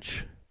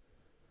clench?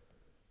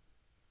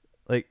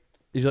 Like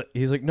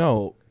he's like,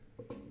 no,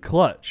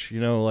 clutch.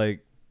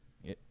 Like,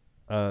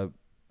 I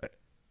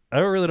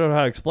don't really know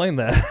how to explain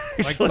that.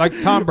 actually.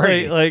 Like Tom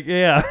Brady. Like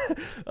yeah,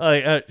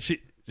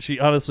 she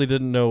honestly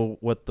didn't know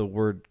what the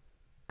word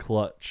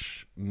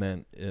clutch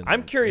meant.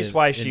 I'm curious in-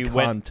 why in she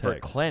went for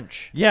context.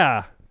 clench.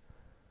 Yeah,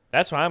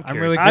 That's what I'm I'm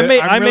curious. really I may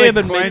really have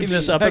been clenched making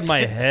this up in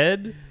my second.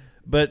 head,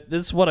 but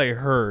this is what I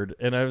heard,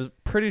 and I was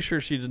pretty sure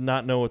she did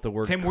not know what the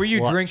word. Tim, were you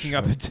clutch drinking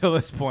up meant. until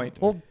this point?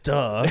 Well,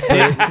 duh.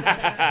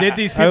 Did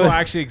these people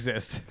actually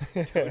exist?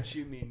 What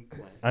you mean,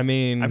 Glenn? I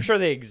mean, I'm sure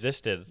they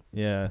existed.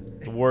 Yeah,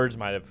 The words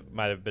might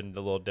have been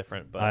a little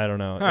different, but I don't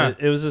know. Huh.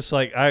 It was just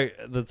like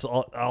that's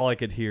all I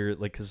could hear,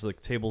 like because the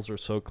tables were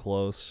so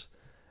close,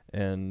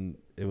 and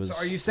it was. So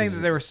are you saying that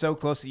they were so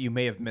close that you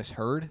may have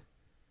misheard?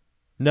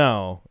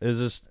 No, it was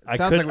just I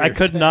Sounds could like what you're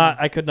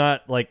I could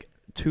not like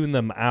tune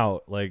them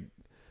out. Like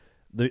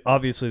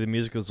obviously the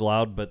music was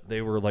loud, but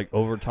they were like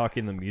over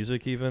talking the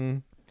music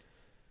even.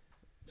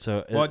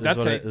 So Well,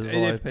 that's this is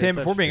all I if paid Tim. If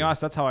we're attention being to.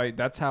 honest,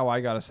 that's how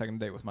I got a second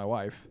date with my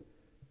wife.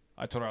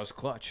 I told her I was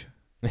clutch.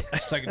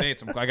 Second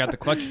dates, I got the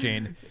clutch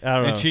chain, I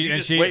don't know. and You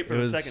just wait for it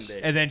the was- second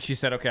date. and then she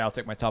said, "Okay, I'll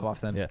take my top off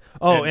then." Yeah.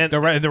 Oh, and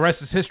the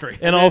rest is history.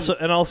 and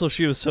also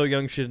she was so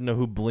young she didn't know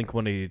who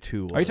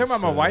Blink-182 was. Are you talking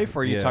about my so, wife, or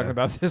are you yeah. talking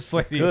about this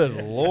lady? good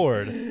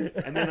lord,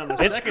 And then on the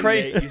It's second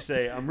crazy. date, you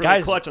say, I'm really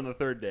Guys- clutch on the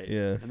third date.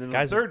 Yeah. And then on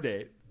Guys- the third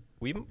date,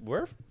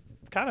 we're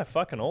kind of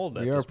fucking old.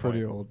 At We are this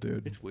pretty point. old,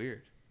 dude. it's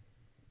weird.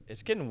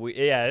 It's getting weird.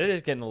 Yeah, it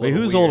is getting a Wait,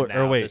 little. who's weird older? Now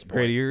Or at wait, this point.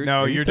 Grady, you're No,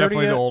 are you you're 30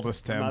 definitely yet? the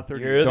oldest, I'm Tim. not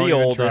 30 You're yet. the Don't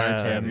even oldest, try,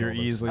 Tim. You're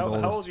easily the How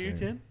oldest. old are you,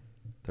 Tim?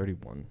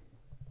 31.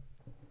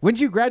 When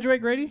did you graduate,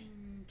 Grady?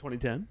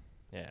 2010.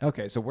 Yeah.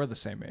 Okay, so we're the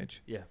same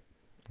age. Yeah.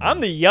 I'm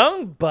the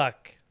young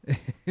buck.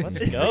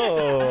 Let's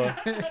go.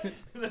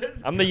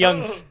 I'm the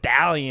young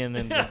stallion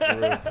in the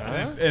group.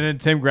 Huh? And then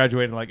Tim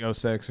graduated in like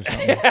 06 or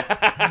something.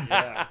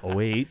 Yeah. Oh,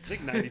 wait. I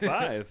think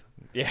 95.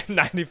 Yeah,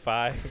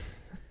 95.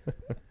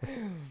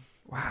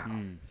 Wow.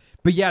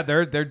 But yeah,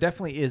 there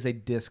definitely is a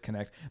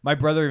disconnect. My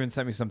brother even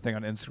sent me something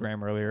on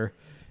Instagram earlier,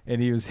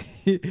 and he's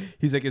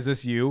like, "Is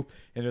this you?"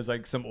 And it was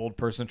like some old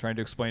person trying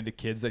to explain to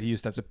kids that he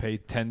used to have to pay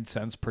 10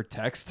 cents per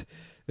text.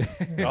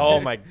 Oh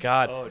my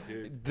god. Oh,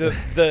 dude.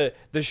 The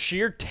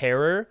sheer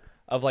terror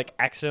of like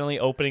accidentally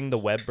opening the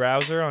web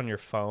browser on your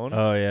phone.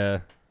 Oh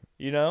yeah,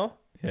 You know?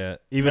 yeah.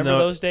 Even Remember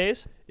though those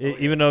days?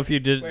 even though if you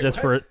did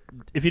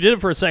if you did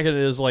it for a second,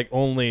 it was like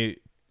only.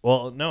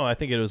 Well, no, I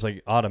think it was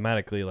like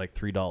automatically like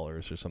 $3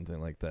 or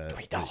something like that.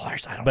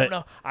 $3. I don't But-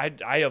 know.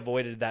 I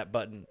avoided that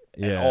button at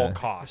Yeah. all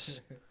costs.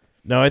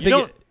 No, I think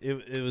don't-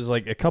 it was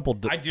like a couple.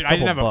 I didn't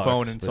couple have a bucks,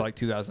 phone until but- like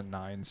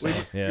 2009. So.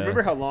 Wait, Yeah. You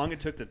remember how long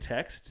it took to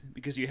text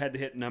because you had to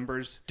hit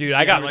numbers? Dude,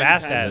 I got 11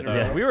 fast times at it. in a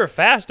row? Yeah. We were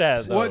fast at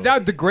it. Though. Well, now,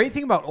 the great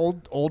thing about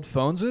old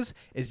phones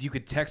is you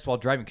could text while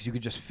driving because you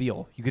could just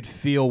feel. You could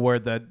feel where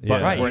the buttons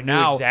Right, were. you knew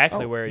Now,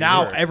 exactly where you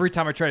now were. every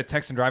time I try to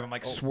text and drive, I'm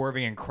like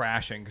swerving and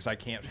crashing because I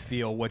can't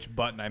feel which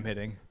button I'm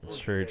hitting. That's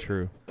very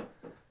true.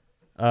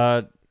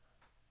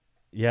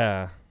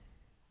 Yeah.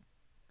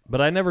 But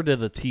I never did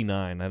the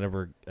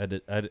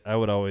T9. I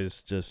would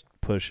always just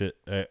push it.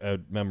 I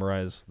would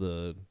memorize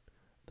the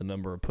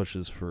number of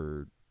pushes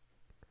for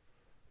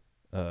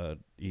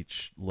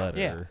each letter.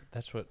 Yeah,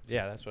 that's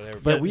what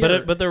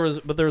everybody. But there was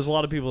a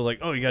lot of people like,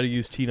 oh, you got to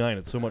use T9.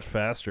 It's so much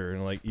faster,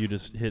 and like you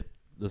just hit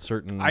the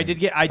certain. I did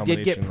get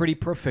combination. pretty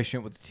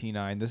proficient with the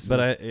T9.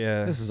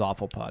 This is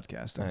awful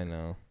podcasting. I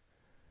know.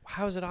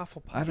 How is it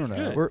awful? I don't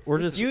know. We're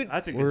just I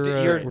think we're, it's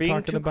You're we're being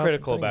talking too about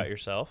critical the thing. about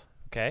yourself.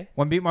 Okay,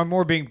 I'm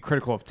more being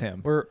critical of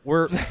Tim. We're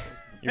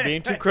you're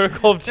being too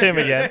critical of Tim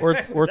again.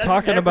 we're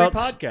talking every about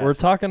podcast. we're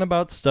talking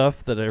about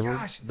stuff that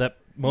Gosh. that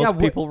most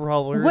people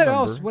probably What remember.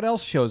 else? What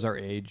else shows our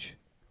age?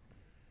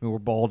 I mean, we're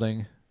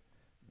balding.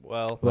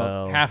 Well,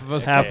 Well, half of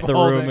us. half are the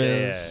balding. room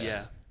is.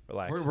 Yeah.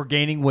 relax. We're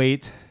gaining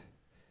weight.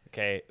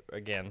 Okay,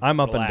 again.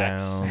 I'm up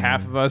relax. and down.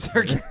 Half of us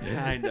are.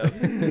 Kind of.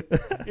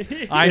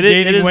 I'm It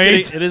gaining is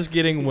weight. Getting, it is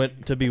getting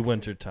to be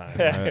winter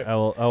time. I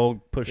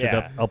will push it Yeah.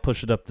 up. I'll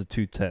push it up to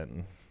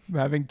 210. I'm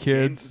having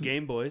kids.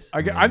 Game Boys.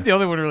 I'm the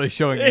only one really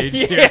showing age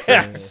here.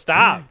 Yeah,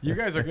 stop. You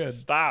guys are good.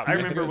 Stop. I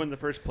remember when the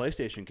first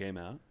PlayStation came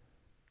out.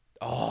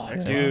 Oh,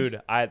 dude,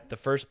 the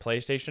first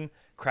PlayStation,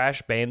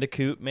 Crash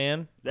Bandicoot,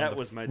 man. That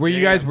was my Were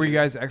you jam.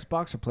 guys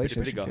Xbox or Pretty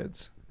PlayStation go.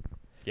 kids?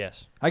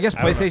 Yes. I guess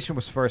I don't know. PlayStation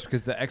was first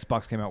because the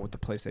Xbox came out with the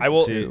PlayStation I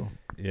will- 2.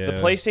 Yeah. The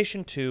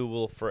PlayStation 2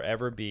 will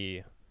forever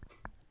be.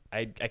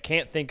 I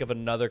can't think of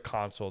another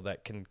console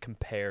that can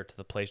compare to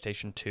the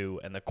PlayStation 2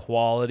 and the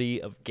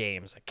quality of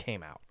games that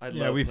came out. I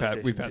Yeah, love we've had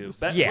PlayStation 2.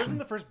 this. Yeah. Wasn't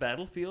the first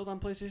Battlefield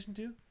on PlayStation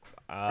 2?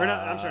 Or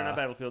not? I'm sorry, not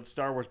Battlefield.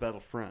 Star Wars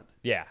Battlefront.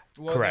 Yeah,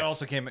 Well, correct. that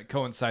also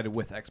coincided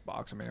with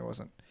Xbox. I mean, it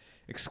wasn't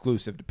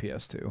exclusive to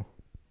PS2.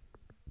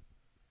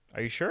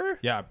 Are you sure?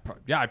 Yeah,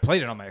 I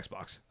played it on my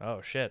Xbox.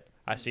 Oh shit!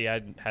 I see.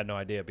 I had no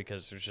idea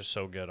because it was just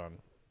so good on.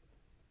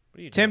 What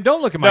are you Tim, doing?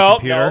 don't look at my No,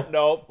 computer.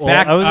 no. Well,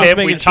 Back I was up. just Tim,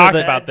 we making sure talked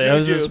that, about I this.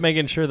 was just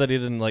making sure that he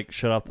didn't like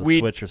shut off the We-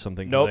 switch or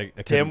something. 'cause Nope. I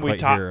couldn't Tim, we quite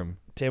talked. hear him.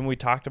 Tim, we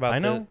talked about. I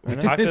know. We I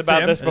know. talked about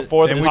Tim, this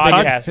before the Tim, we talked-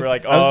 podcast. We're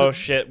like, I was- oh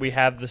shit, we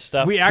have the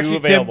stuff We too actually,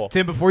 available.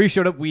 Tim, before you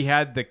showed up, we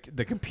had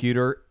the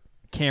computer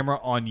camera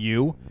on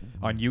you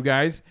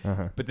guys,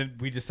 Uh-huh. but then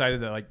we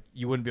decided that like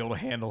you wouldn't be able to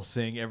handle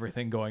seeing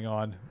everything going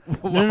on.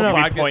 no.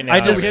 We pointed I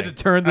out just everything. had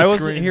to turn the I screen.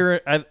 wasn't hearing.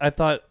 I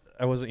thought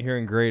I wasn't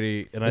hearing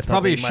Grady, and I It's thought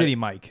probably a they might-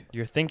 shitty mic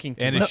You're thinking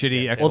too and a much.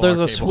 shitty. Tim. XLR Well, there's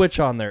a cable. switch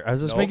on there. I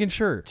was just Nope. making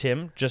sure.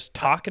 Tim, just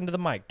talk into the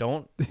mic.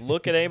 Don't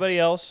look at anybody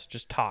else.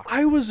 Just talk.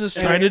 I was just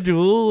trying to do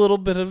a little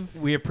bit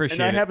of. We appreciate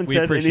And I it. haven't we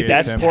said appreciate anything it,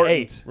 That's Tim.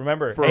 important. Hey,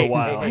 remember for a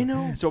while. Hey, I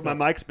know. So my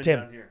mic's been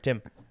down here.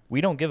 Tim, we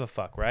don't give a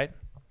fuck, right?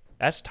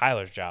 That's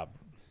Tyler's job.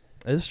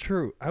 It's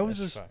true. I was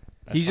That's just. fine.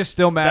 He's just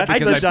still mad That's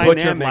because the I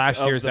butchered dynamic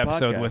last of year's the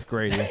episode podcast. with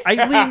Grady. I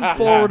leaned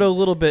forward a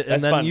little bit, and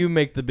That's then fun. you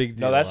make the big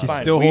deal. No, that's out of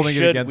fine. still we holding it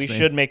should, against we me.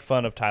 should make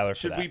fun of Tyler for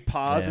Should that. we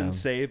pause Yeah. and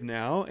save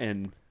now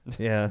and it.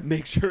 Yeah.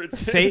 make sure it's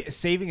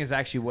Saving is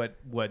actually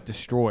what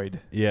destroyed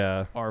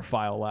Yeah. our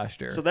file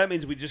last year. So that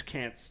means we just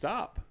can't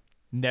stop.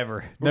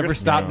 never gonna-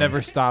 stop, No. never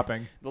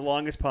stopping. The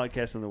longest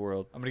podcast in the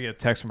world. I'm gonna get a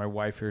text from my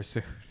wife here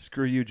soon.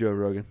 Screw you, Joe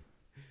Rogan.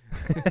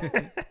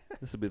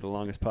 This will be the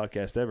longest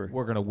podcast ever.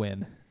 We're gonna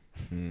win.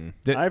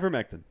 Did-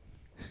 Ivermectin.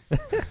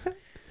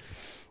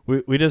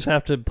 We just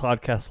have to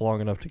podcast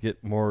long enough to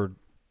get more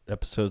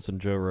episodes than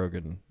Joe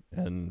Rogan,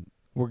 and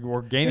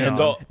We're gaining And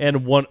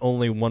on.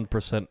 only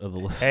 1% of the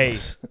Hey,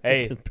 listens.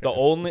 hey,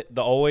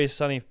 the Always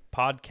Sunny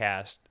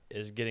podcast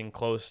is getting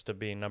close to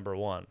being number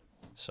one.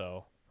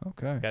 So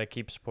Okay. got to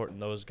keep supporting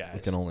those I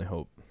guys. can only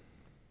hope.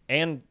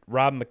 And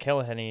Rob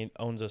McElhenney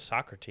owns a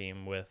soccer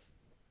team with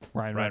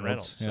Ryan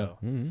Reynolds. Yeah. So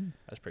Mm-hmm.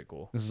 that's pretty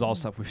cool. This is all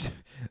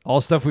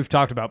stuff we've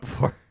talked about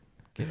before.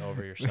 Get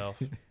over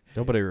yourself.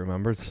 Nobody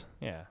remembers.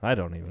 Yeah. I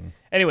don't even.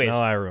 Anyways, No,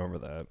 I remember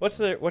that.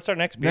 what's our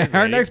next beer? Our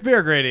Grady? next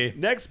beer, Grady.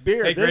 Next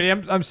beer. Hey, this-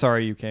 Grady, I'm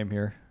sorry you came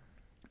here.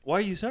 Why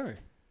are you sorry?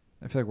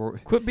 I feel like we're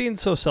Quit being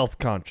so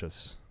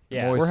self-conscious.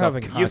 Yeah, always we're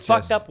having- you self-conscious.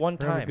 fucked up one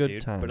We're having time, a good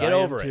dude. time. But Get I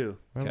am over it. too.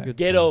 We're having a Okay. good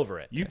Get time. over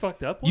it. You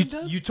fucked up one You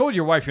time? you told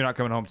your wife you're not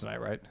coming home tonight,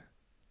 right?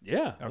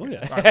 Yeah. Oh, yeah.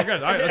 All right, we're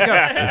good. All right,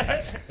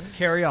 let's go.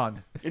 Carry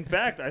on. In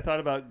fact, I thought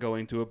about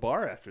going to a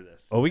bar after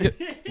this. Oh, we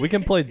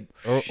can play,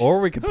 or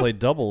we could play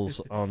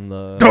doubles on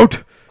the. Don't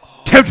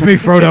tempt me,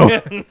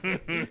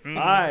 Frodo.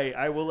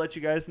 I will let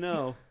you guys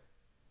know.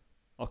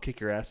 I'll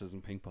kick your asses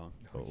in ping pong.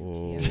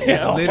 Oh.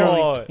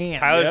 Literally can't.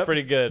 Tyler's Yep.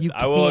 pretty good. You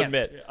I will can't.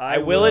 admit. I I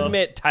will will.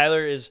 admit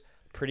Tyler is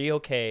pretty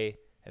okay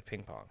at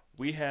ping pong.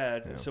 We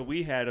had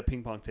we had a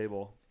ping pong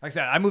table. Like I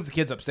said, I moved the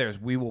kids upstairs.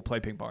 We will play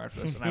ping pong after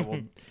this,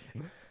 and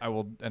I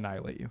will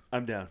annihilate you.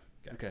 I'm down.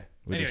 Okay.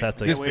 We just Anyway, have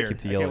to this keep beer. the I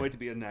can't yelling. wait to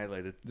be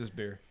annihilated. This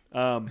beer.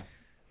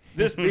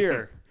 This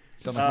beer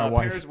Sounds like my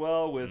wife. pairs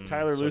well with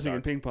Tyler so losing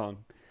dark. in ping pong.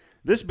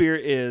 This beer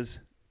is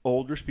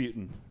Old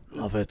Rasputin.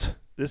 Love it.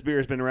 This beer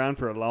has been around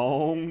for a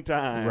long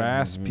time.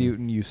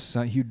 Rasputin, you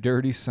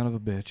dirty son of a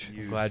bitch.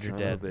 You glad you're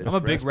son of dead. a bitch. I'm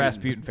a big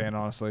Rasputin fan,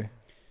 honestly.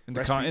 In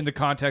the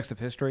context of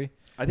history,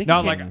 I think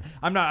not he like came-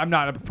 I'm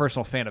not a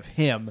personal fan of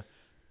him,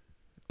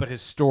 but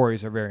his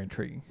stories are very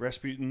intriguing.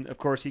 Rasputin, of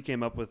course, he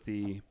came up with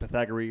the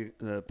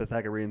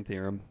Pythagorean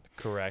theorem.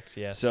 Correct.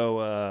 Yes.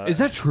 So Is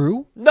that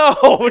true? no,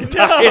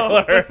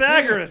 Tyler.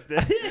 Pythagoras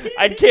did.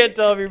 I can't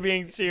tell if you're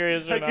being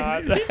serious or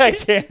not. I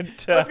can't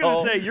tell. I was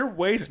going to say you're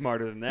way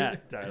smarter than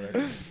that,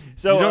 Tyler.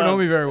 So You don't know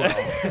me very well.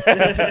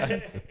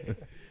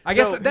 I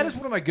guess So- that is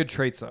one of my good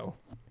traits, though.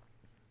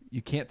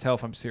 You can't tell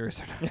if I'm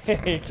serious or not. you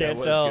can't That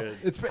was tell good.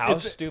 It's how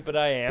stupid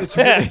I am.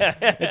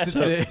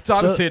 it's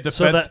honestly a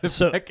defensive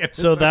so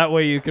mechanism. that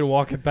way you can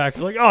walk it back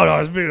like, oh no,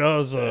 I was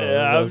Yeah,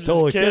 I was just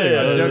totally kidding.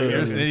 I was Yeah, joking. yeah, I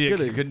was an Just idiot 'cause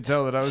kidding. you couldn't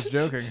tell that I was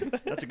joking.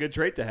 That's a good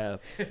trait to have.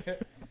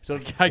 So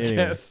I Anyway.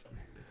 guess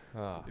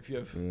Oh. if you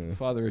have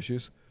father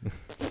issues.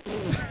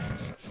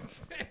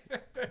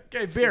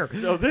 Okay, beer.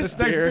 So this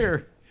next beer-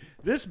 beer.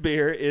 this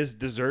beer is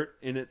dessert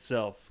in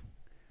itself.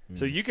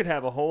 So you could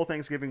have a whole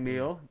Thanksgiving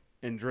meal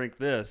and drink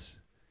this,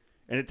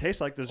 and it tastes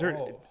like dessert.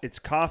 Oh. It's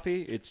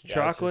coffee. It's Yeah, I was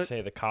gonna chocolate.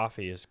 say the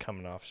coffee is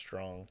coming off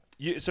strong.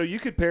 So you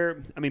could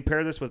pair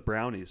this with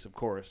brownies, of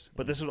course,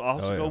 but this would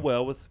also Oh, go yeah.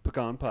 well with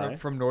pecan pie.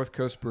 From North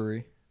Coast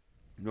Brewery.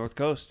 North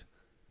Coast.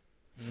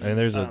 And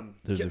there's Um,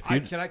 a Can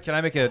few.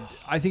 I make a?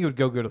 I think it would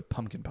go good with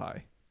pumpkin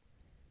pie.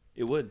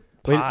 It would.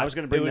 Wait, I was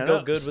going to bring it would that go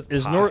up. good with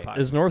Is pie.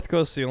 North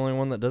Coast the only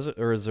one that does it,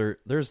 or is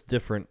there's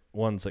different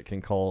ones that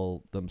can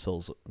call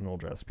themselves an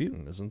Old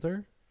Rasputin, isn't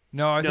there?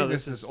 No, I No, think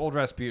this this is is- Old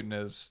Rasputin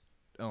is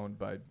owned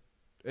by.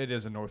 It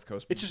is a North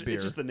Coast It's just beer.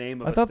 it's just the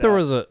name of. I a thought there stout.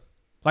 was a.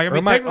 Like I or mean,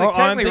 am I- technically, oh, I'm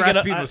technically thinking of-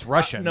 Rasputin was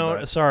Russian. No,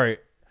 but- sorry.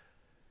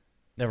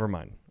 Never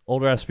mind.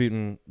 Old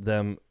Rasputin,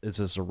 them is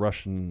just a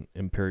Russian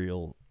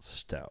Imperial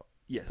Stout.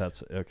 Yes.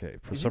 That's okay.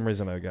 For some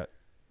reason, I got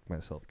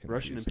myself confused.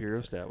 Russian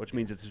Imperial Stout, which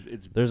means it's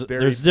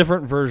There's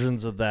different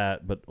versions of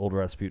that, but Old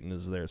Rasputin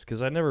is theirs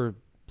because I never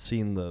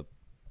seen the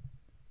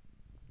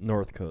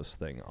North Coast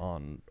thing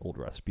on Old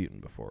Rasputin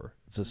before.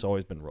 It's just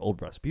always been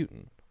Old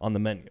Rasputin on the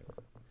menu.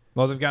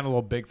 Well, they've gotten a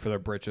little big for their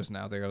britches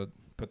now. They got to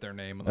put their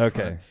name on the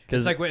Okay, front.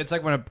 because It's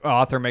like when an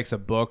author makes a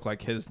book,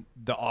 like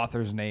the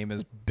author's name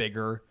is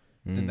bigger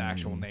than the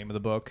actual name of the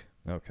book.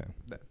 okay,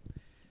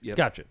 Yep.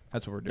 gotcha.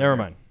 That's what we're doing. Never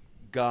here. mind.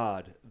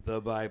 God, the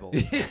Bible.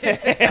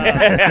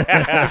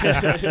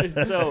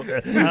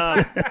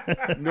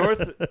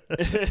 North.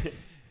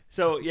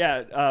 So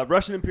yeah,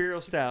 Russian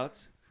Imperial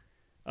Stouts.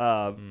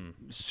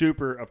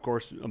 Super, of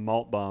course, a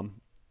malt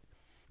bomb.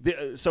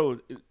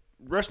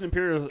 Russian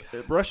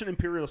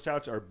Imperial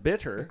Stouts are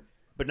bitter,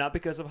 but not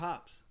because of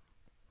hops.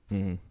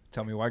 Mhm.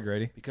 Tell me why,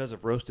 Grady. Because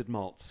of roasted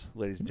malts,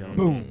 ladies and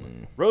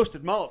gentlemen.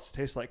 Roasted malts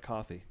taste like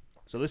coffee.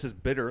 So this is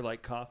bitter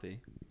like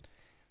coffee.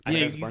 I, Yeah,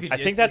 think, you could I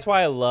get- think that's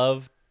why I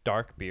love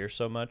dark beer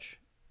so much.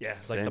 Yeah,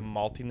 It's like the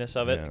maltiness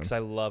of it Yeah. because I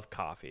love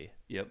coffee.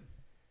 Yep.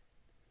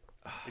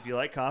 If you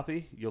like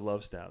coffee, you'll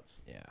love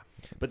stouts. Yeah.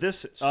 But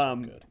this So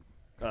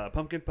good.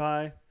 pumpkin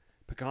pie,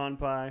 pecan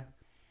pie,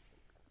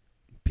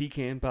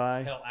 pecan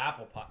pie Hell,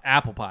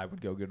 apple pie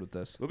would go good with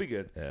this. would be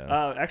good.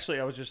 Yeah. Actually,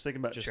 I was just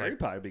thinking about Just cherry like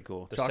pie would be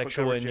cool. The Chocolate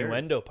sexual covered cherry.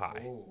 innuendo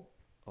pie.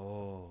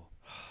 Oh.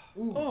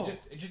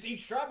 Just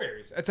eat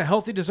strawberries. It's a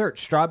healthy dessert.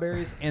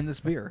 Strawberries and this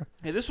beer.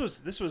 Hey, this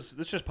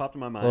just popped in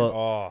my mind. Well,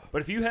 Oh.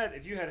 But if you had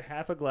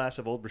half a glass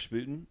of Old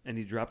Rasputin and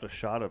you dropped a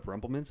shot of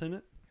Rumplemintz in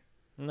it,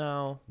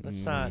 No,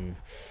 that's not.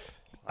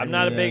 I'm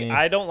not a big. mean-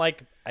 I don't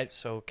like.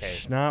 Okay.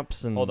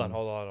 Schnapps and Hold on.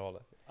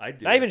 I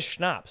do. Not even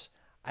schnapps.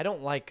 I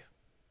don't like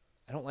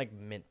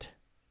mint.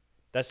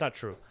 That's not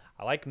true.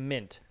 I like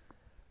mint.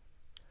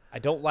 I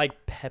don't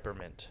like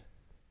peppermint.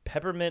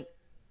 Peppermint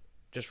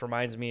just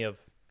reminds me of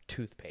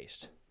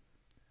toothpaste.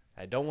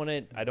 I don't want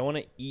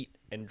to eat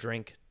and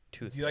drink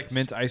toothpaste. Do you like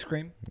mint ice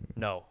cream?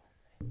 No.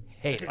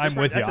 Hate it. I'm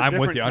with you. That's a I'm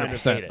with you different kind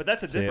 100%. of- But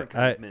that's a See, different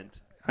kind of mint.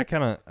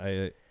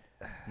 I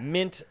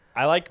Mint.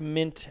 I like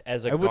mint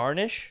as a I would-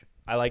 garnish.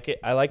 I like it.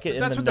 I like it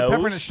in That's the what nose. the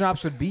peppermint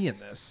schnapps would be in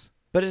this.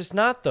 But it's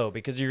not though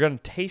because you're gonna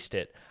taste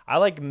it. I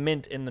like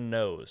mint in the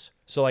nose.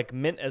 So like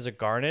mint as a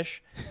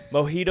garnish.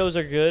 Mojitos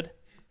are good.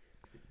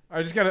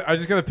 I just got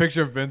a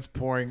picture of Vince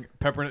pouring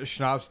peppermint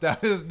schnapps down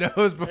his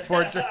nose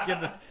before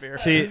drinking this beer.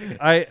 see.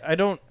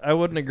 I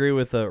wouldn't agree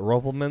with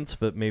Rumplemintz,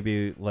 but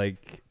maybe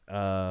like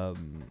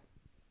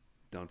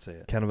Don't say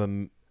it. kind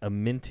of a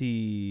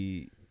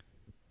minty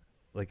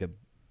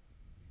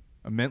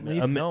mint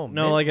leaf. No,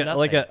 like a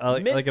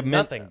mint,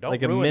 nothing. Don't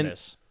like a ruin mint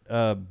this.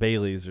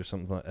 Bailey's or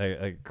something like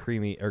a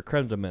creamy or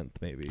creme de menthe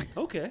maybe.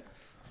 Okay.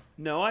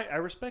 No, I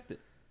respect it.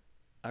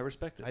 I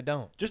respect it. I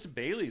don't. Just a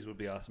Bailey's would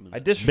be awesome. I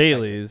disrespect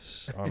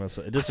Bailey's,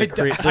 honestly. I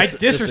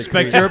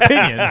disrespect your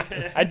opinion.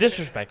 it. I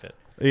disrespect it.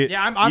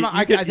 Yeah,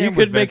 I could, think you I'm could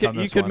with make Vince it. on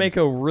You this could one. make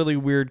a really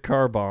weird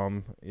car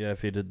bomb. Yeah,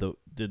 if you did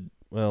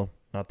well,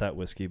 not that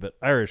whiskey, but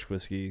Irish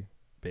whiskey,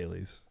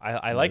 Bailey's.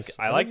 I like Nice.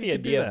 I like think the you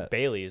could do idea of that.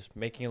 Bailey's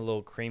making it a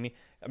little creamy.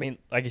 I mean,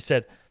 like you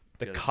said,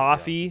 the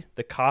Gotta be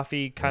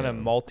coffee kind of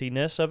Yeah.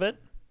 maltiness of it.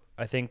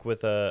 I think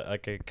with a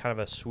kind of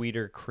a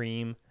sweeter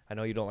cream. I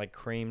know you don't like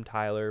cream,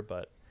 Tyler,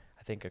 but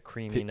I think a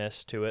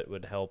creaminess to it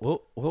would help.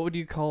 What would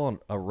you call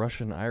a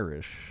Russian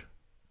Irish?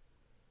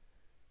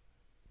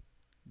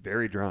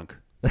 Very drunk.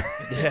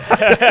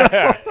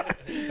 I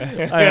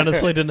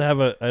honestly didn't have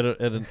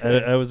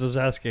I was just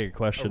asking a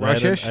question.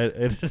 Rushish?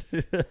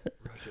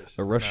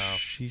 A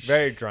rush.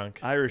 Very drunk.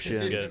 Irish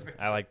It's in. good.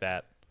 I like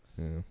that.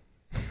 Yeah.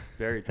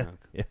 Very drunk.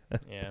 Yeah.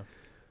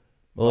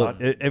 Well,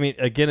 Vodka. I mean,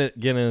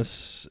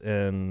 Guinness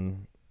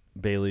and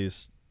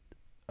Bailey's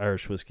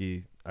Irish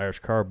whiskey, Irish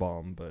car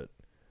bomb, but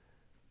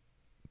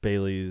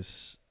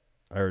Bailey's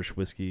Irish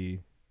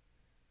whiskey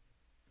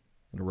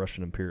and a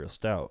Russian Imperial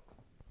Stout.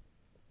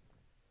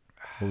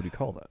 What would you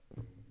call that?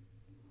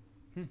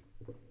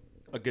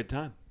 A good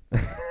time.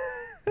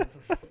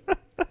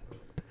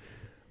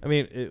 I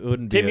mean, it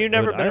wouldn't Tim, be. you've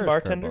never been a Irish car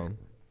bartender? bomb.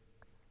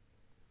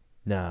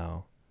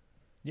 No.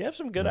 You have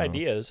some good No.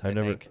 ideas, I I've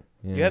never- think.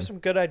 Yeah. You have some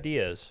good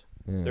ideas.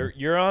 Yeah.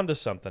 You're onto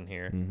something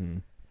here. Mm-hmm.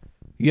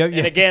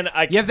 And again,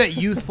 you have that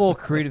youthful,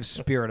 creative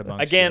spirit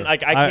amongst you.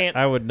 like I can't.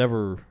 I would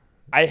never.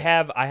 I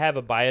have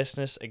a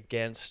biasness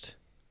against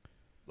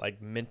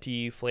like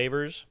minty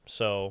flavors,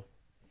 so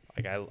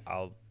like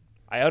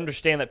I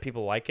understand that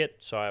people like it,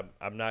 so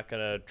I'm not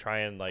gonna try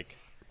and like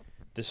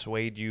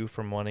dissuade you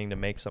from wanting to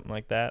make something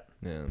like that.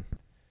 Yeah.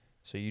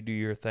 So you do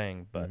your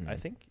thing, but Mhm. I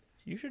think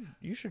you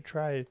should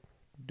try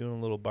doing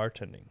a little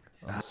bartending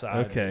on the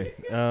side. Okay.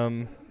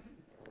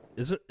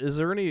 Is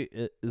there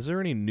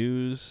any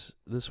news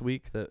this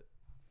week that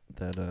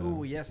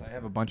Oh yes, I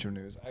have a bunch of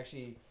news.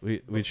 Actually,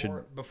 we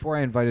should. Before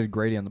I invited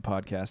Grady on the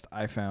podcast,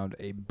 I found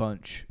a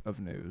bunch of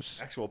news,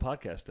 Actual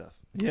podcast stuff.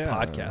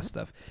 podcast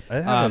stuff.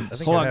 I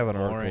think hold I on. have an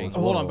article. Boring. as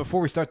Hold on, well.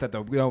 before we start that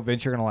though,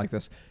 Vince, you're gonna like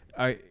this.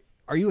 Are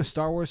you a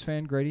Star Wars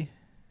fan, Grady?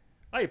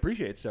 I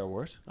appreciate Star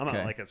Wars. I'm Okay.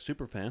 not like a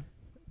super fan.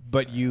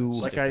 But you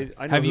Like I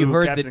know have you who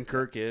heard Captain that?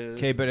 Kirk is.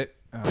 Okay, but it.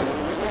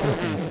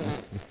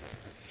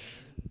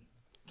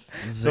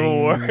 The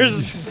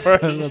worst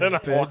person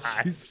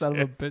You son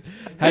of a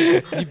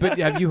bitch.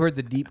 Have you heard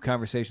the deep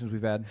conversations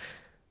we've had?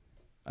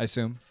 I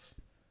assume.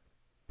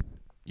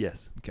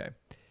 Yes. Okay.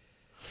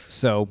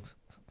 So,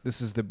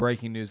 this is the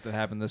breaking news that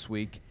happened this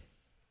week.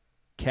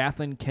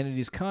 Kathleen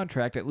Kennedy's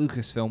contract at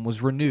Lucasfilm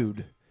was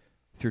renewed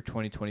through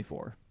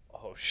 2024.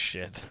 Oh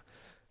shit!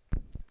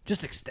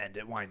 Just extend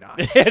it. Why not?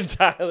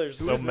 Tyler's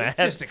so mad.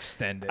 Just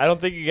extend it. I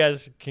don't think you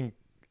guys can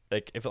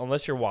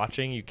unless you're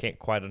watching, you can't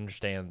quite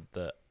understand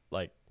the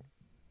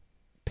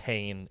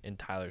pain in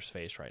Tyler's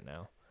face right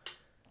now.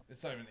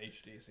 It's not even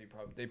HD, so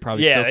they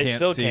probably Yeah, still they can't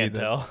still see can't the-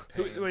 tell.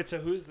 Wait, so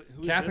who's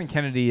Kathleen this?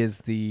 Kennedy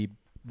is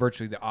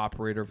virtually the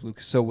operator of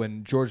Lucas. So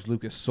when George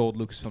Lucas sold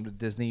Lucasfilm to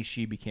Disney,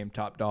 she became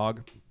top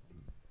dog.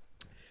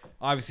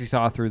 Obviously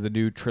saw through the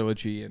new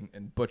trilogy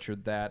and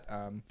butchered that.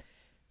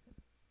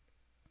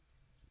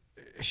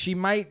 She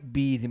might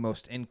be the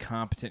most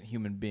incompetent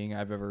human being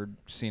I've ever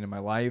seen in my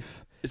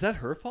life. Is that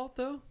her fault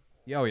though?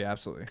 Oh yeah,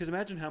 absolutely. Because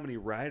imagine how many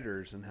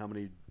writers and how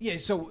many. Yeah,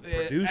 so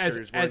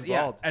Producers were as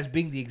involved. as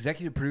being the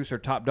executive producer,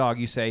 top dog,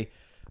 you say,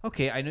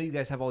 okay, I know you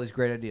guys have all these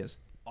great ideas.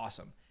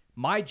 Awesome.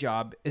 My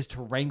job is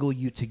to wrangle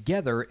you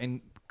together and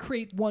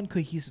create one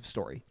cohesive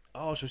story.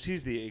 Oh, so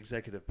she's the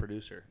executive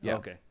producer. Yeah.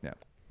 Okay. Yeah.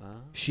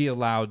 Wow. She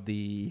allowed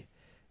the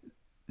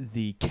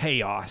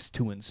chaos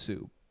to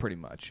ensue, pretty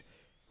much,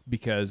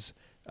 because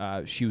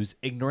she was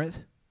ignorant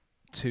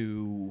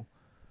to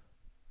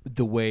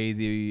the way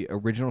the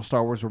original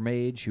Star Wars were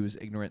made. She was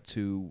ignorant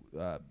to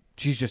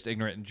she's just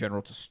ignorant in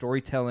general to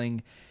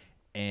storytelling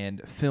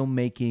and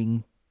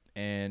filmmaking,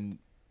 and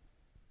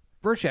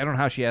virtually I don't know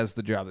how she has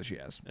the job that she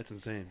has. That's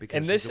insane. Because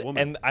And she's this a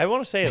woman. and I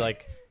want to say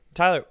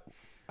Tyler,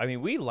 I mean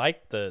we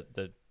like the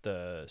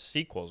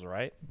sequels,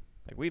 right?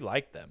 Like we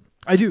like them.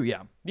 I do,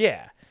 yeah.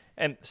 Yeah.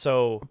 And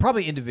so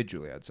Probably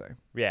individually, I'd say.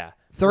 yeah.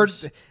 Third,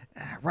 First-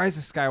 Rise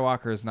of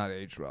Skywalker has not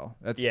aged well.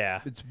 That's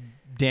Yeah. It's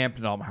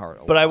dampened on my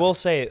heart. But I will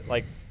say,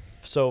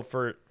 so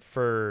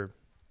for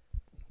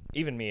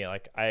even me, I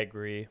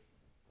agree.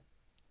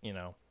 You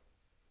know,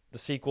 the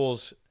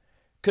sequels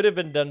could have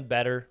been done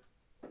better.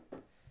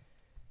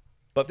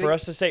 But for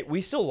us to say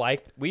we still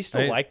like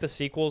the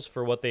sequels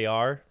for what they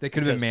are. They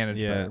could have been because-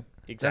 managed Yeah. better.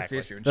 Exactly.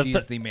 That's the issue. And The she's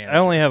th- the manager. I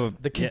only have a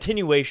The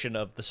continuation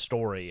of the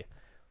story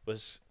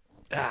was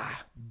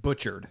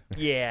butchered.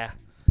 yeah.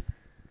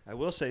 I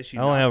will say she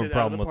I only knocked have a it out of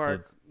problem the with the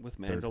park with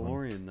third one.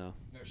 Mandalorian, though.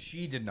 No,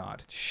 she did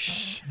not.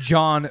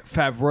 John Oh,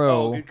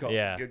 Favreau good call.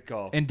 Yeah. Good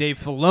call. and Dave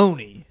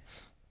Filoni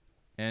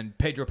and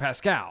Pedro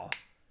Pascal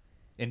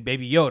and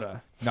Baby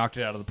Yoda knocked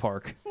it out of the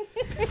park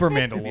for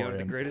Yoda, the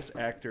Mandalorian. greatest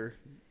actor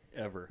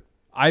ever.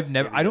 I Baby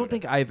don't Yoda.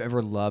 think I've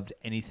ever loved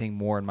anything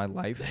more in my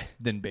life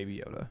than Baby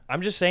Yoda.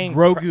 I'm just saying,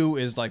 Grogu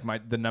is like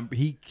the number.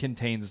 He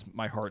contains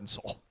my heart and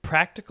soul.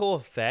 practical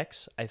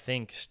effects, I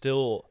think,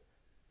 still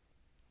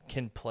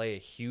can play a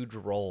huge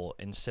role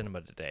in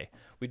cinema today.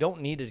 We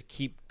don't need to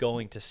keep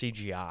going to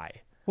CGI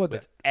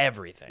with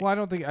everything. Well, I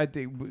don't think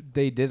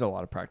they did a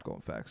lot of practical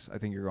effects. I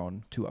think you're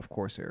going too off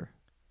course here.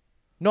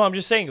 No, I'm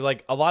just saying,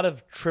 like a lot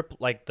of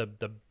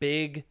the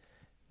big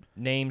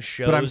name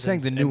shows. But I'm saying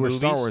and, the and newer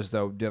Star movies- Wars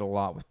though did a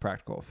lot with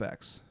practical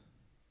effects,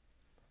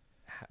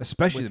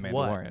 especially With the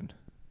what? Mandalorian.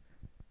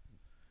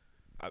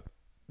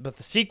 but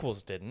the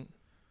sequels didn't,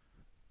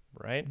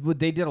 right? But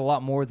they did a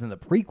lot more than the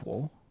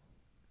prequel.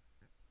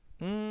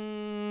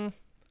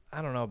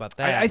 I don't know about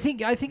that. I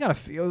think on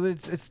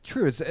it's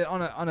true. It's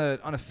on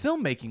a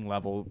filmmaking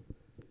level.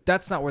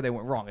 That's not where they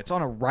went wrong. It's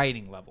on a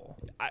writing level.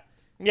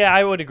 Yeah,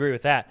 I would agree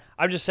with that.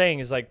 I'm just saying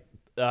is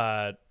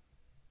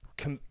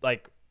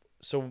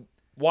so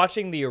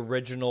watching the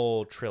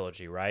original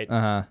trilogy, right?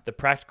 The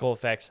practical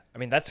effects. I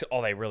mean, that's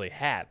all they really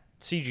had.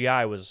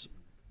 CGI was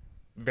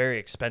very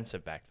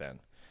expensive back then.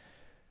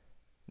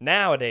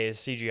 Nowadays,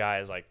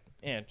 CGI is like,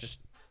 just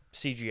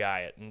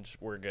CGI it and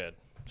we're good,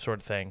 sort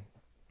of thing.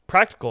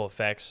 Practical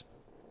effects,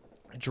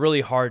 it's really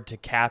hard to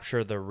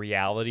capture the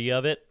reality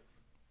of it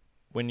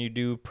when you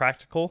do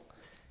practical.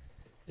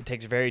 It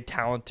takes very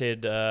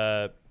talented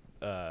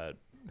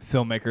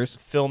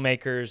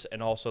filmmakers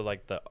and also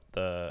like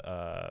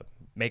the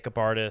makeup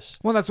artists.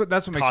 Well, that's what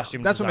Costume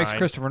makes design.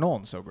 Christopher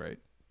Nolan so great.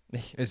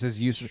 Is his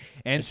use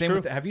and It's same true.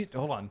 with have you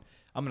hold on.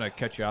 I'm gonna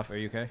cut you off. Are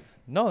you okay?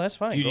 No, that's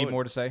fine. Do you Go need ahead.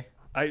 more to say?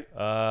 Well,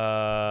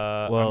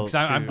 'Cause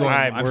I'm going.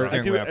 I'm- I'm we're-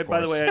 steering away, of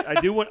by the course. way, I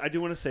do want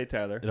to say,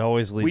 Tyler, it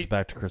always leads we-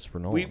 back to Christopher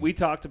Nolan. we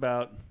talked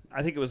about.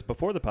 I think it was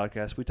before the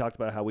podcast. We talked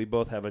about how we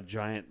both have a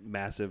giant,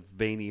 massive,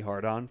 veiny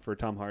hard-on for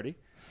Tom Hardy.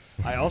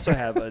 I also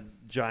have a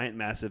giant,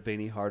 massive,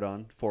 veiny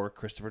hard-on for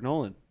Christopher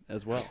Nolan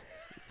as well.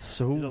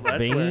 so So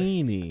that's where-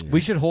 veiny. We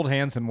should hold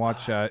hands and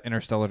watch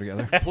Interstellar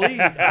together. Please,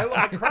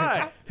 I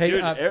cry. Hey,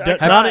 Dude, uh,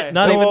 I not cry.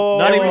 not So- even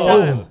not Every even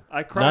time.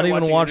 I cry not even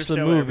watching watch the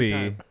Interstellar every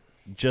movie. time.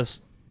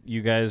 Just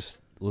you guys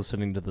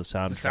listening to the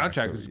soundtrack. The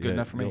soundtrack was good Yeah,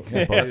 enough for me. you'll- Yeah,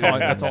 you'll both-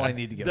 that's all I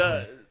need to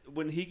get.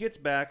 When he gets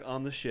back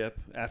on the ship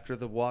after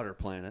the water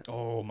planet,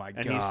 Oh my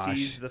and gosh! he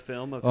sees the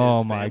film of Oh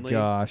his my family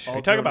gosh. all Are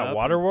you talking grown about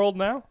up Waterworld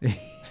now?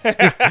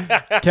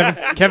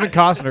 Kevin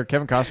Costner.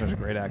 Kevin Costner's a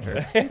great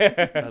actor.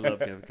 I love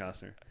Kevin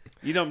Costner.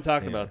 You know what I'm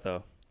talking about,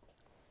 though.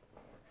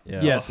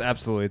 yeah. Yes,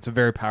 absolutely. It's a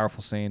very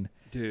powerful scene.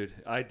 Dude,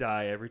 I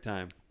die every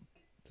time.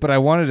 But I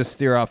wanted to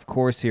steer off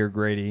course here,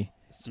 Grady.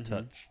 It's a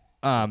touch.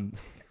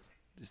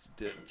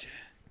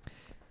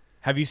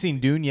 Have you seen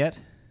Dune yet?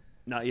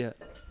 Not yet.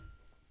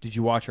 Did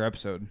you watch our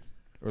episode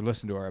or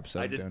listen to our episode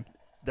I of did. Dune?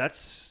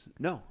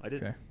 No, I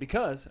didn't. Okay.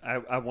 Because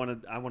I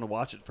want to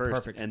watch it first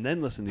Perfect. and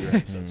then listen to your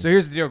episode. So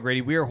here's the deal,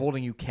 Grady. We are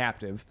holding you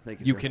captive. Thank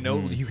you, You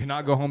sir. you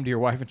cannot go home to your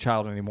wife and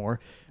child anymore.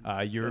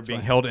 You're That's being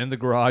fine. held in the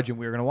garage, and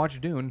we're going to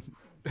watch Dune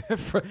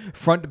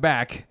front to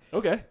back.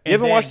 Okay. You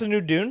haven't then- watched the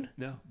new Dune?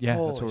 No. Yeah,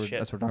 Holy that's what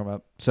shit. we're talking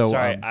about. So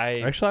Sorry, um,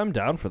 Actually, I'm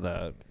down for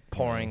that.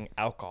 pouring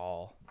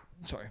alcohol.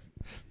 sorry.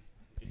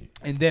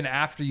 And then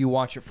after you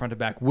watch it front to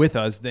back with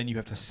us, then you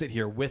have to sit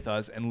here with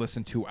us and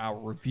listen to our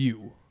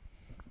review.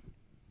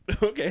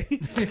 Okay.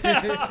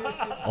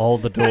 All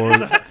the doors,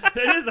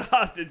 That is a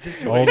hostage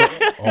situation.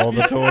 all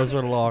the doors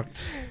are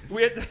locked.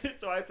 We have to,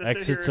 so I have to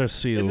Exits sit here are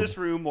sealed. in this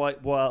room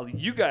while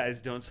you guys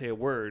don't say a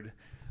word,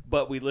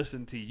 but we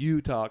listen to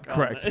you talk. on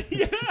Correct.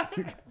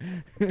 the-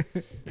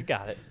 You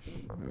got it.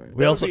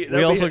 We also be- that we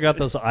would also be- got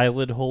those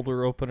eyelid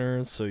holder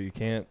openers, so you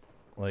can't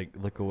like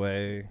look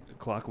away.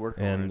 Clockwork.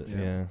 And Orange.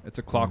 yeah, It's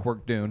a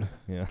clockwork Dune.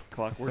 yeah.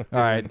 Clockwork.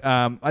 All right.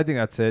 I think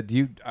that's it.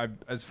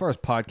 As far as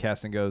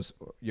podcasting goes,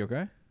 you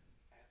okay?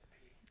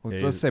 Well,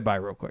 Yeah, let's say bye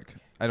real quick.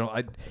 I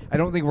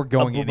don't think we're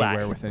going bye-bye.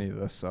 anywhere with any of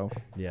this. So,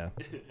 Yeah.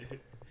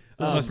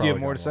 Unless do you have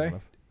more to say?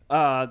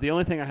 The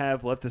only thing I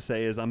have left to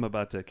say is I'm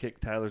about to kick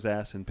Tyler's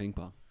ass in ping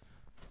pong.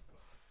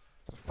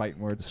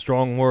 Fighting words.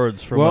 Strong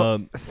words from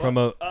Well-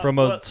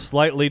 well- a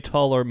slightly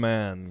taller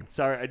man.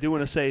 Sorry, I do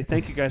want to say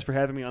thank you guys for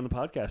having me on the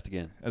podcast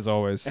again, As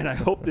always. and I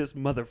hope this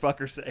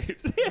motherfucker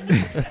saves.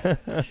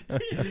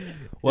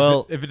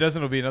 Well, if it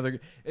doesn't, it'll be another.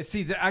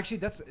 See, actually,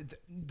 that's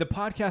the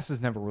podcast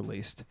is never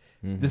released.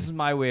 This is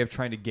my way of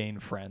trying to gain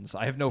friends.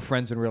 I have no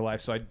friends in real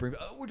life, so I'd bring.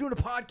 Oh, we're doing a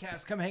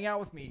podcast. Come hang out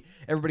with me.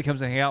 Everybody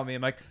comes and hang out with me.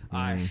 I'm like,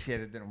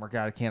 shit, it didn't work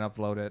out. I can't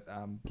upload it.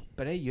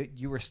 But hey,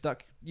 you were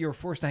stuck. You were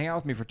forced to hang out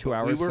with me for 2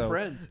 hours. We were so-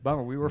 friends.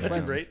 Bummer. We were That's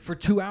friends great. for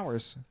 2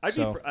 hours.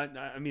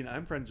 I mean,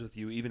 I'm friends with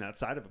you even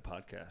outside of a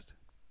podcast.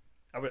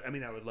 I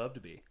would love to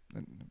be.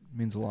 It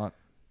means a lot.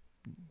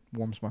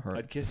 Warms my heart.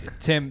 I'd kiss you.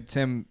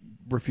 Tim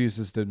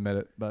refuses to admit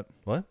it, but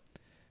what?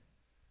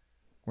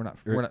 we're not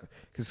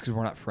because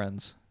we're not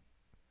friends.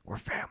 We're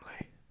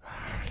family.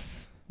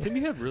 Tim,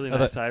 you have really Oh,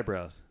 nice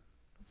eyebrows.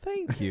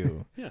 Thank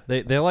you. Yeah.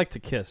 They like to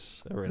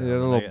kiss every now Yeah, and they're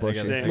a then. little bushy.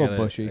 A little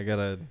bushy.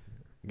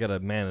 I gotta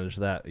manage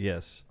that.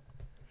 Yes.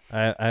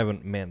 I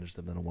haven't managed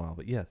them in a while,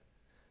 but yeah.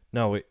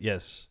 No,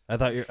 yes. I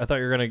thought you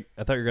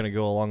were gonna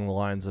go along the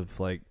lines of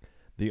like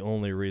the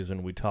only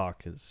reason we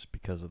talk is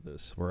because of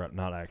this. We're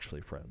not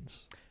actually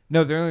friends.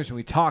 No, the only reason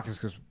we talk is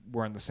because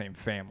we're in the same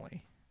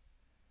family.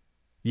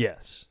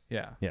 Yes.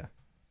 Yeah. Yeah.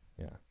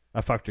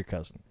 I fucked your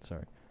cousin.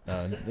 Sorry.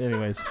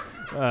 Anyways,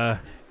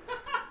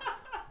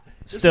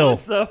 still.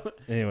 Just once, though.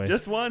 Anyway,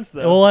 Just once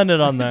though. we'll end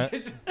it on that.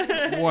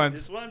 Once.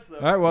 Just once though.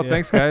 All right. Well,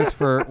 thanks guys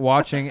for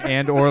watching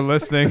and or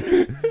listening.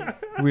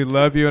 We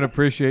love you and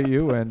appreciate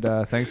you. And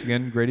thanks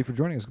again, Grady, for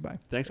joining us. Goodbye.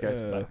 Thanks, guys.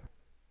 Bye.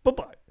 Bye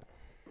bye.